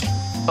sauce.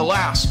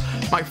 Alas,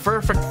 my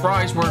perfect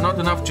fries were not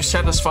enough to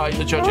satisfy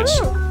the judges.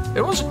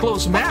 It was a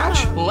close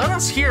match. Let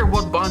us hear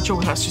what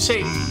Bancho has to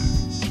say.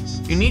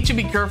 You need to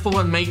be careful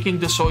when making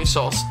the soy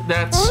sauce.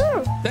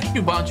 Thank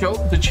you, Bancho.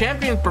 The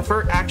champion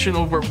prefer action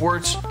over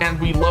words, and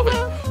we love it.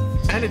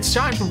 And it's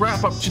time to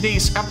wrap up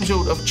today's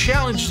episode of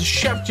Challenge the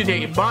Chef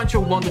today. Bancho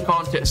won the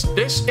contest.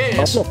 This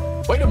is...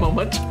 Wait a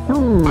moment.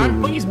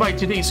 I'm pleased by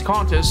today's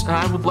contest, and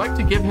I would like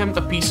to give him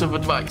a piece of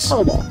advice.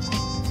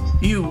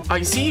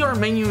 I see your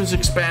menu is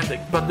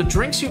expanding, but the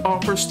drinks you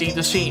offer stay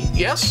the same,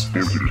 yes?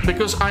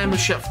 Because I am a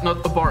chef,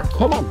 not a bar.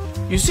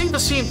 You see the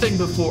same thing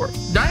before.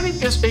 Dining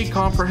is a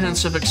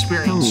comprehensive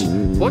experience.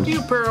 What do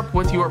you pair up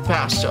with your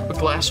pasta? A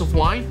glass of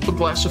wine, a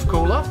glass of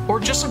cola, or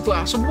just a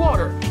glass of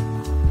water?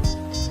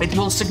 It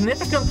will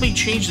significantly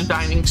change the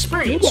dining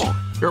experience.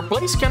 Your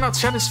place cannot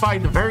satisfy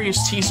the various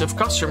tastes of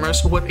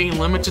customers with a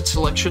limited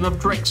selection of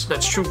drinks.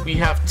 That's true. We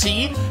have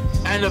tea,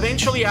 and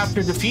eventually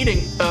after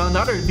defeating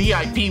another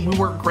VIP, we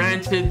were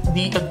granted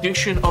the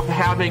addition of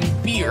having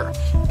beer.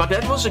 But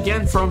that was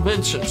again from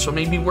Vincent, so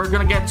maybe we're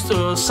gonna get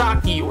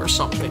sake or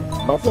something.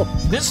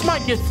 This is my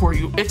gift for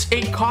you. It's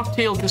a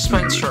cocktail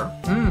dispenser.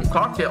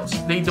 Cocktails.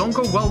 They don't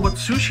go well with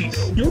sushi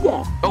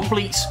though. Oh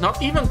please,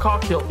 not even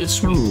cocktail is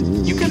sweet.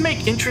 You can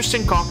make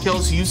interesting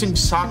cocktails using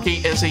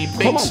sake as a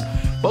base.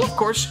 Well, of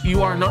course,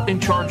 you are not in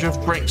charge of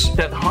drinks.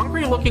 That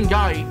hungry-looking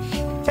guy...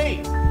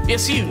 Hey,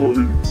 it's you.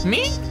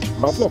 Me?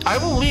 I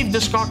will leave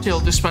this cocktail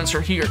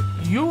dispenser here.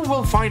 You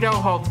will find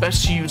out how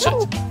best to use it.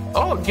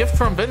 Oh, a gift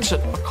from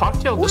Vincent. A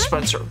cocktail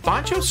dispenser.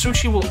 Bancho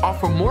Sushi will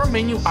offer more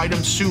menu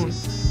items soon,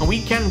 and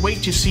we can't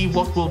wait to see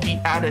what will be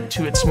added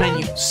to its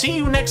menu. See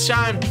you next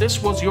time.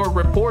 This was your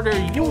reporter,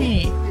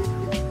 Yui.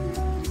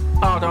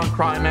 Oh, don't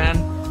cry,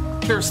 man.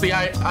 Seriously,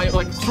 I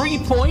like 3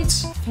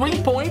 points?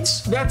 3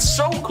 points? That's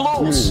so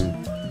close.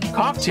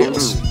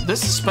 Cocktails.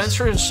 This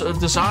dispenser is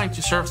designed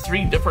to serve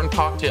 3 different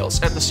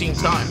cocktails at the same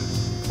time.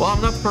 Well,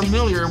 I'm not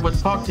familiar with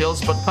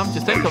cocktails, but come to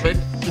think of it,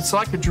 it's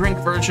like a drink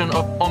version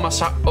of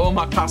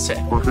omakase.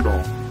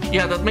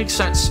 Yeah, that makes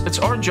sense. It's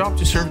our job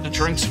to serve the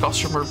drinks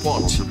customer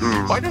wants.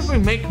 Why don't we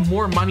make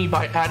more money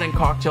by adding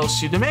cocktails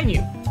to the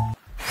menu?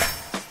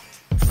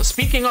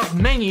 Speaking of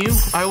menu,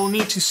 I will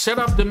need to set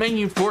up the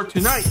menu for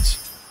tonight.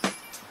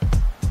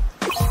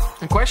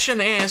 The question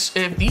is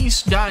if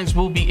these guys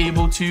will be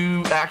able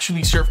to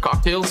actually serve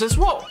cocktails as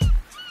well.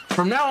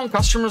 From now on,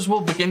 customers will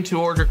begin to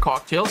order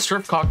cocktails,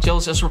 serve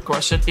cocktails as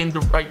requested in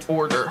the right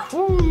order.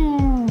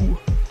 Ooh.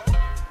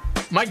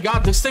 My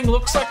god, this thing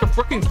looks like a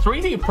freaking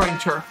 3D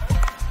printer.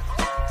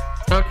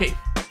 Okay,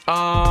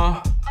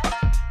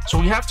 so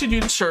we have to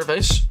do the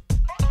service.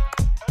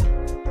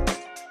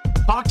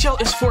 Cocktail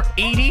is for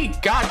 80?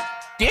 God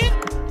damn!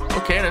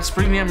 Okay, that's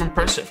pretty damn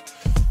impressive.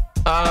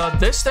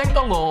 This thing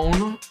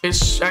alone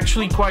is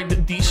actually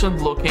quite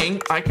decent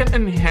looking. I can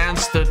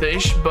enhance the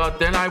dish, but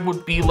then I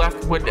would be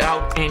left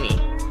without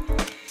any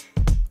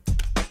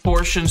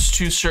portions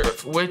to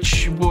serve,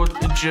 which would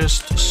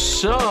just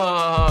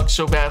suck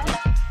so badly.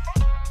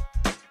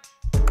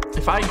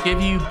 If I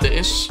give you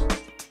this,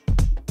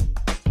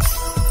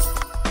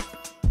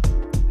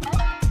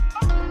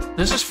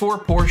 this is 4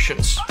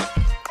 portions.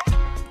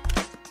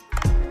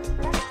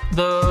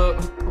 The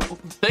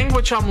thing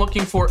which I'm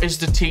looking for is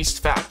the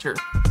taste factor.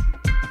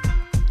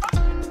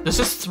 This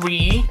is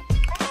 3.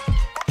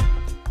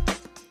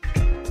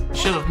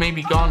 Should have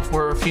maybe gone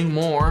for a few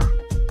more.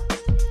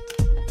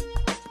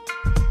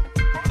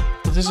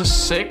 This is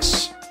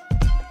 6.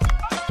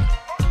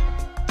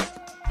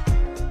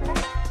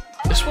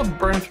 This would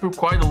burn through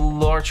quite a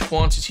large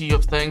quantity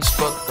of things,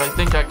 but I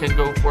think I can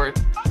go for it.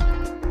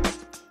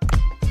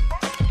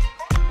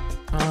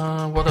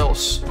 What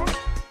else?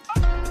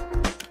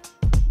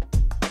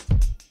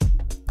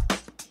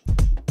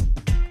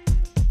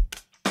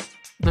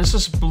 This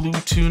is blue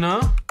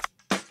tuna.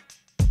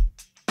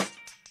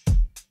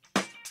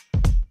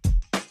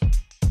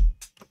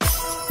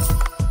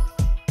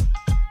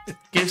 It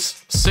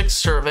gives 6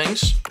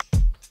 servings.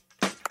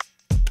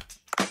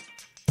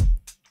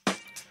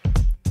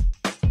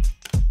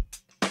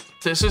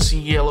 This is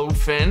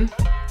yellowfin.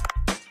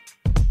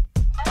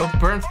 I'll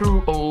burn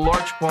through a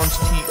large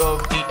quantity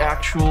of the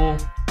actual...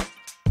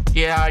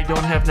 Yeah, I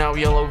don't have now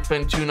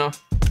yellowfin tuna.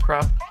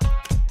 Crap.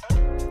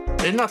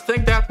 Did not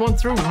think that one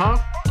through, huh?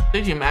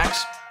 Did you,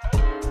 Max?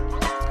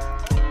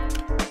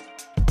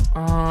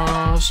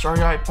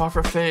 Starry-eyed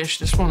pufferfish.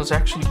 This one is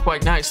actually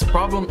quite nice. The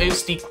problem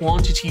is the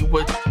quantity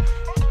with...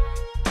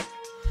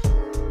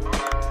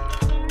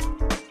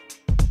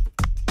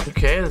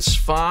 Okay, that's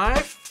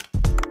 5.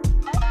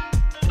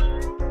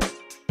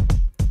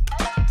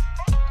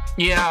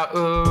 Yeah,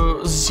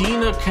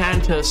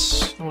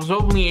 Xenocanthus. I was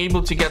only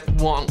able to get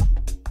 1.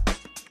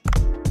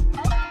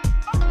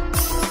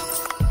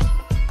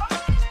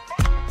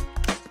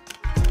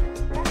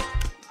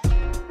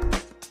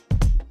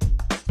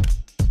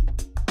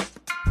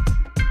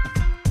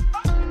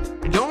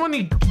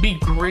 Be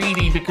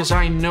greedy because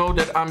I know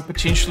that I'm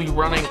potentially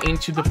running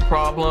into the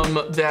problem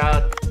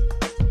that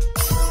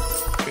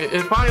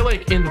if I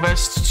like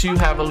invest too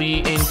heavily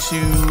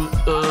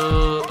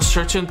into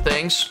certain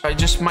things, I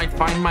just might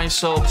find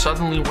myself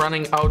suddenly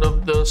running out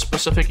of the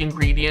specific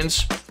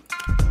ingredients,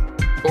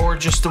 or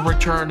just the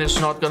return is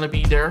not gonna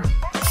be there.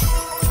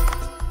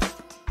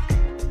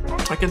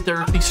 I can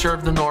theoretically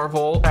serve the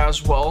narwhal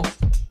as well.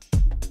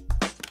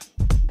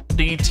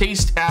 The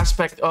taste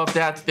aspect of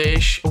that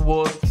dish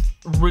would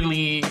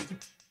really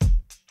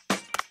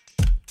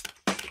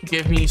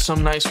give me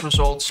some nice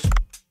results.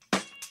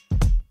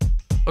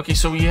 Okay,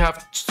 so we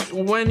have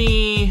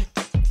 20,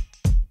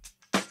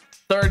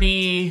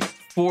 30,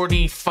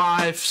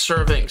 45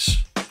 servings.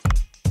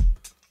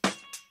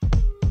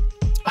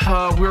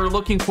 We're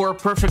looking for a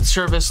perfect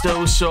service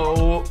though,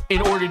 so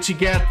in order to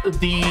get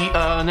the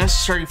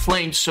necessary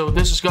flames, so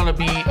this is gonna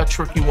be a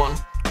tricky one.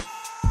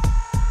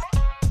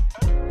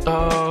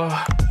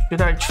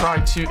 Should I try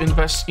to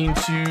invest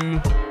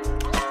into...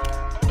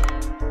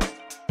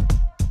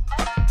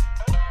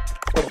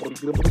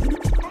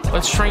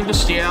 Let's train the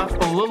staff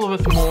a little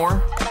bit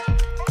more.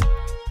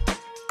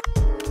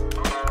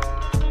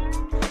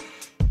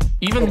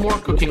 Even more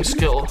cooking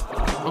skill.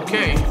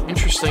 Okay,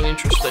 interesting,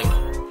 interesting.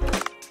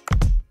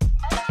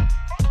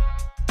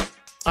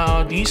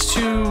 These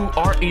two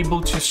are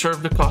able to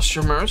serve the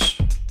customers.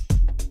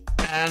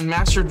 And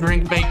master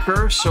drink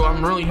maker, so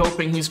I'm really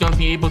hoping he's gonna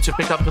be able to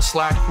pick up the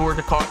slack for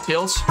the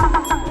cocktails.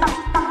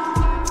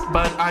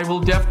 But I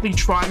will definitely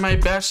try my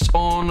best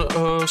on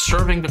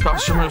serving the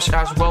customers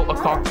as well a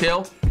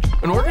cocktail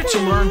in order to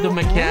learn the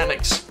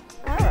mechanics.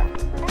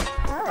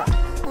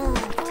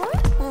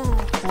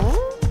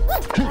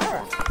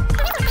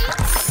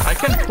 I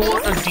can pour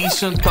a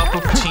decent cup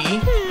of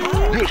tea.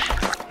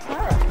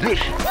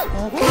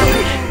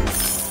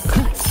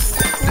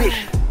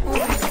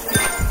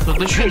 So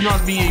this should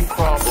not be a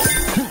problem.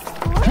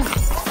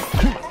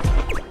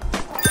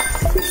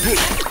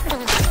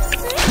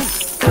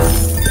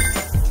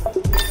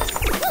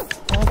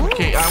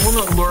 Okay, I want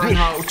to learn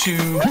how to...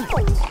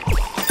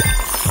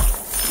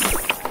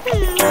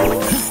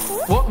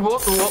 What,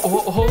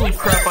 holy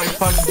crap, I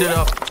fucked it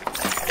up.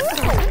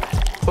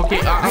 Okay,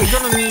 I'm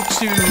gonna need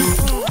to...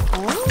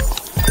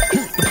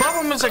 The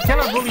problem is I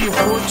cannot really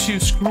afford to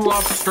screw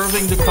up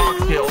serving the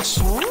cocktails.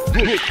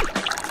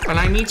 And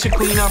I need to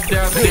clean up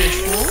that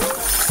dish.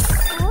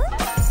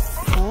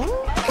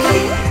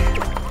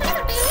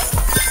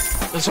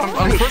 So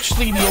I'm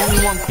unfortunately the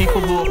only one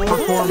capable of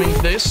performing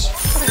this.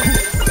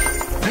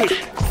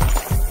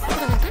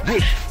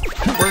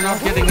 We're not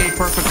getting a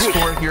perfect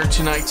score here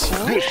tonight.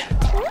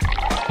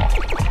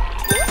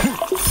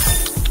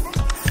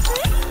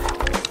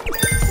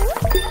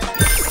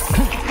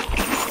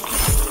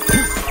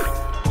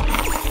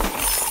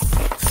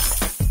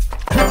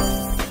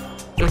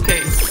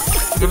 Okay,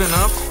 good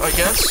enough, I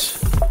guess.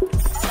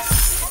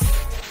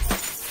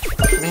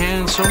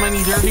 Man, so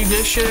many dirty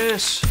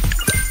dishes.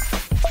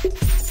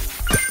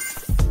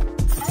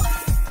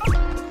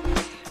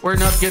 We're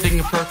not getting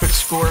a perfect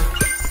score.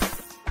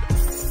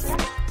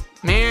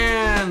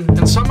 Man,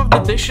 and some of the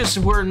dishes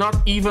were not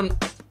even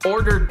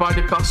ordered by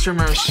the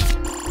customers.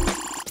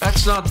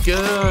 That's not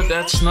good,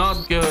 that's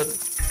not good.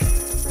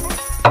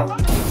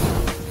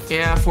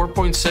 Yeah,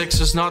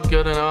 4.6 is not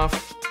good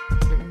enough.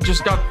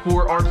 Just got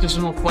 4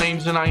 artisanal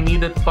flames and I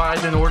needed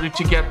 5 in order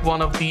to get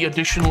one of the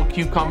additional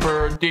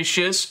cucumber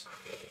dishes.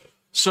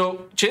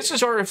 So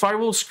chances are if I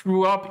will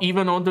screw up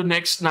even on the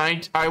next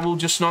night, I will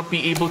just not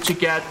be able to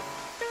get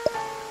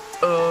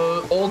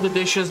all the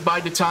dishes by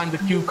the time the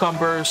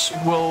cucumbers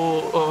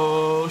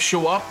will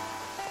show up.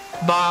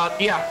 But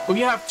yeah, we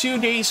have 2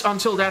 days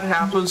until that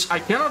happens. I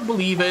cannot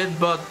believe it,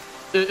 but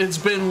it's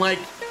been like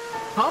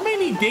how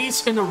many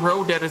days in a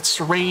row that it's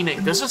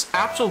raining? This is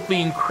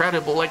absolutely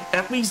incredible. Like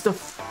at least the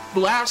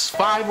last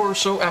 5 or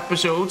so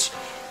episodes,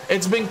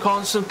 it's been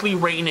constantly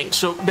raining.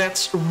 So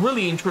that's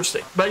really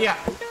interesting. But yeah,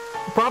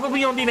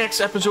 probably on the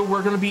next episode,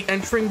 we're going to be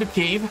entering the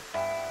cave.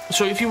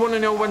 So if you want to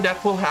know when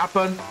that will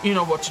happen, you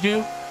know what to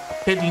do.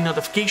 Hit the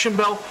notification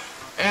bell.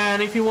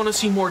 And if you want to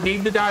see more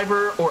Dave the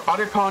Diver or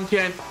other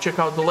content, check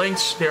out the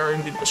links. They are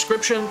in the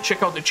description.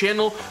 Check out the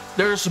channel.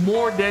 There's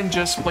more than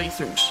just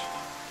playthroughs.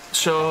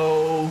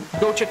 So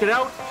go check it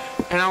out.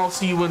 And I'll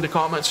see you in the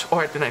comments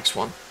or at the next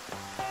one.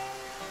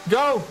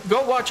 Go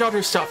watch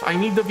other stuff. I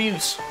need the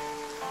views.